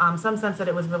was some sense that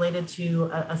it was related to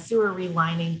a sewer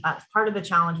relining. Part of the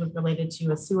challenge was related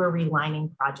to a sewer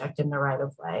relining project in the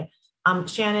right-of-way.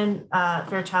 Shannon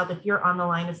Fairchild, if you're on the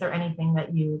line, is there anything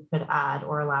that you could add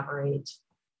or elaborate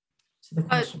to the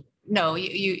commission? No,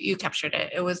 you captured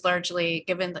it. It was largely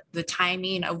given the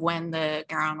timing of when the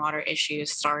groundwater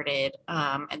issues started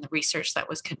and the research that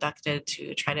was conducted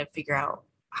to try to figure out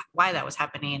why that was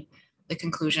happening. The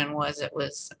conclusion was it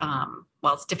was,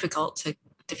 well, it's difficult to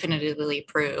definitively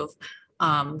prove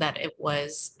that it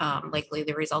was likely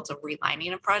the result of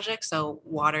relining a project. So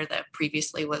water that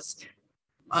previously was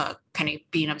kind of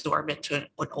being absorbed into an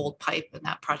old pipe, and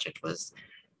that project was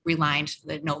relined so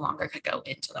that no longer could go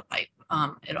into the pipe.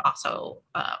 It also,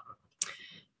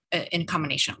 in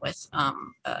combination with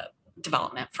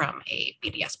development from a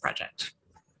BDS project.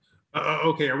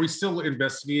 Okay, are we still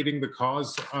investigating the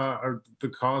causes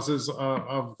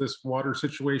of this water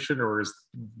situation, or is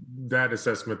that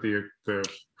assessment the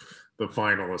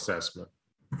final assessment?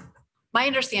 My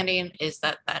understanding is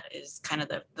that that is kind of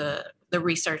the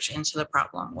research into the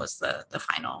problem was the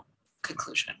final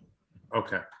conclusion.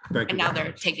 Okay, thank you. And now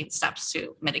they're taking steps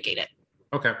to mitigate it.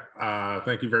 Okay,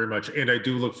 thank you very much. And I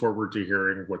do look forward to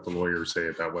hearing what the lawyers say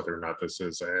about whether or not this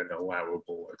is an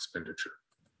allowable expenditure.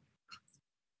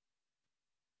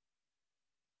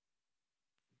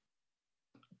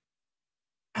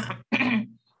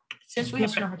 Since we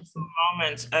have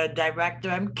moments, Director,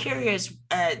 I'm curious,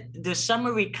 the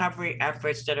summer recovery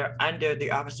efforts that are under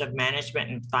the Office of Management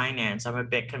and Finance, I'm a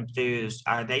bit confused.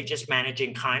 Are they just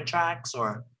managing contracts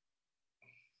or?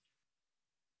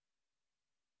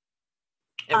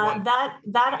 That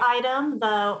item,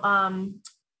 the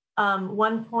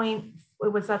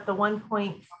it was at the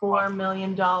 $1.4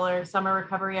 million summer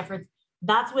recovery efforts.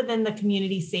 That's within the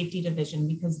community safety division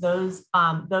because those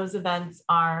events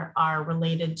are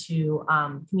related to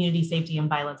community safety and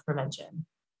violence prevention.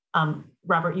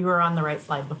 Robert, you were on the right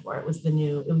slide before. It was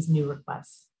new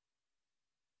requests.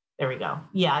 There we go.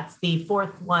 Yeah, it's the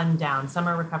fourth one down.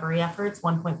 Summer recovery efforts,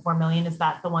 1.4 million. Is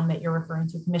that the one that you're referring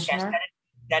to, Commissioner? Yes,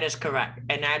 that is correct,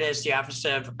 and that is the Office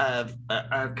of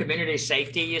Community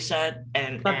Safety. You said,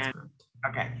 and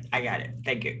okay, I got it.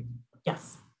 Thank you.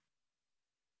 Yes.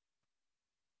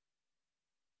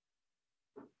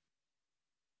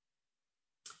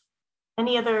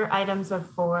 Any other items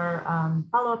for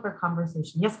follow-up or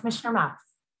conversation? Yes, Commissioner Max.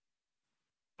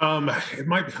 It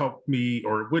might help me,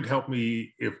 or it would help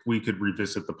me if we could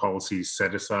revisit the policy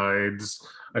set-asides.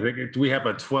 I think, do we have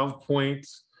a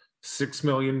 12.6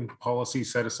 million policy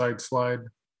set-aside slide?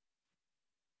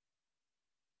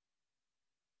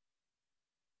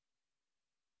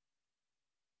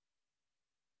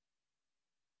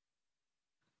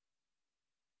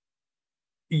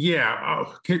 Yeah,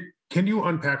 can you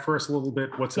unpack for us a little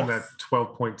bit what's in that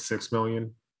 12.6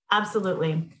 million?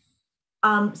 Absolutely.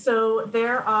 So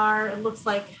there are, it looks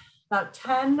like about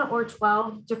 10 or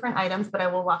 12 different items, but I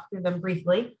will walk through them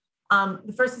briefly.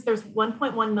 The first is there's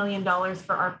 $1.1 million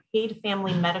for our paid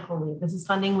family medical leave. This is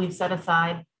funding we've set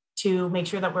aside to make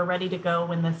sure that we're ready to go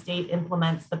when the state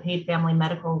implements the paid family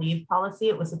medical leave policy.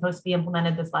 It was supposed to be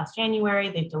implemented this last January.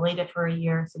 They've delayed it for a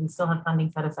year, so we still have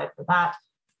funding set aside for that.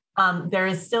 There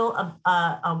is still a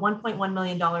 $1.1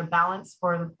 million balance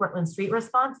for the Portland Street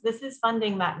Response. This is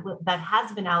funding that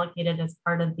has been allocated as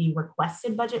part of the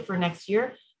requested budget for next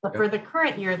year. But for the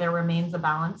current year, there remains a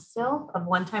balance still of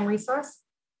one-time resource.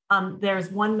 There's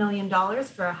 $1 million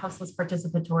for a houseless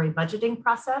participatory budgeting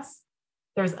process.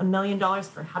 There's $1 million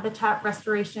for habitat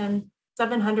restoration.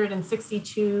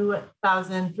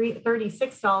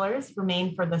 $762,036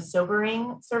 remain for the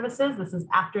sobering services. This is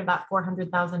after that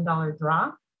 $400,000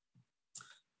 draw.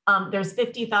 There's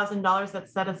 $50,000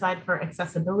 that's set aside for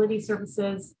accessibility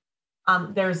services.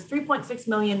 There's $3.6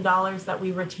 million that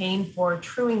we retain for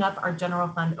truing up our general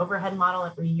fund overhead model.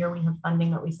 Every year we have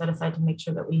funding that we set aside to make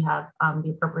sure that we have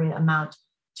the appropriate amount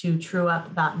to true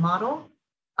up that model.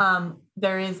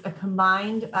 There is a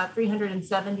combined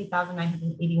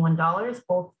 $370,981,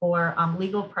 both for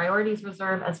legal priorities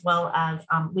reserve as well as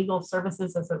legal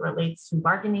services as it relates to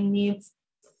bargaining needs.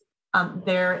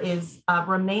 There is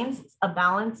remains a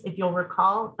balance. If you'll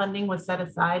recall, funding was set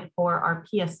aside for our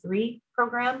PS3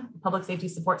 program, Public Safety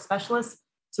Support Specialists.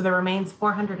 So there remains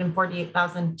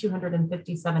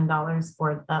 $448,257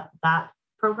 for that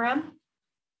program.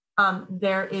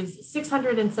 There is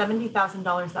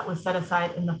 $670,000 that was set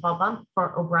aside in the fall bump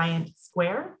for O'Brien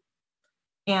Square.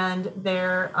 And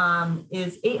there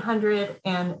is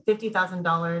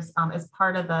 $850,000 as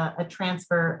part of a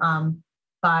transfer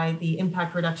by the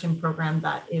impact reduction program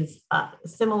that is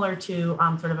similar to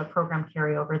sort of a program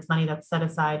carryover. It's money that's set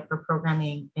aside for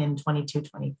programming in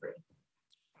 22-23.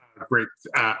 Great,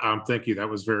 thank you. That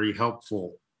was very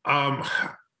helpful. I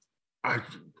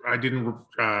didn't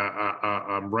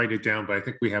write it down, but I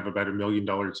think we have about $1 million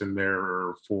in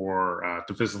there for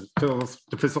to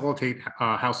facilitate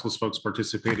houseless folks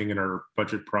participating in our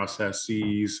budget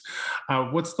processes.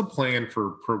 What's the plan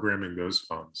for programming those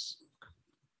funds?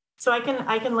 So I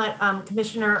can let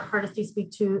Commissioner Hardesty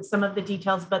speak to some of the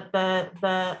details, but the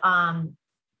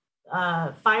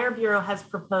Fire Bureau has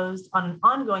proposed on an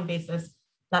ongoing basis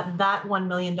that $1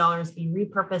 million be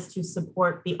repurposed to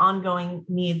support the ongoing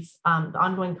needs, the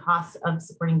ongoing costs of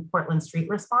supporting Portland Street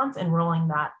Response and rolling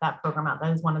that program out.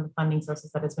 That is one of the funding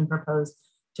sources that has been proposed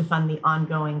to fund the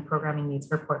ongoing programming needs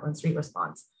for Portland Street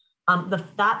Response.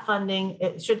 That funding,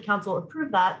 should council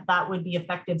approve that would be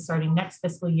effective starting next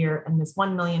fiscal year, and this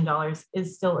 $1 million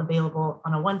is still available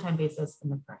on a one-time basis in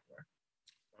the current year.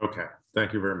 Okay,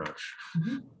 thank you very much.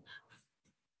 Mm-hmm.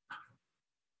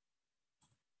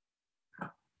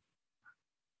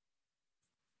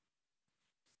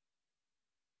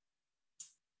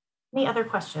 Any other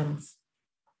questions?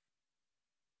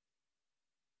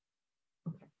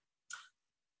 Okay.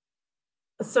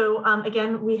 So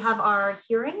again, we have our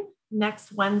hearing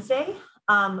next Wednesday.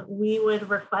 We would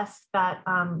request that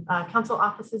council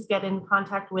offices get in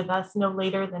contact with us no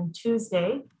later than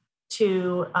Tuesday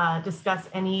to discuss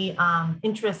any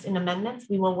interest in amendments.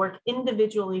 We will work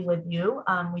individually with you.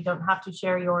 We don't have to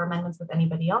share your amendments with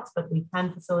anybody else, but we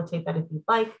can facilitate that if you'd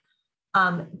like.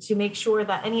 To make sure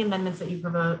that any amendments that you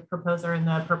propose are in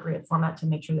the appropriate format to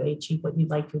make sure that they achieve what you'd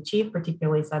like to achieve,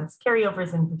 particularly since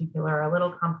carryovers in particular are a little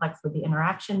complex with the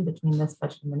interaction between this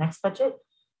budget and the next budget.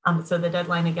 So the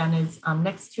deadline again is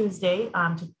next Tuesday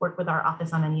to work with our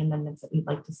office on any amendments that we'd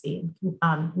like to see.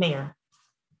 Mayor.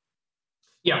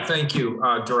 Yeah, thank you,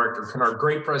 Director Kennard.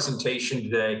 Great presentation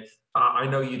today. I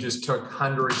know you just took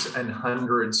hundreds and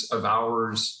hundreds of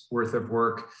hours worth of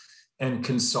work and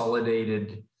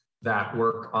consolidated that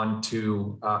work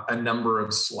onto a number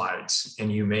of slides,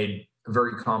 and you made a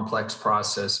very complex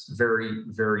process very,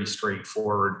 very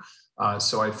straightforward.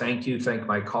 So I thank you, thank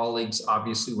my colleagues.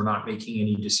 Obviously, we're not making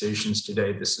any decisions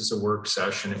today. This is a work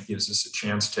session. It gives us a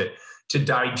chance to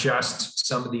digest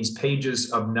some of these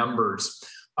pages of numbers.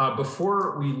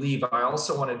 Before we leave, I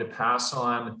also wanted to pass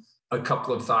on a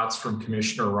couple of thoughts from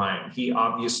Commissioner Ryan. He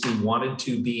obviously wanted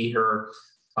to be here,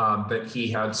 but he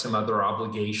had some other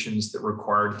obligations that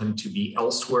required him to be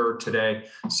elsewhere today.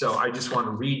 So I just want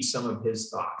to read some of his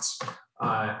thoughts.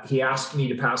 He asked me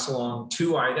to pass along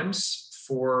 2 items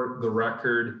for the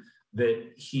record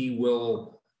that he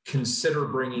will consider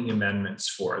bringing amendments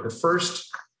for. The first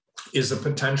is a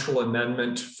potential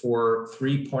amendment for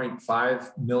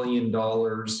 $3.5 million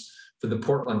for the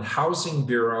Portland Housing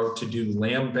Bureau to do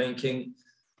land banking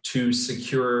to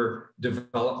secure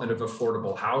development of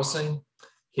affordable housing.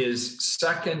 His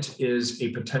second is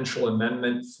a potential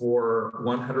amendment for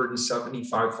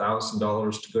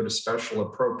 $175,000 to go to special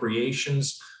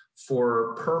appropriations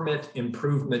for permit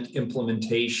improvement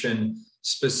implementation,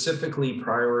 specifically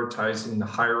prioritizing the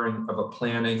hiring of a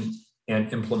planning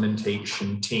and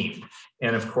implementation team.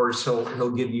 And of course, he'll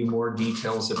give you more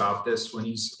details about this when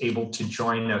he's able to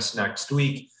join us next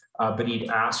week. But he'd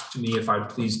asked me if I'd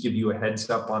please give you a heads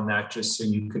up on that just so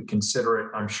you could consider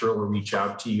it. I'm sure he'll reach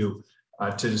out to you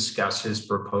to discuss his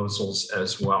proposals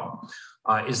as well.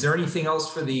 Is there anything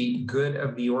else for the good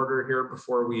of the order here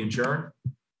before we adjourn?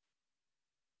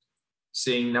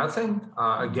 Seeing nothing,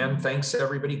 again, thanks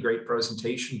everybody. Great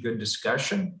presentation, good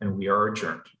discussion, and we are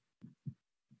adjourned.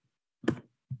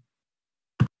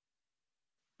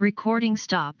 Recording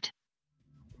stopped.